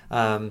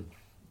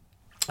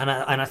 And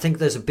I think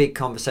there's a big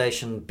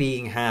conversation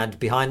being had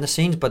behind the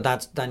scenes, but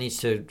that needs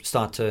to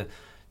start to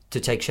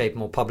take shape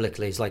more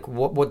publicly. It's like,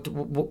 what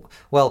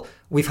well,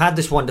 we've had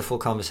this wonderful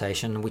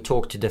conversation and we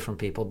talk to different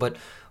people, but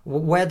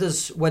where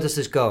does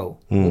this go?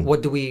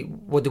 What do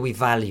we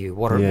value?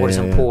 What is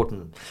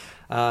important?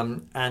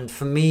 And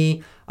for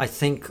me, I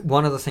think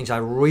one of the things I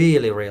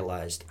really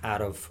realized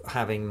out of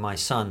having my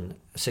son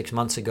 6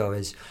 months ago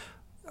is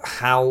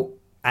how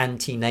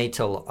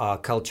antenatal our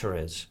culture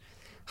is,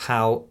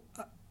 how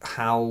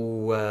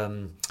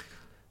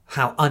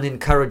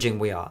unencouraging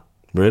we are.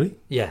 Really?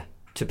 Yeah,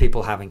 to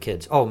people having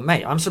kids. Oh,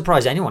 mate, I'm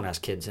surprised anyone has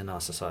kids in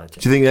our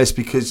society. Do you think that's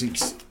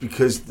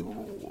because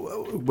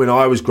when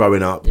I was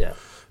growing up,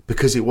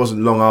 because it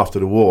wasn't long after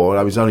the war,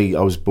 I was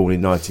born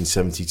in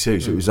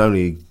 1972, so it was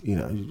only,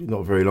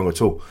 not very long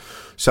at all.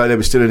 So there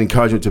was still an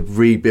encouragement to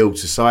rebuild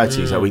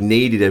society. So we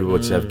needed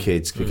everyone to have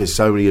kids because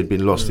so many had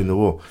been lost in the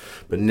war.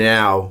 But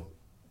now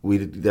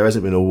there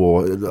hasn't been a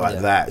war like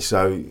that,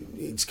 so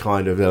it's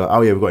kind of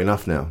we've got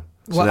enough now.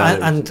 So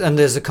well, and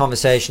there's a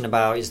conversation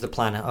about, is the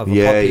planet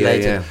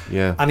overpopulated?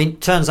 Yeah. I mean,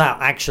 turns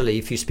out actually,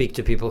 if you speak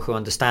to people who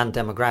understand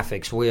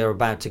demographics, we are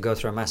about to go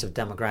through a massive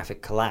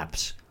demographic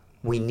collapse.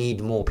 We need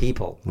more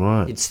people.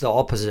 Right. It's the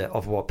opposite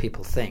of what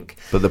people think.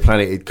 But the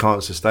planet, it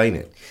can't sustain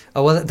it.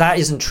 Oh, well, that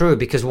isn't true,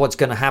 because what's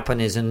going to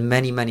happen is in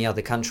many, many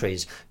other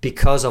countries,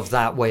 because of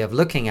that way of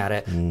looking at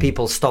it,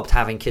 people stopped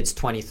having kids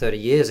 20, 30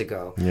 years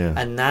ago. Yeah.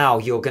 And now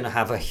you're going to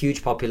have a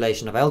huge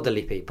population of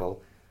elderly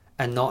people.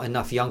 and not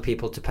enough young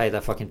people to pay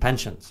their fucking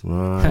pensions.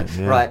 Right,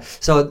 yeah. Right.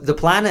 So the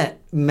planet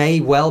may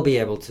well be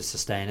able to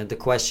sustain it. The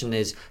question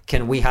is,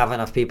 can we have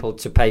enough people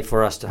to pay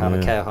for us to have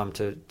a care home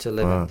to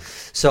live in?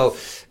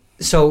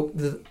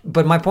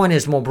 But my point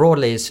is, more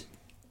broadly,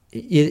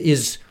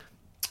 is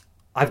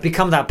I've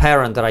become that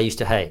parent that I used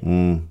to hate.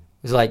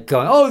 It's like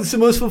going, oh, it's the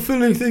most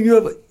fulfilling thing you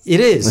ever. It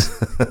is.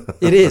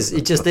 It is.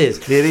 It just is.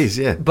 It is,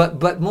 yeah.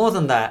 But more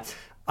than that,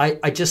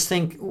 I just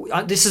think,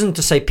 this isn't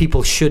to say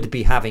people should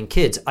be having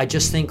kids. I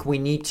just think we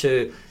need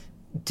to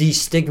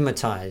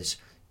destigmatize,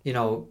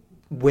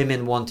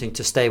 women wanting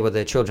to stay with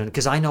their children.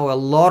 Because I know a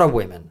lot of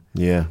women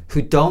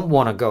who don't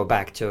want to go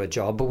back to a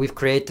job, but we've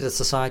created a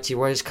society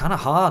where it's kind of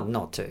hard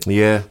not to.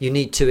 Yeah. You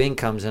need 2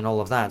 incomes and all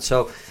of that.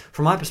 So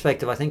from my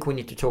perspective, I think we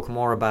need to talk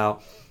more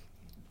about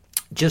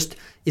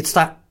it's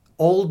that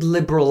old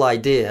liberal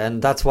idea,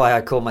 and that's why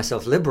I call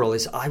myself liberal,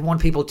 is I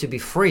want people to be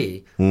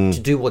free to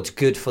do what's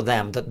good for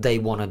them that they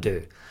want to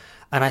do.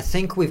 And I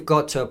think we've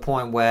got to a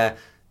point where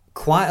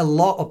quite a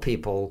lot of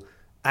people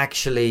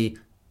actually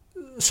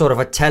sort of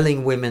are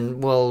telling women,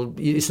 well,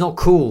 it's not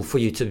cool for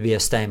you to be a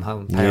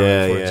stay-at-home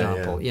parent, for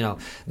example.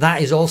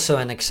 That is also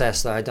an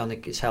excess that I don't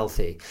think is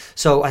healthy.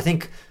 So I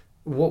think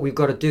what we've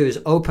got to do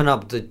is open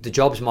up the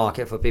jobs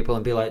market for people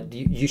and be like,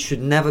 you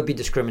should never be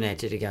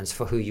discriminated against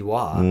for who you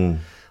are.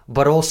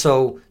 But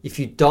also, if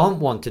you don't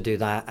want to do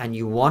that and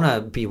you want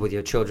to be with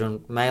your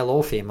children, male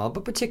or female,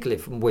 but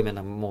particularly women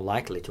are more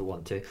likely to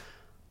want to,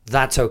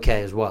 that's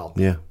okay as well.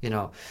 Yeah.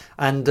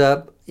 And,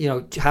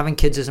 having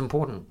kids is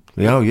important.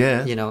 Oh,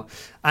 yeah.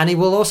 And it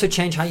will also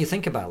change how you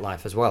think about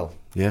life as well.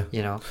 Yeah.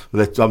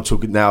 Well, I'm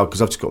talking now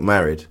because I've just got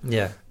married.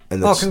 Yeah.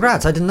 And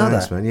congrats. I didn't know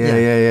that. Man.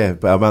 Yeah.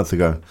 About a month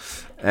ago.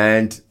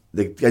 And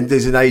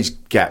there's an age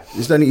gap.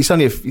 It's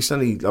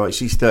only like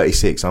she's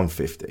 36, I'm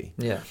 50.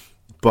 Yeah.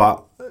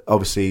 But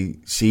obviously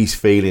she's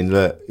feeling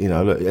that,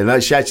 and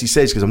like she actually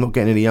says, because I'm not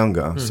getting any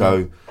younger.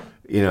 So,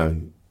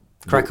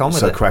 crack on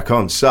with it. Crack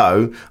on.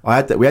 So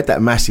we had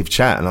that massive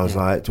chat, and I was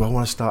like, do I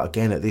want to start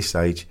again at this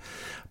age?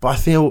 But I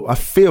feel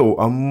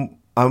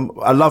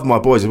I love my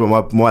boys,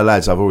 but my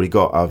lads I've already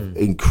got are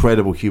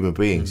incredible human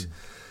beings.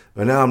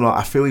 But now I'm like,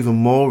 I feel even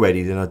more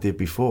ready than I did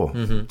before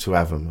to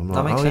have them. I'm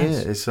like, that makes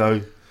sense. Yeah,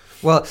 so.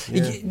 Well,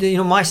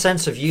 my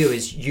sense of you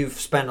is you've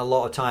spent a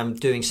lot of time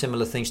doing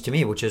similar things to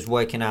me, which is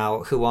working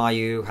out who are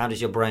you, how does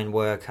your brain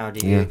work, how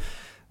do you,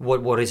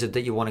 what is it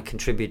that you want to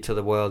contribute to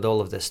the world, all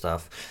of this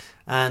stuff.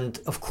 And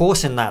of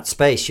course, in that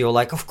space, you're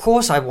like, of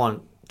course I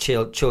want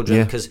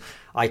children because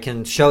I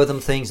can show them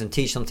things and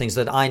teach them things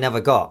that I never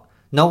got.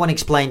 No one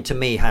explained to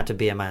me how to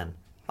be a man.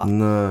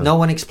 No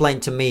one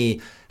explained to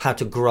me how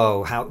to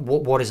grow,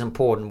 what is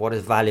important, what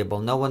is valuable.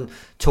 No one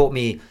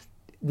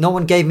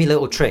gave me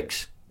little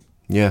tricks.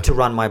 To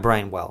run my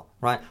brain well,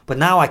 right? But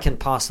now I can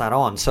pass that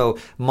on. So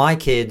my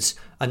kids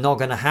are not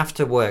going to have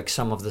to work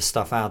some of the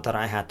stuff out that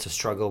I had to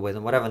struggle with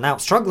and whatever. Now,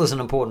 struggle is an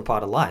important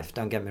part of life,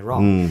 don't get me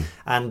wrong.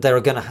 And they're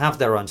going to have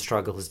their own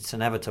struggles. It's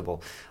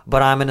inevitable.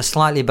 But I'm in a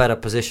slightly better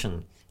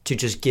position to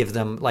just give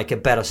them like a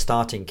better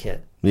starting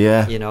kit.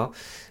 Yeah.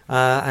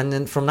 And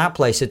then from that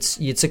place,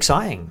 it's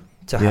exciting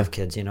to have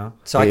kids,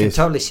 So I can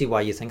totally see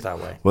why you think that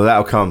way. Well,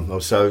 that'll come.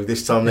 So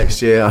this time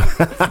next year.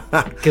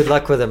 Good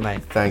luck with it,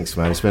 mate. Thanks,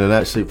 man. It's been an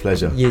absolute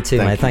pleasure. You too,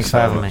 mate. Thanks for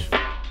having me.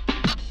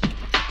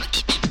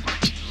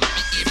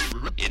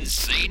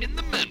 Insane in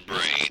the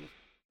membrane.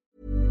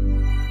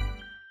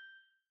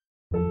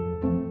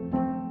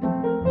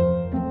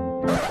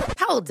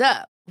 Hold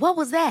up. What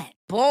was that?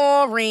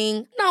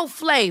 Boring. No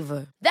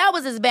flavor. That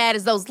was as bad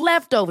as those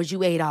leftovers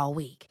you ate all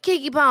week.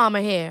 Keke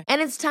Palmer here.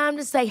 And it's time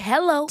to say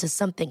hello to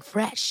something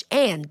fresh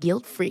and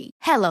guilt-free.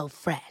 Hello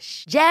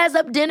Fresh. Jazz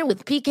up dinner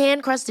with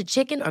pecan-crusted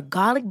chicken or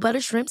garlic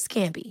butter shrimp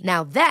scampi.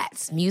 Now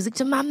that's music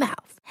to my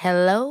mouth.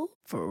 Hello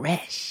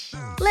Fresh.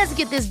 Let's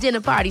get this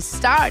dinner party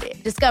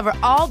started. Discover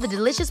all the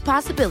delicious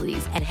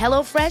possibilities at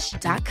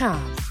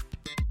HelloFresh.com.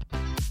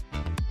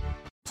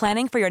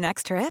 Planning for your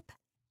next trip?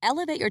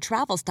 Elevate your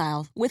travel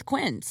style with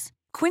Quince.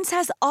 Quince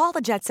has all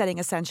the jet-setting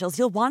essentials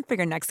you'll want for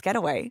your next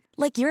getaway,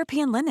 like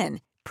European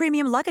linen,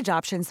 premium luggage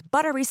options,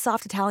 buttery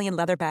soft Italian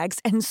leather bags,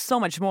 and so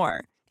much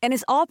more. And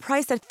is all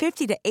priced at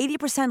 50 to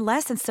 80%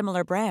 less than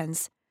similar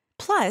brands.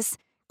 Plus,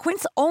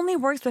 Quince only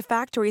works with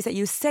factories that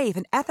use safe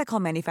and ethical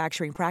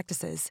manufacturing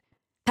practices.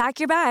 Pack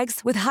your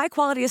bags with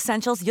high-quality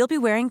essentials you'll be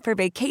wearing for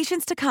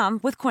vacations to come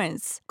with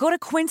Quince. Go to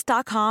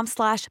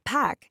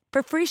quince.com/pack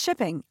for free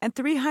shipping and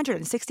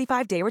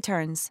 365-day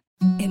returns.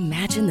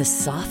 Imagine the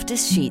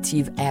softest sheets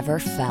you've ever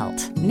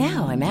felt.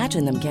 Now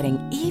imagine them getting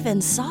even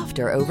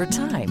softer over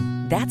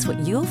time. That's what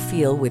you'll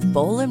feel with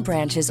Boll &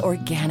 Branch's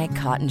organic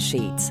cotton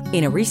sheets.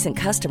 In a recent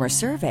customer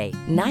survey,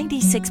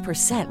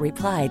 96%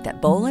 replied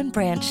that Boll &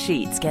 Branch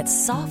sheets get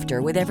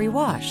softer with every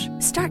wash.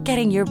 Start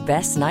getting your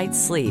best night's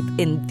sleep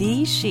in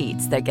these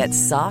sheets that get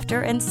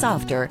softer and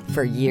softer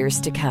for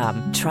years to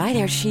come. Try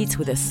their sheets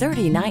with a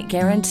 30-night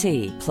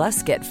guarantee.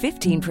 Plus, get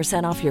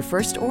 15% off your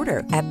first order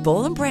at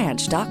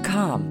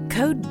bollandbranch.com.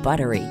 Code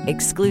BUTTERY.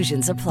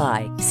 Exclusions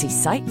apply. See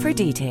site for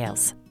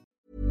details.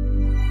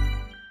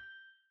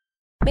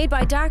 Made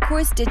by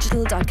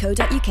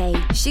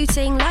darkhorsedigital.co.uk.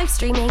 Shooting, live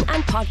streaming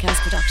and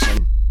podcast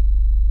production.